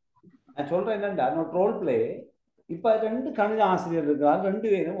நான் சொல்றேன். என்னண்டா ரோல் பிளே. இப்ப 2 கணித ஆசிரியர் இருக்கிறார், 2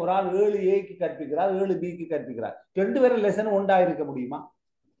 பேரும், ஒரு ஆள் 7A கற்பிக்கிறார், 7B கற்பிக்கிறார். 2 பேரும் லெசன் ஒன்றா இருக்க முடியுமா?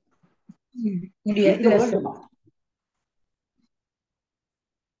 முடியாது.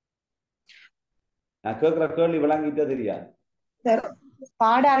 நான் கேட்கிற கேள்வி விளங்கிட்டே தெரியாது. சார்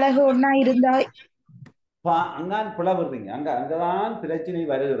பாட அழகு ஒன்னா இருந்தா அங்கான் பிளவுறீங்க. அங்கதான் பிரச்சனை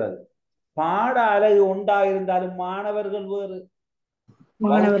வருகிறது. பாட அழகு உண்டா இருந்தாலும் மாணவர்கள் வேறு,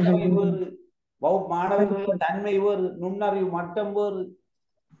 மாணவர்கள் வேறு, மாணவர்களோட தன்மை வேறு, நுண்ணறிவு மட்டம் வேறு,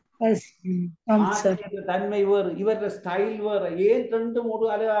 ஆசிரியர் தன்மை வேறு, இவர ஸ்டைல் வேறு. ஏன் ரெண்டும் ஒரு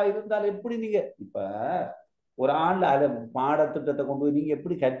அழகா இருந்தால் எப்படி நீங்க இப்ப ஒரு ஆள் பாடத்திட்டத்தை கொண்டு போய் நீங்க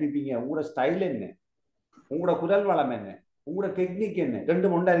எப்படி கற்பிப்பீங்க? உங்களோட ஸ்டைல் என்ன, உங்களோட குரல் வளம் என்ன, உங்களோட டெக்னிக் என்ன,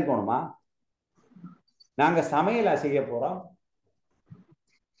 ரெண்டும் ஒன்றாரிக்கணுமா? நாங்க சமையலா செய்ய போறோம்.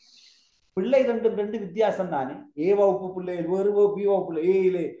 பிள்ளை ரெண்டு வித்தியாசம் தானே. ஏ வகுப்பு பிள்ளைகள் வேறு, பி வகுப்பு பிள்ளை,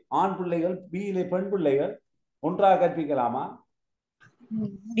 ஏயிலே ஆண் பிள்ளைகள், பியிலே பெண் பிள்ளைகள் ஒன்றாக கற்பிக்கலாமா?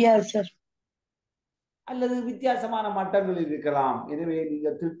 அல்லது வித்தியாசமான மட்டங்கள் இருக்கலாம். எனவே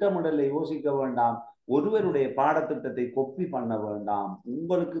நீங்கள் திட்டமிடலை யோசிக்க வேண்டாம். ஒருவருடைய பாடத்திட்டத்தை கொப்பி பண்ண வேண்டாம்.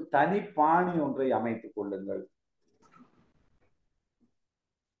 உங்களுக்கு தனி பாணி ஒன்றை அமைத்துக் கொள்ளுங்கள்.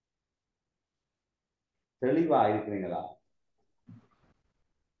 தெளிவா இருக்கிறீங்களா?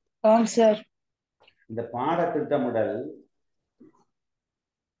 இந்த பாட திட்டமிடல்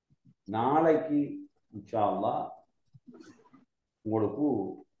நாளைக்கு இன்ஷா அல்லாஹ் உங்களுக்கு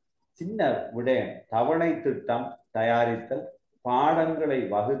சின்ன விடயம், தவணை திட்டம் தயாரித்தல், பாடங்களை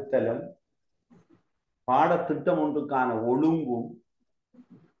வகுத்தலும், பாடத்திட்டம் ஒன்றுக்கான ஒழுங்கும்,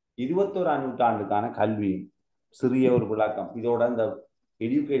 21ஆம் நூற்றாண்டுக்கான கல்வியும், சிறிய ஒரு விளக்கம். இதோட இந்த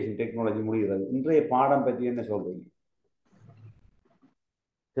எஜுகேஷன் டெக்னாலஜி முடிகிறது. இன்றைய பாடம் பற்றி என்ன சொல்றீங்க?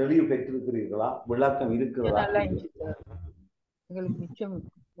 தெளிவு பெற்றிருக்கிறீர்களா? விளக்கம் இருக்கிறதா? எங்களுக்கு மிச்சம்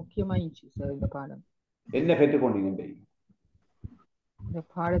முக்கியமா இருந்துச்சு சார் இந்த பாடம். என்ன பெற்றுக்கொண்டீங்க? இந்த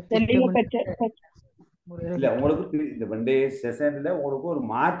பாடத்திட்டம் இல்ல உங்களுக்கு இந்த வண்டே செஷன்ல உங்களுக்கு ஒரு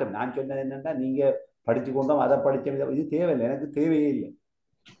மாற்றம். நான் சொன்னது என்னன்னா, நீங்க படிச்சு கொண்டோம் அதை படிச்ச இது தேவையில்லை, எனக்கு தேவையே இல்லை.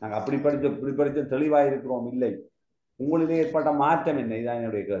 நாங்க அப்படி படிச்ச இப்படி படிச்ச தெளிவா இருக்கிறோம் இல்லை. உங்களிலே ஏற்பட்ட மாற்றம் என்ன? இதான்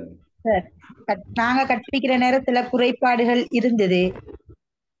என்னுடைய கேள்வி. நாங்க கற்பிக்கிற நேரத்துல குறைபாடுகள் இருந்தது,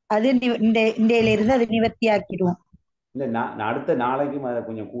 அது இன்றையில இருந்து அது நிவர்த்தி ஆக்கிடுவோம். இல்ல நான் அடுத்த நாளைக்கும் அதை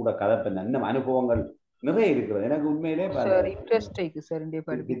கொஞ்சம் கூட கதைப்பேன். இன்னும் அனுபவங்கள் நிறைய இருக்கிறது. எனக்கு உண்மையிலே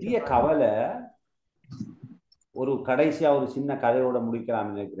பெரிய கவலை. ஒரு கடைசியா ஒரு சின்ன கதையோட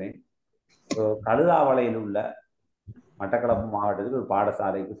முடிக்கலாம்னு நினைக்கிறேன். கழுதாவளையில் உள்ள மட்டக்களப்பு மாவட்டத்தில் ஒரு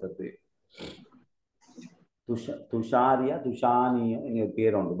பாடசாலைக்கு சத்து துஷானியோ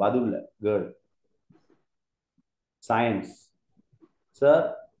பேர் உண்டு, பதுல்ல கேர்ள், சயின்ஸ் சார்.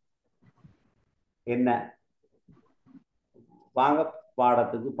 என்ன வாங்க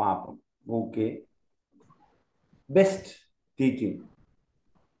பாடத்துக்கு பார்ப்போம். ஓகே, பெஸ்ட் டீச்சிங்,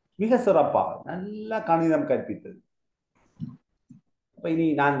 மிக சிறப்பாக நல்லா கணிதம் கற்பித்தது. அப்ப இனி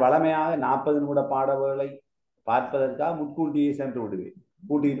நான் வளமையாக 40 நிமிட பாட வேளை பார்ப்பதற்காக முன்கூட்டியே சென்று விடுவேன்.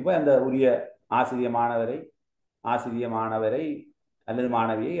 கூட்டிட்டு போய் அந்த உரிய ஆசிரிய மாணவரை அல்லது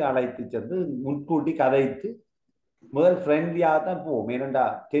மாணவியை அழைத்து சென்று முன்கூட்டி கதைத்து முதல் ஃப்ரெண்ட்லியாக தான் போவோம். ஏனெண்டா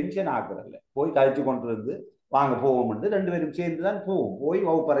டென்ஷன் ஆக்குறதில்ல. போய் கதைச்சு கொண்டு இருந்து வாங்க போவோம் என்று 2 பேரும் சேர்ந்து தான் போவோம். போய்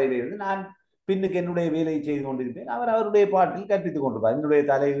வகுப்பறையில இருந்து நான் பின்னுக்கு என்னுடைய வேலையை செய்து கொண்டிருப்பேன். அவர் அவருடைய பாட்டில் கற்பித்துக் கொண்டிருப்பார். என்னுடைய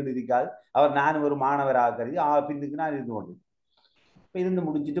தலையீடு இருக்காது. அவர் நான் ஒரு மாணவராக கருதி பின்னுக்கு நான் இருந்து கொண்டிருப்பேன். இருந்து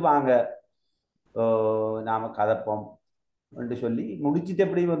முடிச்சுட்டு வாங்க நாம கதைப்போம் என்று சொல்லி முடிச்சுட்டு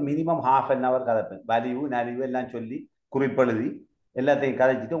எப்படி ஒரு மினிமம் ½ கதைப்பேன். வலிவு நலிவு எல்லாம் சொல்லி குறிப்பெழுதி எல்லாத்தையும்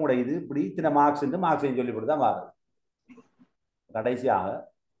கதைச்சிட்டு உங்களோட இது இப்படி இத்தனை மார்க்ஸையும் சொல்லிவிட்டு தான் வாருது. கடைசியாக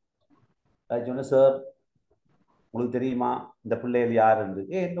சொன்ன சார் உங்களுக்கு தெரியுமா இந்த பிள்ளைகள் யார் என்று?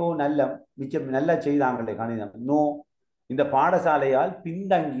 நோ, நல்ல மிச்சம் நல்லா செய்தாங்களே கணிதம். நோ, இந்த பாடசாலையால்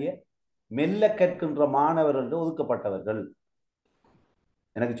பின்தங்கிய மெல்ல கற்கின்ற மாணவர்கள் ஒதுக்கப்பட்டவர்கள்.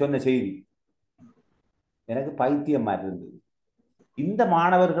 எனக்கு சொன்ன செய்தி எனக்கு பைத்தியமா இருந்தது. இந்த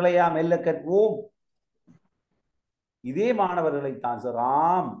மாணவர்களையா மெல்ல கற்போம்? இதே மாணவர்களைத்தான் சார்,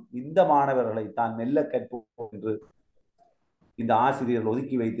 ஆம், இந்த மாணவர்களைத்தான் மெல்ல கற்போம் என்று இந்த ஆசிரியர்கள்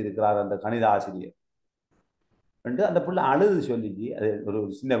ஒதுக்கி வைத்திருக்கிறார், அந்த கணித ஆசிரியர் என்று அந்த பிள்ளை அழுது சொல்லிச்சு. அது ஒரு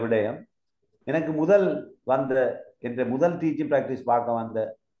சின்ன விடயம். எனக்கு முதல் டீச்சிங் பிராக்டிஸ் பார்க்க வந்த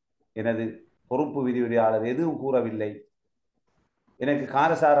எனது பொறுப்பு விரிவுரையாளர் எதுவும் கூறவில்லை. எனக்கு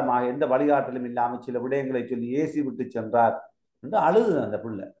காரசாரமாக எந்த வழிகாட்டலும் இல்லாமல் சில விடயங்களை சொல்லி ஏசி விட்டு சென்றார் என்று அழுது அந்த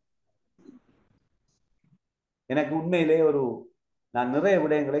பிள்ளை. எனக்கு உண்மையிலே நான் நிறைய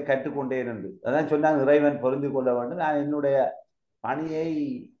விடயங்களை கற்றுக்கொண்டேன் என்று அதான் சொன்னாங்க. இறைவன் பொருந்து கொள்ள வேண்டும். நான் என்னுடைய பணியை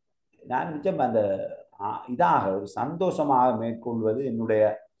நான் நிச்சயம் அந்த இதாக ஒரு சந்தோஷமாக மேற்கொள்வது என்னுடைய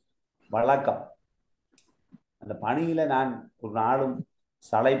வழக்கம். அந்த பணியில நான் ஒரு நாளும்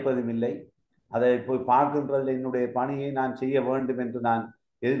சளைப்பதும் இல்லை. அதை போய் பார்க்கின்றதில் என்னுடைய பணியை நான் செய்ய வேண்டும் என்று நான்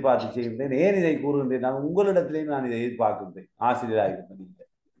எதிர்பார்த்து செய்கின்றேன். ஏன் இதை கூறுகின்றேன்? நான் உங்களிடத்திலேயும் நான் இதை எதிர்பார்க்கின்றேன். ஆசிரியராக இருந்த நீங்கள்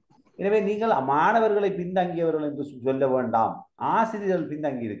எனவே நீங்கள் மாணவர்களை பின்தங்கியவர்கள் என்று சொல்ல வேண்டாம், ஆசிரியர்கள்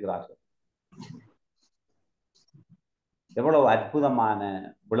பின்தங்கி இருக்கிறார்கள். எவ்வளவு அற்புதமான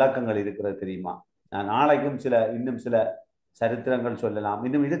விளக்கங்கள் இருக்கிறது தெரியுமா? நான் நாளைக்கும் இன்னும் சில சரித்திரங்கள் சொல்லலாம்,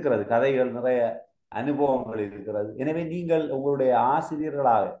 இன்னும் இருக்கிறது கதைகள், நிறைய அனுபவங்கள் இருக்கிறது. எனவே நீங்கள் உங்களுடைய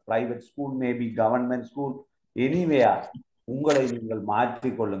ஆசிரியர்களாக, private school, maybe government school, எனிவேயா, உங்களை நீங்கள்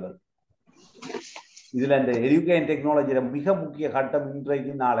மாற்றிக்கொள்ளுங்கள். இதுல இந்த எஜுகேஷன் டெக்னாலஜியில மிக முக்கிய கட்டம்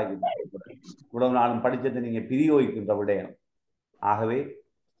இன்றைக்கும் நாளைக்கும் தான். இவ்வளவு நாளும் படிச்சதை நீங்க பிரியோகிக்கின்ற விடயம். ஆகவே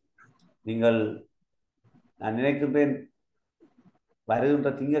நீங்கள், நான் நினைக்கின்றேன், வருகின்ற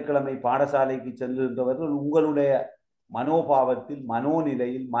திங்கட்கிழமை பாடசாலைக்கு செல்லுகின்றவர்கள் உங்களுடைய மனோபாவத்தில்,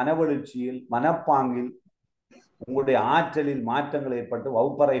 மனோநிலையில், மனவெழுச்சியில், மனப்பாங்கில், உங்களுடைய ஆற்றலில் மாற்றங்கள் ஏற்பட்டு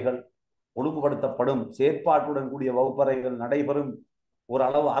வகுப்பறைகள் ஒழுங்குபடுத்தப்படும், செயற்பாட்டுடன் கூடிய வகுப்பறைகள் நடைபெறும்,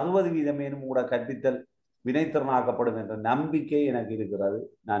 ஓரளவு 60% உங்களோட கற்பித்தல் வினைத்திறனாக்கப்படும் என்ற நம்பிக்கை எனக்கு இருக்கிறது.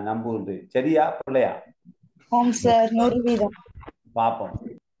 நான் நம்புகின்றேன். சரியா பிள்ளையா? ஆம் சார், 100%. பார்ப்போம்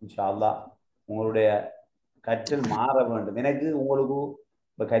இன்ஷா அல்லாஹ். உங்களுடைய கற்றல் மாற வேண்டும். எனக்கு உங்களுக்கு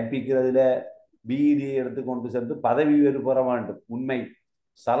இப்போ கற்பிக்கிறதுல பிஇடி எடுத்துக்கொண்டு சென்று பதவி உயர்வு பெற வேண்டும், உண்மை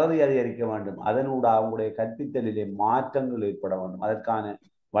சலரி அதிகரிக்க வேண்டும், அதனூட அவங்களுடைய கற்பித்தலிலே மாற்றங்கள் ஏற்பட வேண்டும், அதற்கான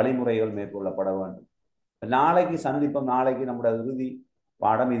வழிமுறைகள் மேற்கொள்ளப்பட வேண்டும். நாளைக்கு சந்திப்போம். நாளைக்கு நம்முடைய இறுதி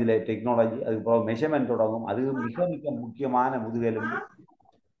பாடம் இதில் டெக்னாலஜி, அதுக்கப்புறம் மெஷர்மெண்ட் தொடங்கும். அது மிக மிக முக்கியமான முதுகெலும்பு.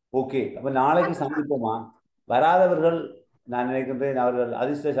 ஓகே, அப்போ நாளைக்கு சந்திப்போமா? வராதவர்கள் நான் நினைக்கின்றேன் அவர்கள்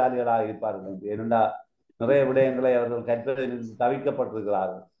அதிர்ஷ்டசாலிகளாக இருப்பார்கள் என்று. ஏனென்றா நிறைய விடயங்களை அவர்கள் கற்பதில்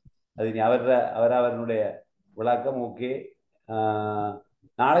தவிக்கப்பட்டிருக்கிறார்கள். அது அவருடைய விளக்கம். ஓகே,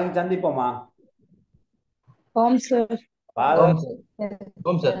 நாளைக்கு சந்திப்போமா? ஆம் சார். ஃபாதர்,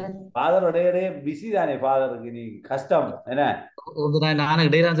 ஓம் சார். ஃபாதர் இடையிடையே பிஸி தானே ஃபாதருக்கு? நீ கஷ்டம் என்ன? நானும்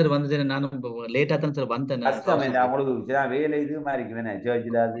இடையில சார் வந்தேன். நானும் லேட்டா தான் சார் வந்தேன். கஷ்டம் என்ன உங்களுக்கு? வேலை இது மாதிரி இருக்குதுண்ணே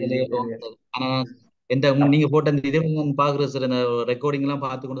சேர்ச்சில். அது ஆனா எந்த நீங்க போட்ட அந்த இதை நான் பாக்குறேன் சார். இந்த ரெக்கார்டிங் எல்லாம்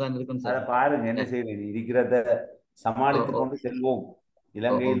பார்த்து கொண்டு தான் இருக்கேன் அதை சார். பாருங்க, என்ன செய்வேன், நீ இருக்கிறத சமாளித்துக் கொண்டு செல்வோம்,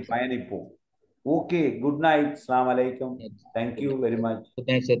 இலங்கையில் பயணிப்போம். ஓகே, குட் நைட், அஸ்ஸலாமு அலைக்கும், thank you very much.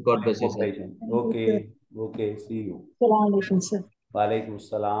 Thanks sir. God bless you sir. Okay, okay, see you. அஸ்ஸலாமு அலைக்கும் சார். வலைக்கும்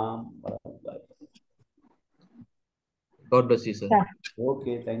அஸ்ஸலாம் வரஹ்மத்துல்லாஹி. God bless you, sir.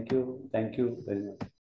 Okay, thank you very much.